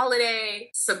 Roman Holiday,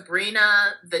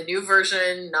 Sabrina, the new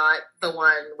version, not the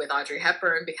one with Audrey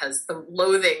Hepburn, because the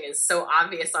loathing is so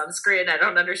obvious on screen. I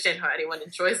don't understand how anyone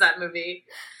enjoys that movie.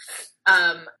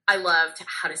 I loved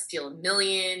How to Steal a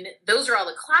Million. Those are all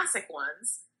the classic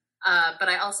ones. But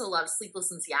I also love Sleepless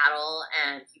in Seattle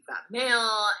and You've Got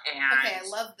Mail and... Okay, I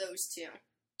love those two.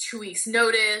 2 Weeks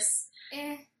Notice.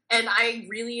 And I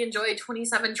really enjoyed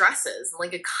 27 Dresses,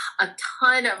 like a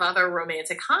ton of other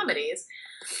romantic comedies.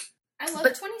 I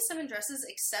love 27 Dresses,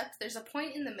 except there's a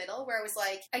point in the middle where I was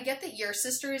like, I get that your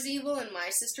sister is evil and my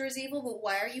sister is evil, but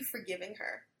why are you forgiving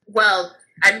her? Well,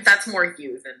 that's more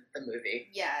you than the movie.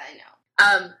 Yeah, I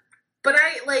know. But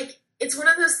it's one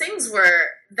of those things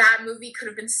where that movie could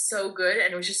have been so good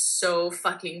and it was just so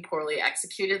fucking poorly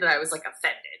executed that I was, like,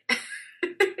 offended.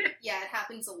 Yeah, it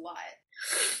happens a lot.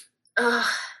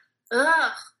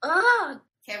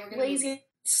 Okay, we're gonna lazy,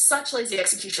 such lazy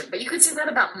execution. But you could say that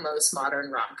about most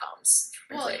modern rom-coms.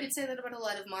 Well, you could say that about a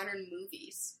lot of modern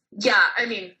movies. Yeah, I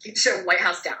mean, sure, White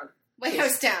House Down. White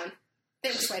House Down.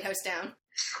 Thanks, White House Down.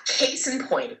 Case in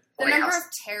point. The number of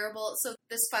terrible... So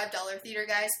this $5 theater,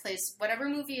 guys, plays whatever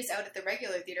movie is out at the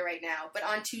regular theater right now, but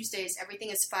on Tuesdays, everything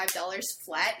is $5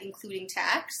 flat, including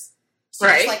tax. So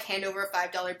you just, like, hand over a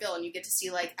 $5 bill, and you get to see,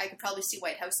 like, I could probably see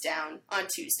White House Down on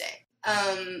Tuesday.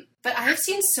 But I've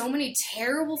seen so many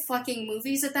terrible fucking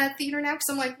movies at that theater now, because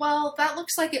I'm like, well, that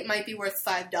looks like it might be worth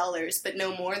 $5, but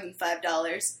no more than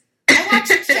 $5. I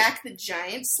watched Jack the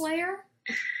Giant Slayer.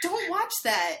 Don't watch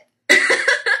that.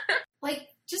 Like,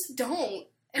 just don't.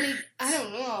 And I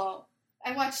don't know.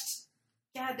 I watched...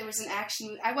 Yeah, there was an action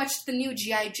movie. I watched the new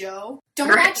G.I. Joe. Don't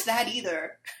watch that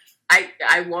either.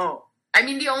 I won't. I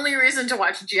mean, the only reason to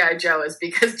watch G.I. Joe is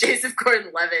because Joseph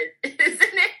Gordon-Levitt is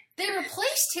in it. They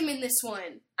replaced him in this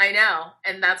one. I know,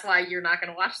 and that's why you're not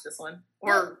going to watch this one.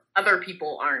 Or other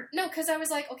people aren't. No, because I was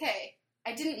like, okay,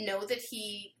 I didn't know that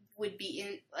he would be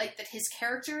in, like, that his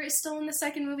character is still in the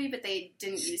second movie, but they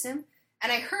didn't use him.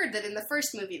 And I heard that in the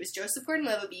first movie it was Joseph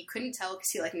Gordon-Levitt, but you couldn't tell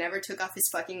because he, like, never took off his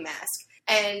fucking mask.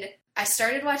 And I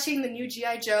started watching the new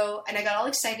G.I. Joe, and I got all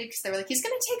excited because they were like, he's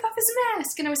going to take off his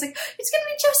mask. And I was like, it's going to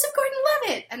be Joseph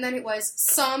Gordon-Levitt. And then it was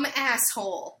some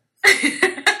asshole.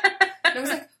 And I was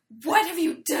like, what have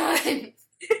you done?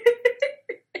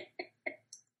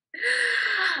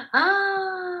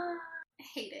 I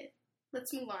hate it.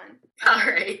 Let's move on.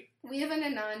 Alright. We have an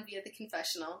Anon via the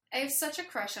confessional. I have such a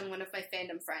crush on one of my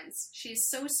fandom friends. She is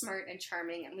so smart and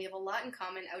charming, and we have a lot in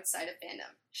common outside of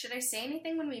fandom. Should I say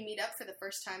anything when we meet up for the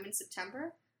first time in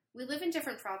September? We live in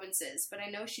different provinces, but I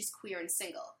know she's queer and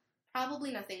single.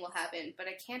 Probably nothing will happen, but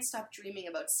I can't stop dreaming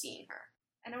about seeing her.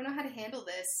 I don't know how to handle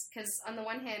this, because on the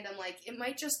one hand, I'm like, it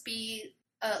might just be,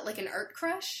 like an art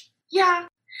crush. Yeah.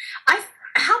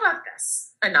 How about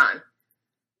this, Anon?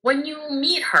 When you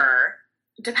meet her,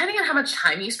 depending on how much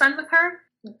time you spend with her,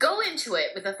 go into it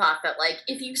with the thought that, like,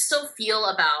 if you still feel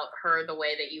about her the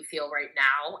way that you feel right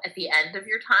now at the end of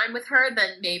your time with her,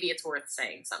 then maybe it's worth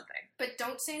saying something. But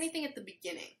don't say anything at the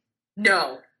beginning.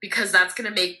 No, because that's going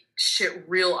to make shit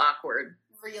real awkward.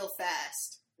 Real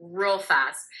fast. Real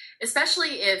fast.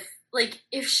 Especially if, like,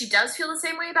 if she does feel the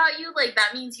same way about you, like,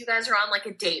 that means you guys are on, like,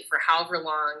 a date for however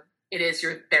long it is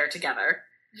you're there together.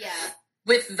 Yeah.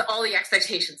 With all the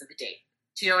expectations of the date.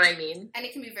 Do you know what I mean? And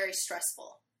it can be very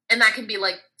stressful. And that can be,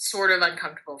 like, sort of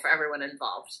uncomfortable for everyone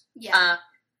involved. Yeah.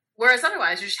 Whereas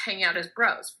otherwise, you're just hanging out as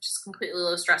bros, which is completely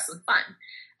low stress and fun.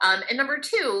 And number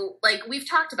two, like, we've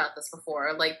talked about this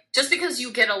before, like, just because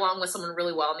you get along with someone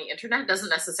really well on the internet doesn't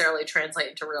necessarily translate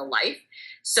into real life.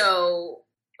 So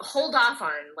hold off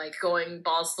on, like, going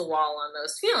balls to the wall on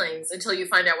those feelings until you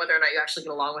find out whether or not you actually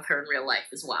get along with her in real life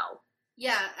as well.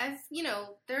 Yeah,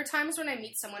 there are times when I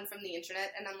meet someone from the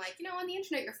internet and I'm like, on the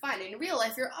internet you're fine, in real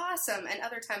life you're awesome, and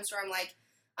other times where I'm like,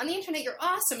 on the internet you're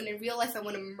awesome, and in real life I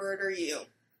want to murder you.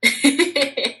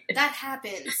 That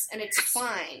happens, and it's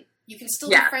fine. You can still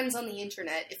be friends on the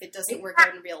internet if it doesn't work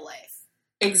out in real life.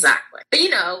 Exactly. But,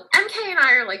 MK and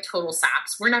I are like total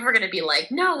saps. We're never going to be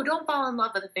like, no, don't fall in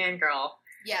love with a fangirl.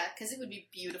 Yeah, because it would be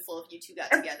beautiful if you two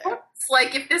got together. It's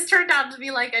like, if this turned out to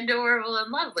be, like, adorable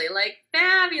and lovely, like,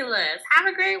 fabulous, have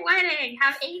a great wedding,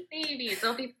 have 8 babies,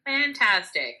 it'll be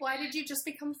fantastic. Why did you just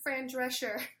become Fran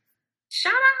Drescher?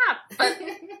 Shut up! But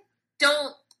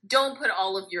don't put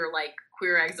all of your, like,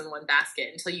 queer eggs in one basket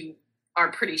until you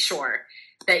are pretty sure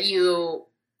that you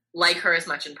like her as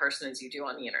much in person as you do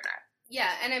on the internet.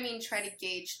 Yeah, and I mean, try to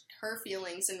gauge her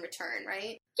feelings in return,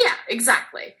 right? Yeah,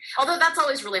 exactly. Although that's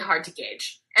always really hard to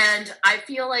gauge. And I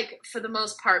feel like, for the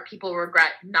most part, people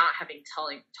regret not having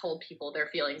told people their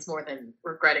feelings more than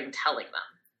regretting telling them.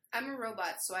 I'm a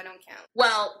robot, so I don't count.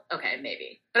 Well, okay,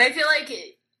 maybe. But I feel like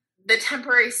the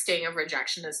temporary sting of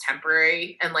rejection is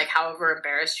temporary, and, like, however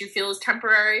embarrassed you feel is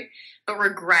temporary. But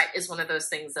regret is one of those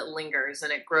things that lingers,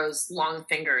 and it grows long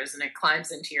fingers, and it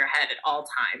climbs into your head at all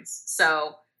times.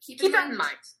 So keep that in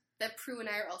mind. That Prue and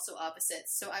I are also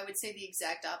opposites, so I would say the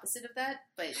exact opposite of that,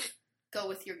 but go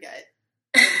with your gut.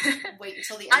 And wait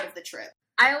until the end of the trip.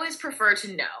 I always prefer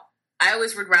to know. I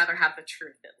always would rather have the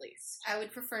truth, at least. I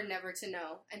would prefer never to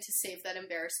know, and to save that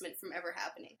embarrassment from ever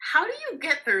happening. How do you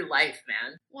get through life,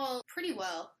 man? Well, pretty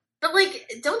well. But,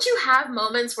 like, don't you have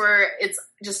moments where it's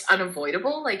just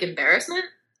unavoidable, like embarrassment?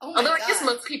 Oh my Although God. I guess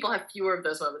most people have fewer of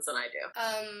those moments than I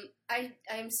do.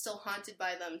 I'm still haunted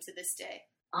by them to this day.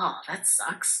 Oh, that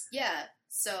sucks. Yeah,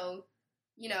 so,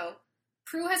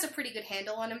 Prue has a pretty good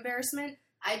handle on embarrassment.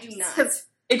 I do not.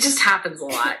 It just happens a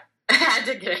lot. I had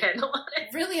to get a handle on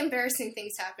it. Really embarrassing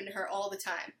things happen to her all the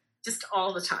time. Just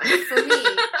all the time. For me,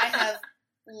 I have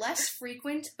less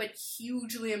frequent but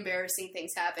hugely embarrassing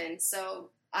things happen, so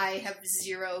I have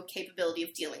zero capability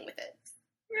of dealing with it.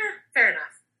 Yeah, fair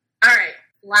enough. All right,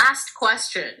 last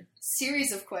question.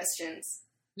 Series of questions.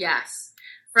 Yes.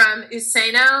 From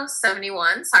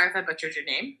Usaino71. Sorry if I butchered your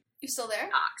name. You still there?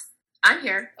 I'm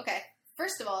here. Okay.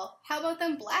 First of all, how about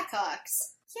them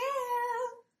Blackhawks?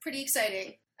 Yeah! Pretty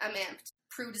exciting. I'm amped.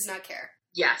 Prue does not care.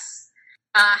 Yes.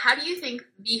 How do you think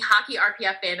the hockey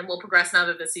RPF fandom will progress now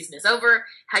that the season is over?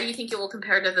 How do you think it will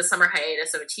compare to the summer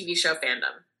hiatus of a TV show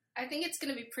fandom? I think it's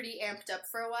going to be pretty amped up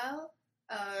for a while,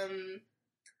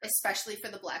 especially for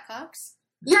the Blackhawks.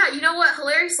 Yeah, you know what?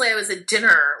 Hilariously, I was at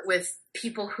dinner with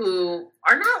people who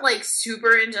are not, like,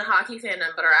 super into hockey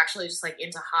fandom, but are actually just, like,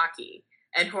 into hockey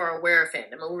and who are aware of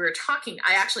fandom. And we were talking,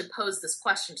 I actually posed this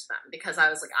question to them because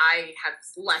I was like, I have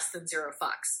less than 0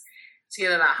 fucks to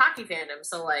give about hockey fandom,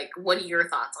 so, like, what are your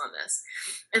thoughts on this?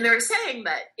 And they were saying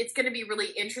that it's going to be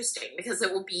really interesting because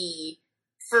it will be,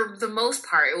 for the most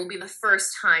part, it will be the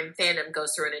first time fandom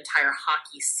goes through an entire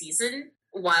hockey season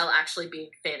while actually being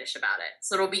fanish about it.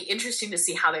 So it'll be interesting to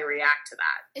see how they react to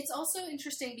that. It's also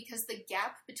interesting because the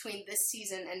gap between this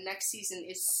season and next season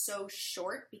is so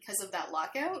short because of that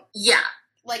lockout. Yeah.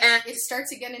 Like, and it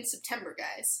starts again in September,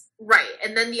 guys. Right.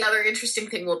 And then the other interesting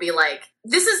thing will be, like,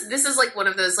 this is like one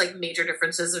of those, like, major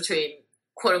differences between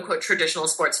quote-unquote traditional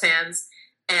sports fans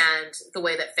and the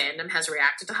way that fandom has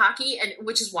reacted to hockey, and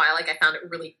which is why, like, I found it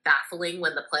really baffling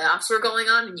when the playoffs were going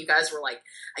on and you guys were like,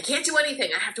 I can't do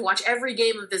anything, I have to watch every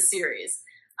game of this series.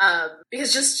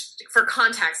 Because just for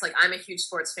context, like, I'm a huge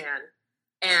sports fan,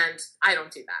 and I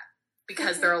don't do that.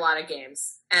 Because there are a lot of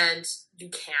games, and you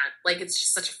can't. Like, it's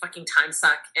just such a fucking time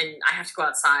suck, and I have to go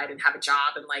outside and have a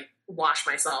job and, like, wash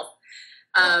myself.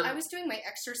 Well, I was doing my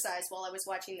exercise while I was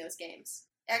watching those games.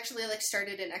 Actually, like,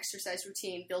 started an exercise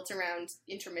routine built around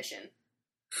intermission.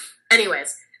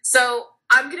 Anyways, so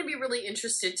I'm going to be really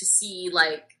interested to see,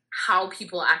 like, how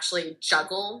people actually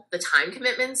juggle the time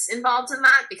commitments involved in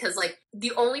that, because like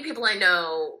the only people I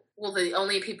know, well, the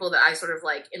only people that I sort of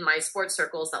like in my sports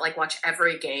circles that like watch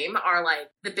every game are like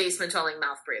the basement dwelling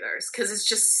mouth breathers, because it's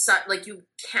just like you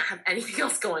can't have anything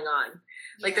else going on.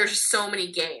 Like there's just so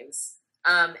many games.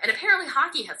 And apparently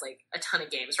hockey has like a ton of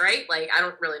games, right? Like I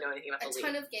don't really know anything about the league. A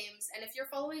ton of games, and if you're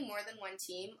following more than one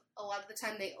team, a lot of the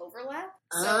time they overlap.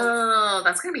 So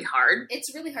that's gonna be hard.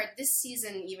 It's really hard. This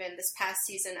past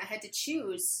season, I had to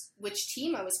choose which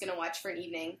team I was gonna watch for an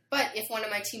evening. But if one of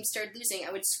my teams started losing,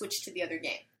 I would switch to the other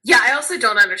game. Yeah, I also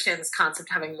don't understand this concept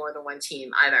of having more than one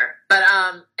team either. But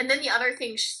and then the other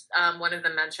thing one of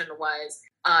them mentioned was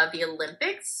the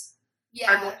Olympics.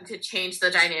 Are going to change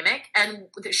the dynamic, and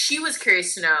she was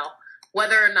curious to know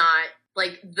whether or not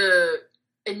like the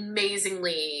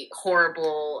amazingly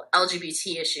horrible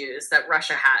LGBT issues that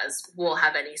Russia has will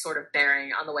have any sort of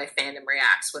bearing on the way fandom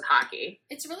reacts with hockey.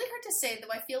 It's really hard to say,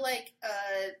 though. I feel like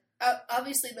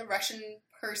obviously the Russian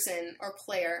person or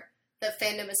player that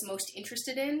fandom is most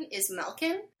interested in is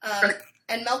Malkin.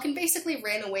 And Malkin basically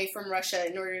ran away from Russia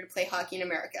in order to play hockey in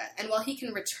America. And while he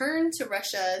can return to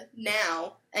Russia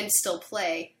now and still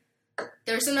play,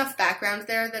 there's enough background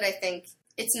there that I think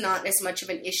it's not as much of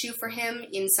an issue for him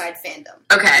inside fandom.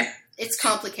 Okay. It's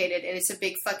complicated, and it's a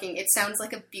big fucking... It sounds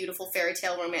like a beautiful fairy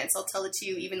tale romance. I'll tell it to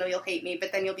you, even though you'll hate me,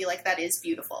 but then you'll be like, that is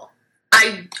beautiful.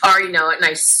 I already know it, and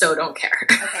I so don't care.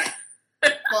 Okay.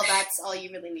 Well, that's all you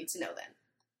really need to know then.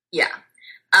 Yeah.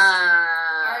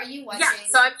 Are you watching? Yeah,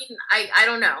 so I mean, I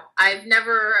don't know. I've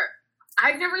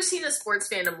never seen a sports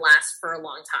fandom last for a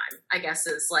long time, I guess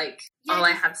is like all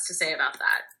I have to say about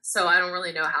that. So I don't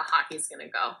really know how hockey's going to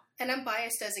go. And I'm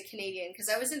biased as a Canadian, because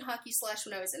I was in hockey /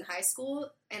 when I was in high school,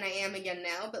 and I am again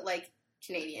now, but like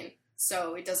Canadian,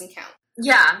 so it doesn't count.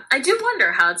 Yeah, I do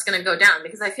wonder how it's going to go down,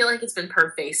 because I feel like it's been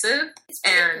pervasive,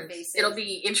 it'll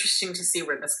be interesting to see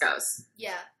where this goes.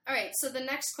 Yeah. All right, so the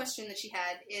next question that she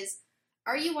had is,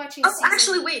 are you watching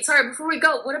actually, wait, sorry, before we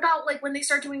go, what about, like, when they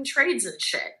start doing trades and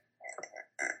shit?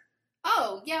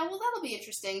 Oh, yeah, well, that'll be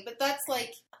interesting, but that's,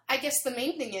 like, I guess the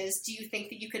main thing is, do you think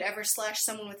that you could ever slash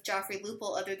someone with Joffrey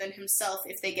Lupul other than himself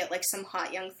if they get, like, some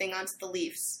hot young thing onto the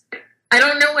Leafs? I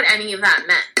don't know what any of that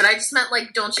meant, but I just meant,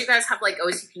 like, don't you guys have, like,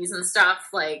 OTPs and stuff,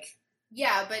 like...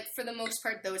 Yeah, but for the most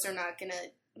part, those are not gonna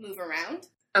move around.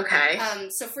 Okay.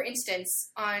 So, for instance,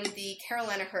 on the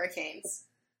Carolina Hurricanes...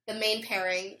 The main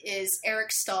pairing is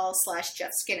Eric Staal /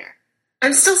 Jeff Skinner.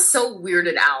 I'm still so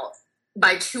weirded out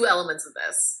by two elements of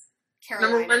this.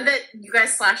 Carolina. Number one, that you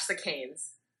guys slash the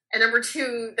Canes. And number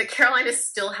two, that Carolina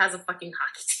still has a fucking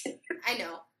hockey team. I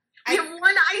know. We have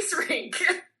one ice rink.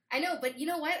 I know, but you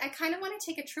know what? I kind of want to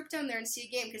take a trip down there and see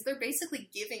a game, because they're basically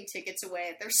giving tickets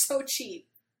away. They're so cheap.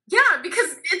 Yeah,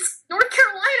 because it's North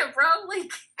Carolina, bro.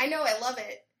 Like, I know, I love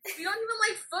it. We don't even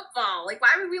like football. Like,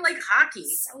 why would we like hockey?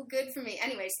 So good for me.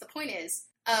 Anyways, the point is,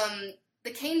 the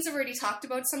Canes have already talked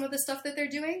about some of the stuff that they're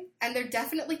doing, and they're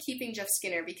definitely keeping Jeff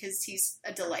Skinner because he's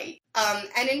a delight. And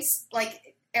it's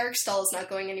like, Eric Staal is not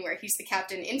going anywhere. He's the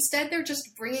captain. Instead, they're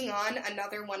just bringing on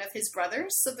another one of his brothers.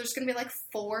 So there's going to be like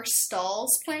 4 Stahls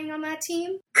playing on that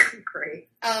team. Great.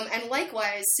 And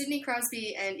likewise, Sidney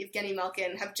Crosby and Evgeny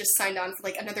Malkin have just signed on for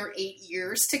like another 8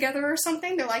 years together or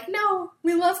something. They're like, no,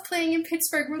 we love playing in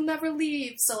Pittsburgh. We'll never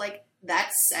leave. So like,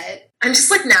 that's set. I'm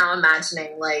just like now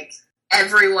imagining like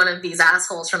every one of these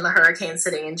assholes from the Hurricanes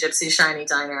sitting in Gypsy Shiny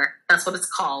Diner. That's what it's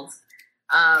called.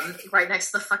 Right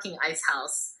next to the fucking ice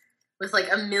house. With,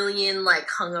 like, a million, like,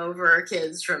 hungover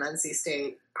kids from NC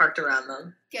State parked around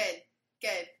them. Good.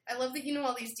 I love that you know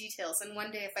all these details, and one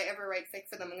day if I ever write fic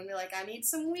for them, I'm gonna be like, I need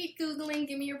some wheat Googling,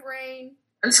 give me your brain.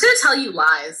 I'm just gonna tell you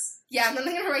lies. Yeah, and then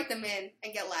they're gonna write them in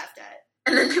and get laughed at.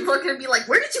 And then people are gonna be like,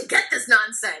 where did you get this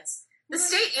nonsense? The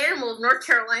state animal of North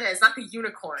Carolina is not the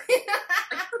unicorn.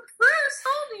 Like, Bruce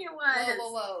told me it was.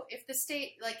 Whoa. If the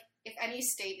state, like, if any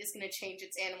state is going to change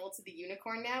its animal to the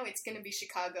unicorn now, it's going to be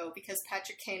Chicago, because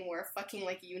Patrick Kane wore a fucking,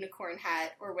 like, unicorn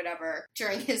hat or whatever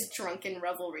during his drunken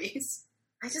revelries.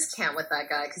 I just can't with that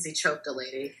guy because he choked a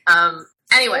lady.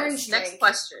 Anyways, next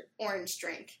question. Orange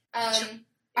drink.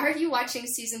 Are you watching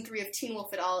season 3 of Teen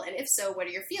Wolf at all? And if so, what are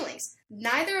your feelings?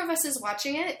 Neither of us is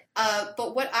watching it,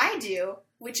 but what I do,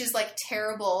 which is, like,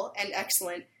 terrible and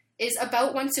excellent, is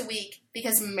about once a week,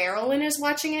 because Marilyn is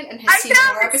watching it and has seen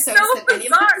more episodes than any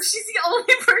of us. She's the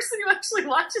only person who actually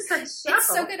watches that show. It's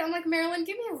so good. I'm like, Marilyn,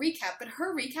 give me a recap. But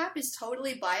her recap is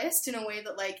totally biased in a way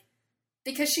that, like,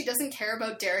 because she doesn't care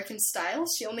about Derek and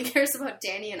Styles, she only cares about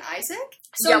Danny and Isaac.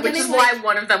 So yeah, which is why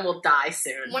one of them will die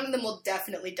soon. One of them will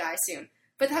definitely die soon.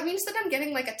 But that means that I'm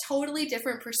getting, like, a totally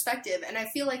different perspective, and I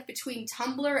feel like between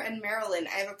Tumblr and Marilyn,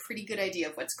 I have a pretty good idea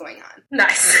of what's going on.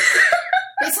 Nice.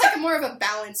 It's like more of a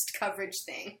balanced coverage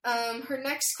thing. Her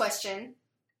next question.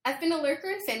 I've been a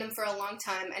lurker in fandom for a long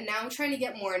time, and now I'm trying to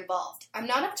get more involved. I'm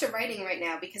not up to writing right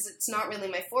now because it's not really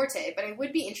my forte, but I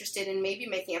would be interested in maybe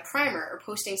making a primer or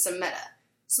posting some meta.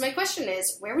 So my question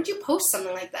is, where would you post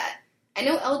something like that? I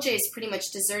know LJ is pretty much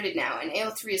deserted now, and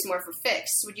AO3 is more for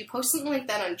fics. Would you post something like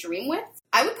that on Dreamwidth?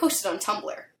 I would post it on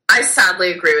Tumblr. I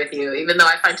sadly agree with you, even though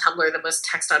I find Tumblr the most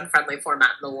text-unfriendly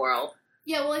format in the world.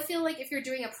 Yeah, well, I feel like if you're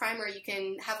doing a primer, you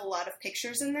can have a lot of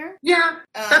pictures in there. Yeah,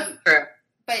 that's true.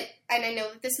 But, and I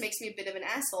know that this makes me a bit of an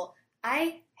asshole,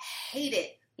 I hate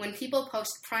it when people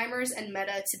post primers and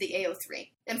meta to the AO3.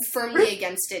 I'm firmly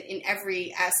against it in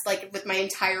every like, with my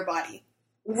entire body.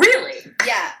 Really?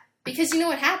 Yeah, because you know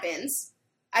what happens?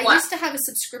 I used to have a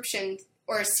subscription,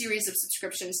 or a series of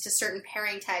subscriptions to certain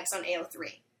pairing tags on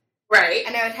AO3. Right.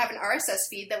 And I would have an RSS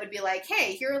feed that would be like,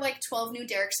 hey, here are like 12 new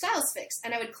Derek Styles fics.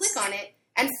 And I would click on it,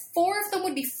 and 4 of them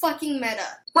would be fucking meta.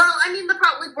 Well, I mean, the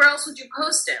problem, like, where else would you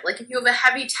post it? Like, if you have a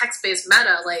heavy text-based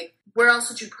meta, like, where else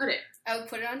would you put it? I would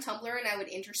put it on Tumblr, and I would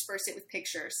intersperse it with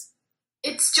pictures.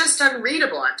 It's just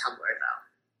unreadable on Tumblr,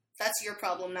 though. That's your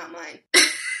problem, not mine.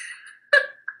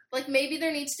 Like, maybe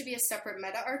there needs to be a separate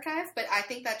meta archive, but I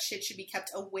think that shit should be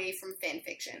kept away from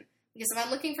fanfiction. Because if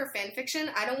I'm looking for fanfiction,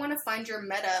 I don't want to find your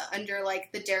meta under,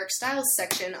 like, the Derek Styles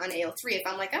section on AO3. If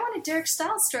I'm like, I want a Derek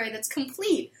Styles story that's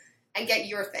complete, and get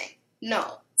your thing.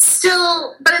 No.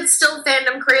 But it's still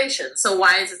fandom creation, so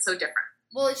why is it so different?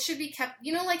 Well, it should be kept,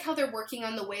 you know, like how they're working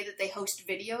on the way that they host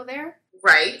video there?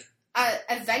 Right.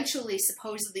 Eventually,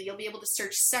 supposedly, you'll be able to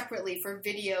search separately for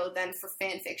video than for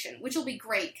fanfiction, which will be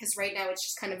great, because right now it's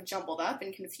just kind of jumbled up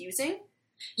and confusing.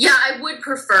 Yeah, I would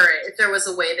prefer it if there was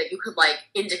a way that you could, like,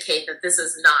 indicate that this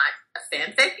is not a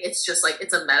fanfic, it's just, like,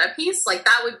 it's a meta piece. Like,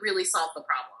 that would really solve the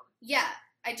problem. Yeah,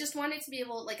 I just wanted to be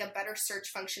able, like, a better search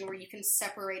function where you can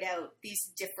separate out these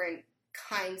different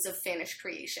kinds of fanish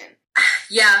creation.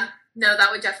 Yeah, no, that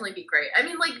would definitely be great. I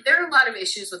mean, like, there are a lot of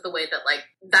issues with the way that, like,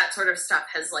 that sort of stuff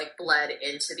has, like, bled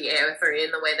into the AO3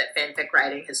 and the way that fanfic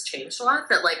writing has changed a lot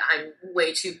that, like, I'm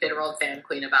way too bitter old fan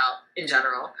queen about in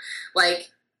general. Like,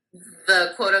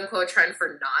 the quote-unquote trend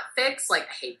for not fics, like,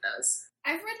 I hate those.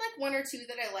 I've read, like, 1 or 2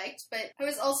 that I liked, but I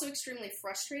was also extremely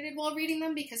frustrated while reading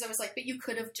them because I was like, but you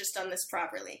could have just done this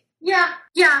properly. Yeah.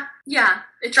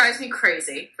 It drives me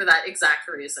crazy for that exact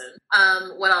reason.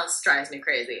 What else drives me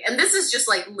crazy? And this is just,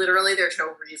 like, literally there's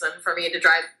no reason for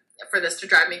this to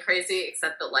drive me crazy,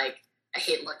 except that, like, I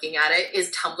hate looking at it,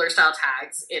 is Tumblr-style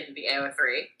tags in the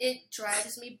AO3. It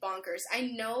drives me bonkers. I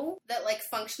know that, like,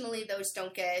 functionally those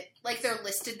don't get, like, they're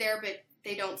listed there, but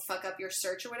they don't fuck up your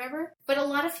search or whatever. But a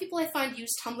lot of people I find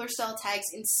use Tumblr-style tags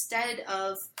instead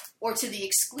of, or to the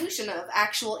exclusion of,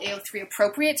 actual AO3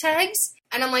 appropriate tags.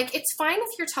 And I'm like, it's fine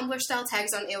if your Tumblr-style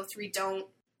tags on AO3 don't,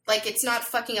 like, it's not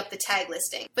fucking up the tag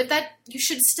listing. But that, you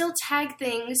should still tag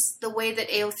things the way that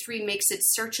AO3 makes it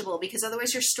searchable, because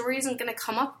otherwise your story isn't going to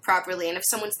come up properly, and if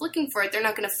someone's looking for it, they're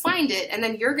not going to find it, and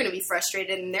then you're going to be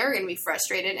frustrated, and they're going to be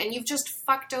frustrated, and you've just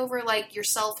fucked over, like,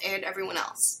 yourself and everyone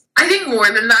else. I think more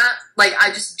than that, like, I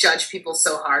just judge people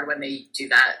so hard when they do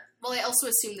that. Well, I also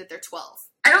assume that they're 12.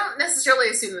 I don't necessarily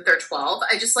assume that they're 12.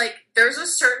 I just, like, there's a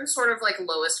certain sort of, like,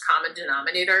 lowest common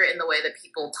denominator in the way that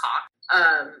people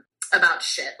talk, about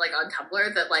shit, like, on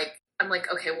Tumblr, that, like, I'm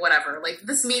like, okay, whatever. Like,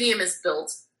 this medium is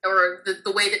built, or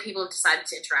the way that people have decided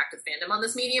to interact with fandom on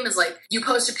this medium is, like, you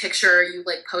post a picture, you,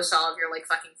 like, post all of your, like,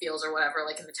 fucking feels or whatever,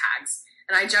 like, in the tags.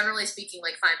 And I, generally speaking,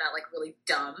 like, find that, like, really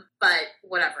dumb. But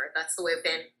whatever. That's the way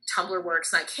Tumblr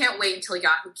works, and I can't wait until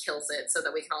Yahoo kills it so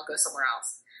that we can all go somewhere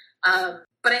else.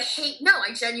 But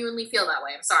I genuinely feel that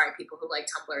way. I'm sorry, people who like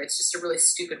Tumblr. It's just a really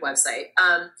stupid website.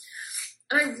 And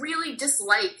I really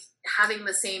dislike having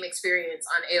the same experience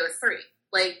on AO3.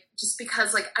 Like, just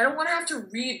because, like, I don't want to have to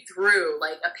read through,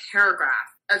 like, a paragraph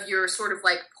of your sort of,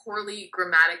 like, poorly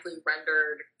grammatically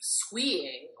rendered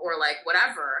squeeing or, like,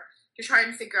 whatever to try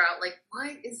and figure out, like,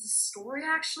 what is the story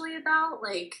actually about?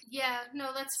 Like... Yeah,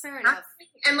 no, that's fair enough.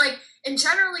 And, like, and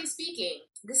generally speaking,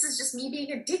 this is just me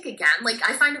being a dick again. Like,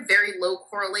 I find a very low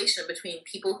correlation between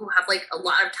people who have, like, a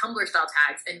lot of Tumblr-style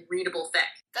tags and readable fic.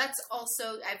 That's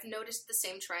also, I've noticed the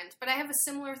same trend, but I have a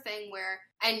similar thing where,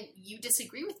 and you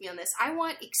disagree with me on this, I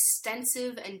want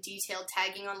extensive and detailed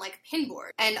tagging on, like,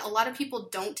 Pinboard. And a lot of people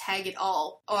don't tag at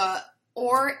all,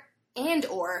 or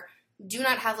do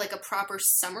not have, like, a proper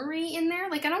summary in there.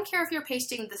 Like, I don't care if you're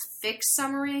pasting the fic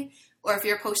summary or if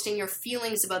you're posting your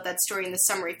feelings about that story in the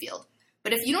summary field.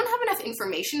 But if you don't have enough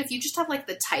information, if you just have, like,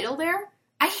 the title there,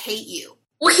 I hate you.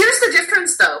 Well, here's the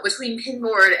difference, though, between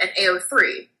Pinboard and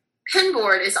AO3.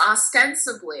 Pinboard is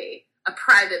ostensibly a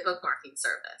private bookmarking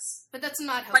service. But that's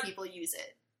not how people use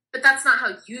it. But that's not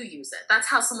how you use it. That's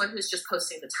how someone who's just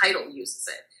posting the title uses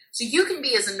it. So you can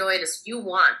be as annoyed as you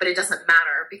want, but it doesn't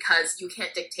matter because you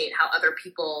can't dictate how other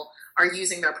people are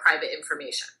using their private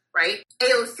information, right?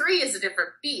 AO3 is a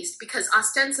different beast because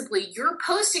ostensibly you're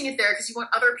posting it there because you want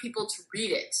other people to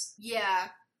read it. Yeah.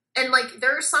 And, like,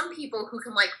 there are some people who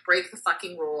can, like, break the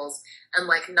fucking rules and,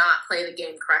 like, not play the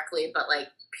game correctly, but, like,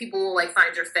 people will, like,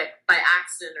 find your fic by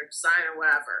accident or design or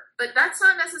whatever. But that's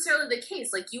not necessarily the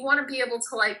case. Like, you want to be able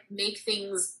to, like, make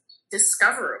things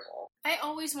discoverable. I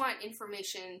always want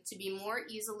information to be more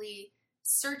easily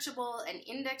searchable and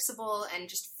indexable and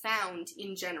just found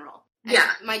in general. And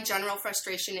yeah. My general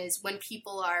frustration is when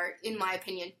people are, in my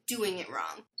opinion, doing it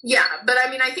wrong. Yeah, but I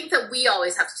mean, I think that we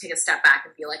always have to take a step back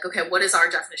and be like, okay, what is our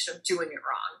definition of doing it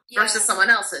wrong versus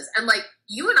someone else's? And, like,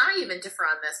 you and I even differ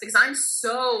on this because I'm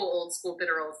so old school,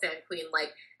 bitter old fan queen.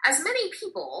 Like, as many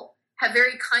people have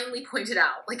very kindly pointed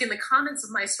out, like, in the comments of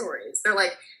my stories, they're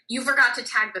like, you forgot to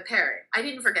tag the pairing. I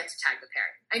didn't forget to tag the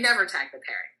pairing. I never tag the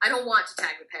pairing. I don't want to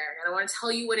tag the pairing. I don't want to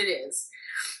tell you what it is.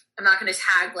 I'm not going to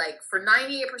tag, like, for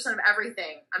 98% of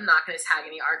everything, I'm not going to tag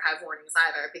any archive warnings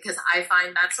either, because I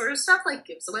find that sort of stuff, like,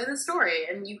 gives away the story,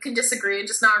 and you can disagree and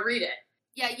just not read it.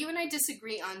 Yeah, you and I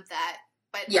disagree on that,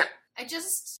 but yeah. I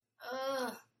just,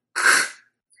 I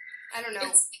don't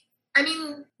know. I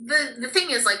mean, the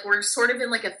thing is, like, we're sort of in,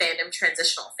 like, a fandom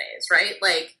transitional phase, right?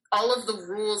 Like, all of the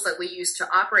rules that we used to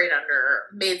operate under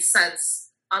made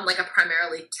sense on, like, a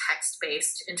primarily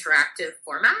text-based interactive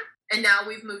format. And now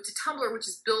we've moved to Tumblr, which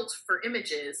is built for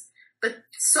images, but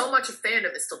so much of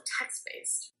fandom is still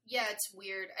text-based. Yeah, it's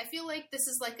weird. I feel like this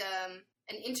is like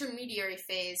an intermediary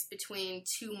phase between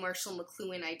two Marshall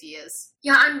McLuhan ideas.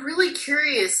 Yeah, I'm really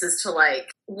curious as to,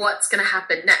 like, what's going to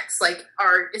happen next. Like,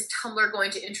 is Tumblr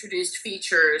going to introduce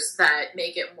features that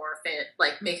make it more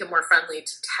make it more friendly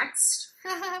to text?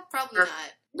 Probably not.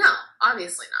 No,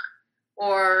 obviously not.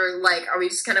 Or, like, are we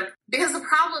just kind of... Because the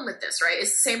problem with this, right,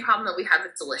 is the same problem that we have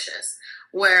with Delicious,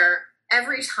 where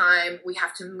every time we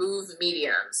have to move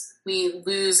mediums, we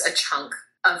lose a chunk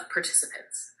of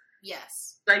participants.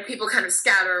 Yes. Like, people kind of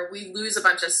scatter, we lose a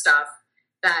bunch of stuff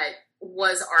that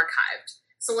was archived.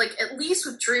 So, like, at least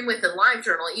with Dreamwidth and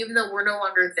LiveJournal, even though we're no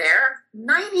longer there,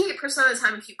 98% of the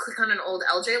time if you click on an old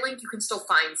LJ link, you can still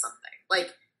find something.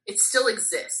 Like, it still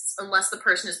exists, unless the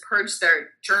person has purged their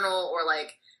journal or,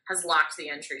 like, has locked the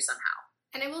entry somehow.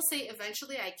 And I will say,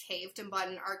 eventually I caved and bought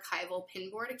an archival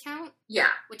pinboard account. Yeah.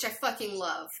 Which I fucking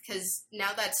love, because now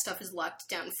that stuff is locked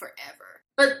down forever.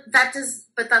 But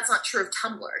that's not true of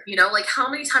Tumblr, you know? Like, how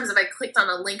many times have I clicked on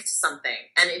a link to something,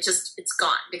 and it's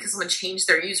gone, because someone changed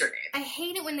their username? I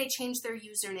hate it when they change their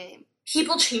username.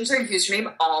 People change their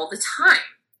username all the time.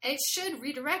 And it should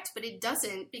redirect, but it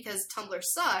doesn't, because Tumblr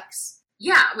sucks.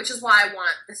 Yeah, which is why I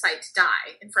want the site to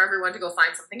die and for everyone to go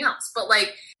find something else. But,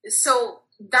 like, so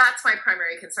that's my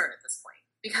primary concern at this point.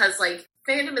 Because, like,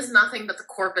 fandom is nothing but the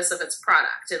corpus of its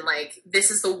product. And, like,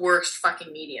 this is the worst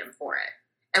fucking medium for it.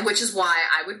 And which is why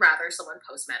I would rather someone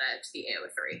post meta to the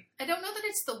AO3. I don't know that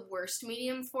it's the worst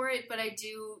medium for it, but I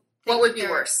do think what would be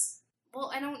worse?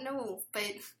 Well, I don't know, but...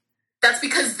 That's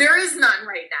because there is none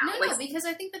right now. No, because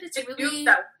I think that it's really...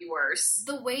 that would be worse.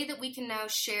 The way that we can now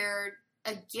share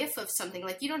a GIF of something.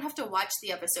 Like, you don't have to watch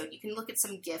the episode. You can look at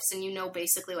some GIFs and you know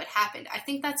basically what happened. I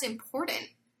think that's important.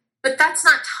 But that's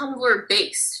not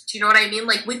Tumblr-based. Do you know what I mean?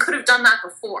 Like, we could have done that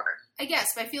before. I guess,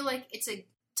 but I feel like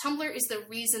Tumblr is the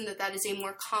reason that is a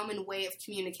more common way of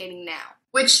communicating now.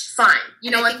 Which, fine.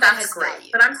 You know what? That's great. Value.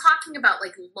 But I'm talking about,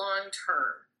 like,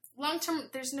 long-term.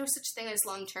 Long-term, there's no such thing as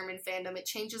long-term in fandom. It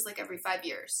changes, like, every 5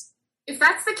 years. If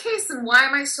that's the case, then why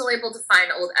am I still able to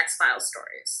find old X-Files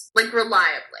stories? Like,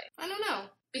 reliably. I don't know.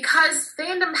 Because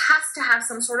fandom has to have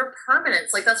some sort of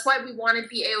permanence. Like, that's why we wanted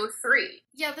the AO3.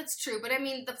 Yeah, that's true. But, I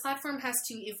mean, the platform has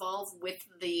to evolve with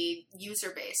the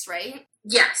user base, right?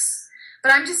 Yes.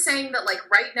 But I'm just saying that, like,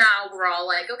 right now, we're all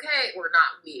like, okay,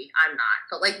 I'm not.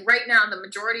 But, like, right now, the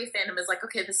majority of fandom is like,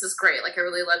 okay, this is great. Like, I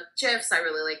really love GIFs. I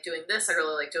really like doing this. I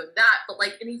really like doing that. But,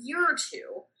 like, in a year or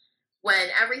two... when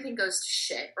everything goes to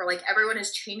shit, or, like, everyone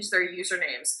has changed their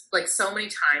usernames, like, so many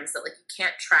times that, like, you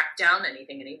can't track down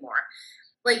anything anymore.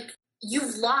 Like,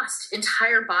 you've lost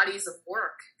entire bodies of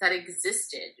work that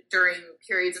existed during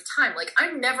periods of time. Like,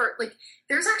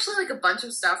 there's actually, like, a bunch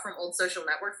of stuff from old social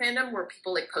network fandom where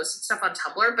people, like, posted stuff on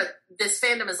Tumblr, but this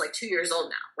fandom is, like, 2 years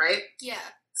old now, right? Yeah.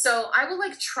 So I will,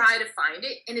 like, try to find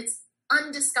it, and it's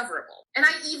undiscoverable. And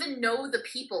I even know the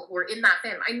people who are in that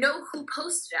fandom. I know who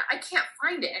posted it. I can't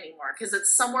find it anymore because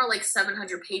it's somewhere like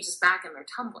 700 pages back in their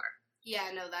Tumblr.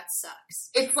 Yeah, no, that sucks.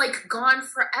 It's, like, gone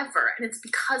forever, and it's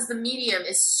because the medium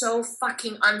is so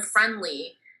fucking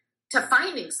unfriendly to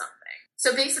finding something.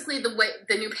 So basically the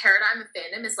new paradigm of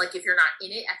fandom is like if you're not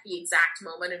in it at the exact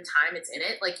moment in time it's in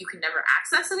it, like you can never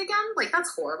access it again. Like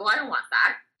that's horrible. I don't want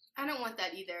that. I don't want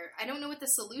that either. I don't know what the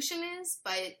solution is,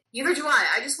 but... Neither do I.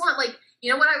 I just want, like, you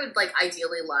know what I would, like,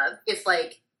 ideally love? If,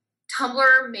 like,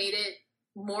 Tumblr made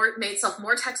itself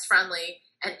more text-friendly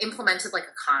and implemented, like,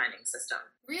 a commenting system.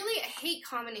 Really? I hate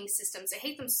commenting systems. I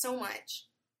hate them so much.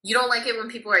 You don't like it when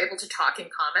people are able to talk in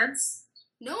comments?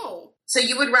 No. So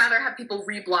you would rather have people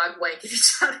reblog wank at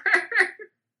each other?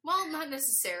 Well, not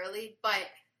necessarily, but,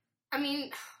 I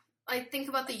mean... I think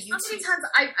about the YouTube... How many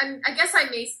times... I guess I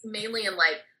mainly in,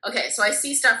 like... Okay, so I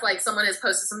see stuff like someone has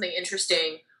posted something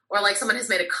interesting, or like someone has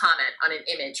made a comment on an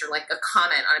image, or like a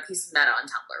comment on a piece of meta on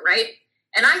Tumblr, right?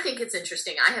 And I think it's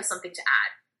interesting. I have something to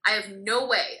add. I have no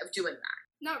way of doing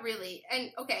that. Not really.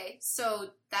 And, okay,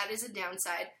 so that is a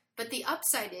downside. But the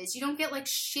upside is you don't get, like,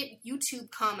 shit YouTube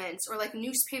comments or, like,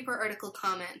 newspaper article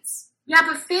comments. Yeah,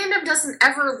 but fandom doesn't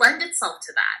ever lend itself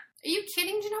to that. Are you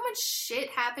kidding? Do you know how much shit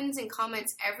happens in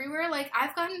comments everywhere? Like,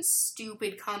 I've gotten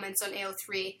stupid comments on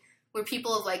AO3 where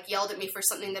people have, like, yelled at me for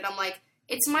something that I'm like,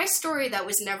 it's my story that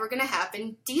was never gonna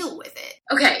happen. Deal with it.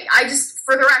 Okay, I just,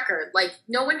 for the record, like,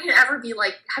 no one can ever be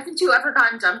like, haven't you ever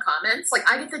gotten dumb comments?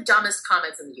 Like, I get the dumbest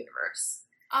comments in the universe.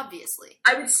 Obviously.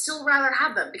 I would still rather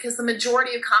have them because the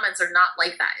majority of comments are not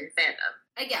like that in fandom.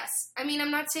 I guess. I mean,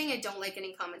 I'm not saying I don't like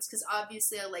getting comments because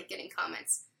obviously I like getting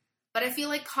comments. But I feel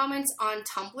like comments on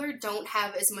Tumblr don't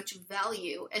have as much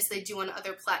value as they do on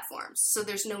other platforms, so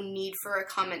there's no need for a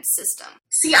comment system.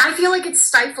 See, I feel like it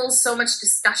stifles so much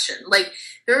discussion. Like,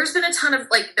 there have been a ton of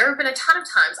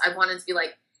times I wanted to be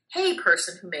like, hey,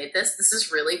 person who made this is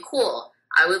really cool.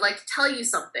 I would like to tell you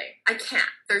something. I can't.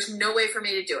 There's no way for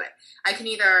me to do it. I can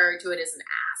either do it as an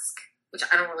ask, which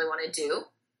I don't really want to do.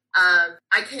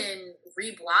 I can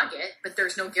reblog it, but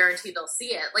there's no guarantee they'll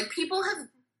see it. Like, people have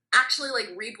actually, like,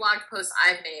 reblogged posts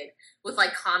I've made with,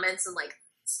 like, comments and, like,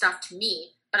 stuff to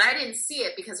me, but I didn't see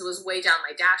it because it was way down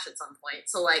my dash at some point,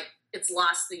 so, like, it's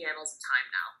lost the annals of time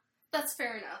now. That's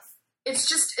fair enough.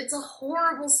 It's a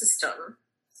horrible system.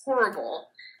 Horrible.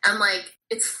 And, like,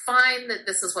 it's fine that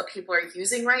this is what people are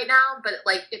using right now, but,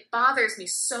 like, it bothers me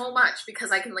so much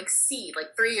because I can, like, see, like,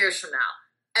 3 years from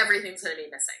now, everything's gonna be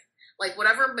missing. Like,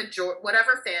 whatever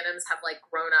fandoms have, like,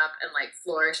 grown up and, like,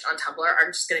 flourished on Tumblr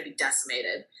are just going to be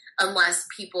decimated unless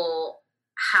people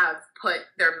have put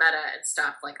their meta and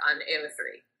stuff, like, on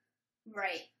AO3.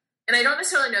 Right. And I don't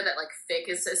necessarily know that, like, Fic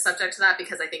is subject to that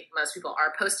because I think most people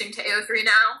are posting to AO3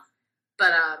 now,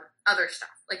 but other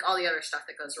stuff, like, all the other stuff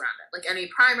that goes around it. Like, any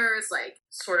primers, like,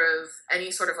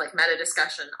 any sort of, like, meta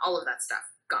discussion, all of that stuff,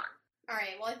 gone.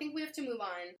 Alright, well, I think we have to move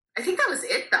on. I think that was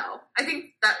it, though. I think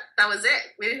that was it.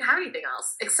 We didn't have anything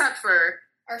else, except for...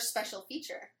 Our special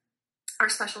feature. Our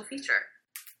special feature.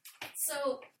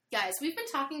 So, guys, we've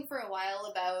been talking for a while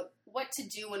about what to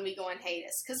do when we go on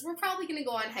hiatus, because we're probably going to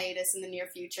go on hiatus in the near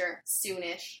future,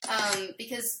 soonish,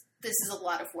 because this is a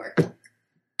lot of work.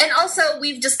 And also,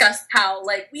 we've discussed how,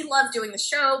 like, we love doing the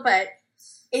show, but...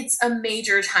 it's a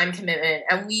major time commitment,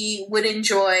 and we would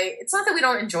enjoy... It's not that we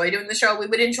don't enjoy doing the show. We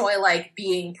would enjoy, like,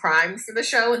 being primed for the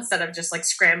show instead of just, like,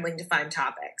 scrambling to find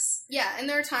topics. Yeah, and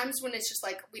there are times when it's just,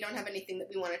 like, we don't have anything that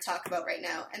we want to talk about right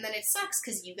now, and then it sucks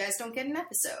because you guys don't get an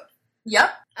episode.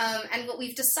 Yep. And what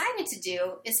we've decided to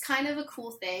do is kind of a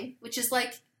cool thing, which is,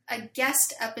 like, a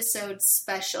guest episode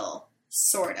special,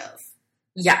 sort of.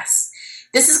 Yes.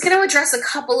 This is going to address a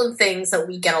couple of things that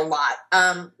we get a lot,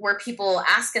 where people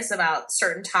ask us about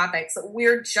certain topics that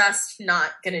we're just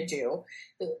not going to do,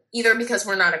 either because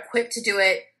we're not equipped to do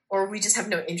it, or we just have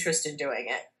no interest in doing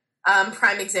it.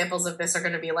 Prime examples of this are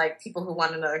going to be, like, people who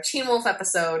want another Teen Wolf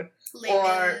episode,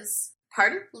 Les Mis.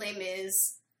 Pardon? Les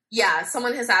Mis. Yeah,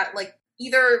 someone has asked, like,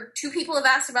 either 2 people have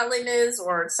asked about Les Mis,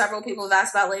 or several people have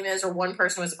asked about Les Mis, or one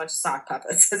person with a bunch of sock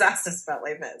puppets has asked us about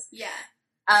Les Mis. Yeah.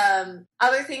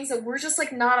 Other things that we're just,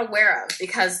 like, not aware of,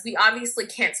 because we obviously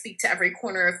can't speak to every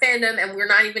corner of fandom, and we're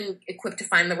not even equipped to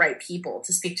find the right people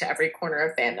to speak to every corner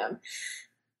of fandom.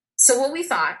 So what we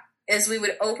thought is we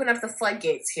would open up the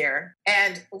floodgates here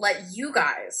and let you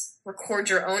guys record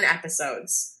your own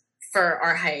episodes for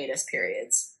our hiatus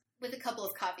periods. With a couple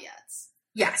of caveats.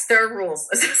 Yes, there are rules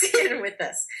associated with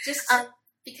this. Just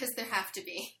because there have to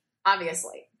be.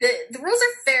 Obviously. The rules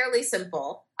are fairly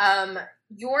simple.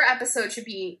 Your episode should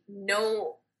be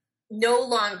no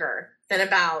longer than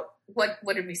about, what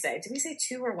did we say? Did we say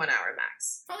 2 or 1 hour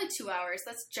max? Probably 2 hours.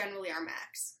 That's generally our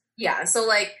max. Yeah, so,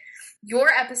 like, your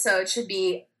episode should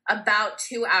be about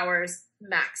 2 hours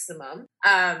maximum.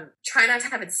 Try not to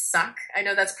have it suck. I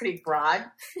know that's pretty broad.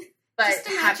 But just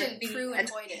imagine have it be Prue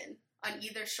and Hoyden on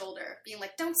either shoulder being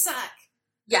like, don't suck.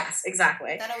 Yes,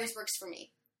 exactly. That always works for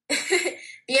me.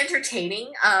 be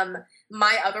entertaining.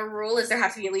 My other rule is there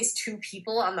have to be at least 2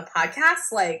 people on the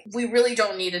podcast. Like, we really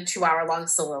don't need a 2-hour-long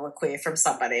soliloquy from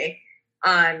somebody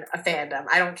on a fandom.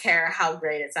 I don't care how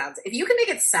great it sounds. If you can make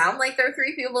it sound like there are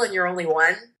 3 people and you're only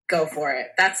one, go for it.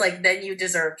 That's like, then you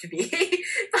deserve to be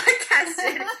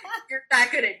podcasted. You're that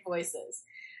good at voices.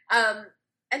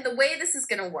 And the way this is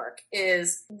going to work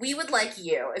is we would like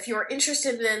you, if you're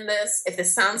interested in this, if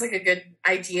this sounds like a good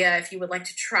idea, if you would like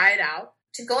to try it out,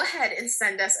 to go ahead and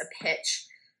send us a pitch.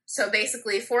 So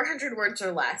basically 400 words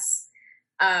or less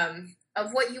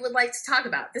of what you would like to talk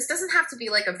about. This doesn't have to be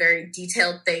like a very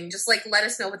detailed thing. Just like let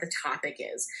us know what the topic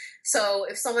is. So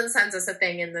if someone sends us a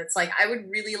thing and it's like, I would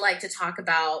really like to talk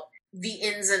about the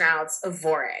ins and outs of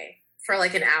Vore for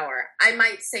like an hour, I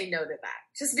might say no to that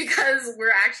just because we're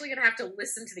actually going to have to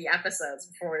listen to the episodes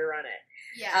before we run it.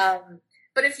 Yeah.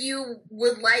 But if you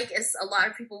would like, as a lot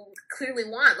of people clearly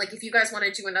want, like if you guys want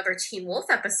to do another Teen Wolf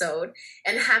episode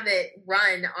and have it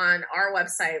run on our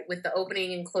website with the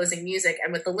opening and closing music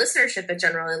and with the listenership that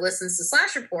generally listens to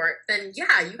Slash Report, then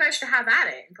yeah, you guys should have at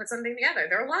it and put something together.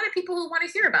 There are a lot of people who want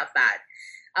to hear about that.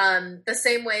 The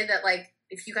same way that, like,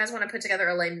 if you guys want to put together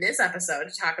a Les Mis episode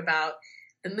to talk about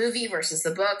the movie versus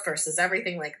the book versus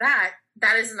everything like that,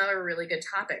 that is another really good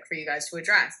topic for you guys to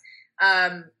address.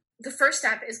 The first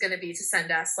step is going to be to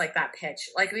send us like that pitch.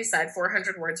 Like we said,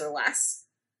 400 words or less.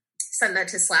 Send that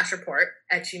to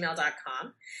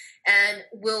slashreport@gmail.com and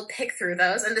we'll pick through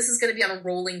those. And this is going to be on a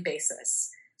rolling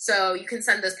basis. So you can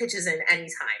send those pitches in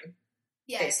anytime.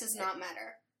 Yeah, basically. It does not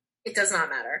matter. It does not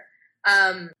matter.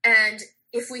 And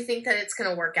if we think that it's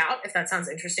going to work out, if that sounds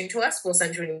interesting to us, we'll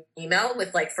send you an email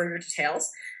with like further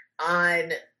details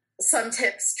on some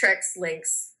tips, tricks,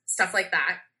 links, stuff like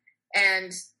that.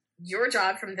 And your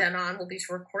job from then on will be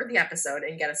to record the episode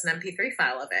and get us an MP3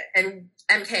 file of it. And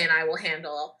MK and I will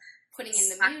handle putting in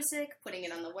the music, putting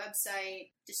it on the website,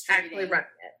 distributing. Actually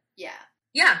running it. Yeah.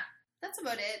 Yeah. That's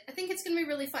about it. I think it's going to be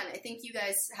really fun. I think you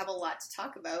guys have a lot to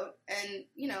talk about, and,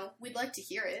 you know, we'd like to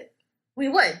hear it. We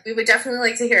would definitely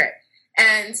like to hear it.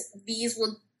 And these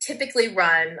will typically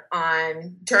run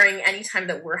on during any time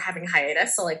that we're having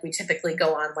hiatus. So like we typically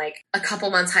go on like a couple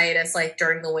months hiatus like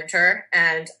during the winter,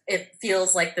 and it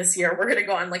feels like this year we're going to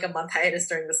go on like a month hiatus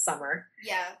during the summer.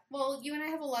 Yeah. Well, you and I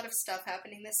have a lot of stuff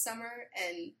happening this summer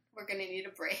and we're going to need a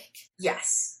break.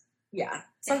 Yes. Yeah.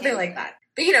 Something like that.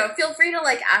 But, you know, feel free to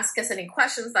like ask us any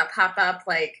questions that pop up.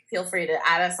 Like feel free to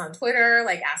add us on Twitter,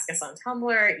 like ask us on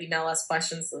Tumblr, email us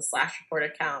questions to the Slash Report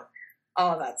account,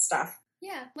 all of that stuff.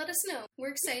 Yeah, let us know.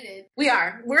 We're excited. We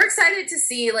are. We're excited to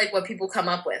see, like, what people come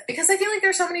up with. Because I feel like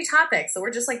there's so many topics that we're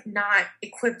just, like, not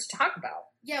equipped to talk about.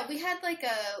 Yeah, we had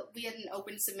an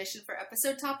open submission for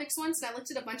episode topics once, and I looked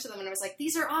at a bunch of them, and I was like,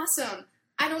 these are awesome.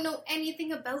 I don't know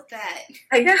anything about that.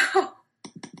 I know.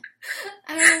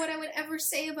 I don't know what I would ever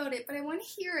say about it, but I want to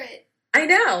hear it. I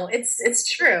know.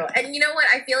 It's true. And you know what?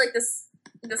 I feel like this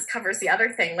covers the other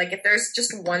thing. Like, if there's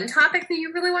just one topic that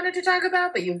you really wanted to talk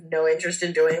about, but you have no interest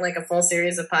in doing, like, a full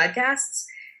series of podcasts,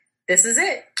 this is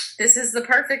it. This is the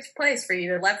perfect place for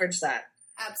you to leverage that.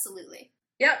 Absolutely.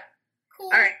 Yep. Cool.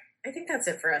 All right. I think that's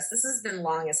it for us. This has been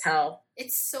long as hell.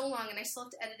 It's so long, and I still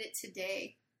have to edit it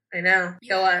today. I know. Yeah.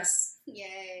 Go us.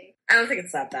 Yay. I don't think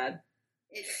it's that bad.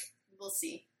 We'll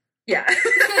see. Yeah.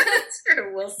 That's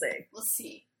true. We'll see. We'll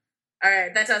see. All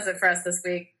right. That does it for us this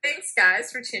week. Thanks,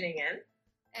 guys, for tuning in.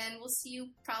 And we'll see you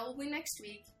probably next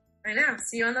week. I know.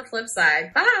 See you on the flip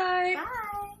side. Bye.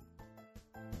 Bye.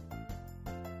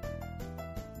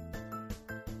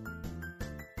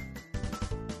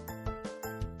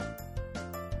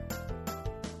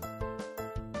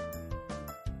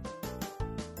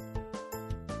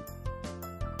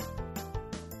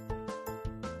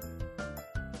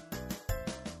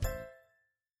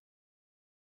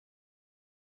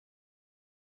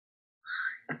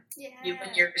 Yeah. You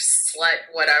and your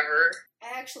slut whatever.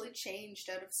 I actually changed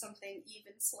out of something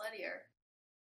even sluttier.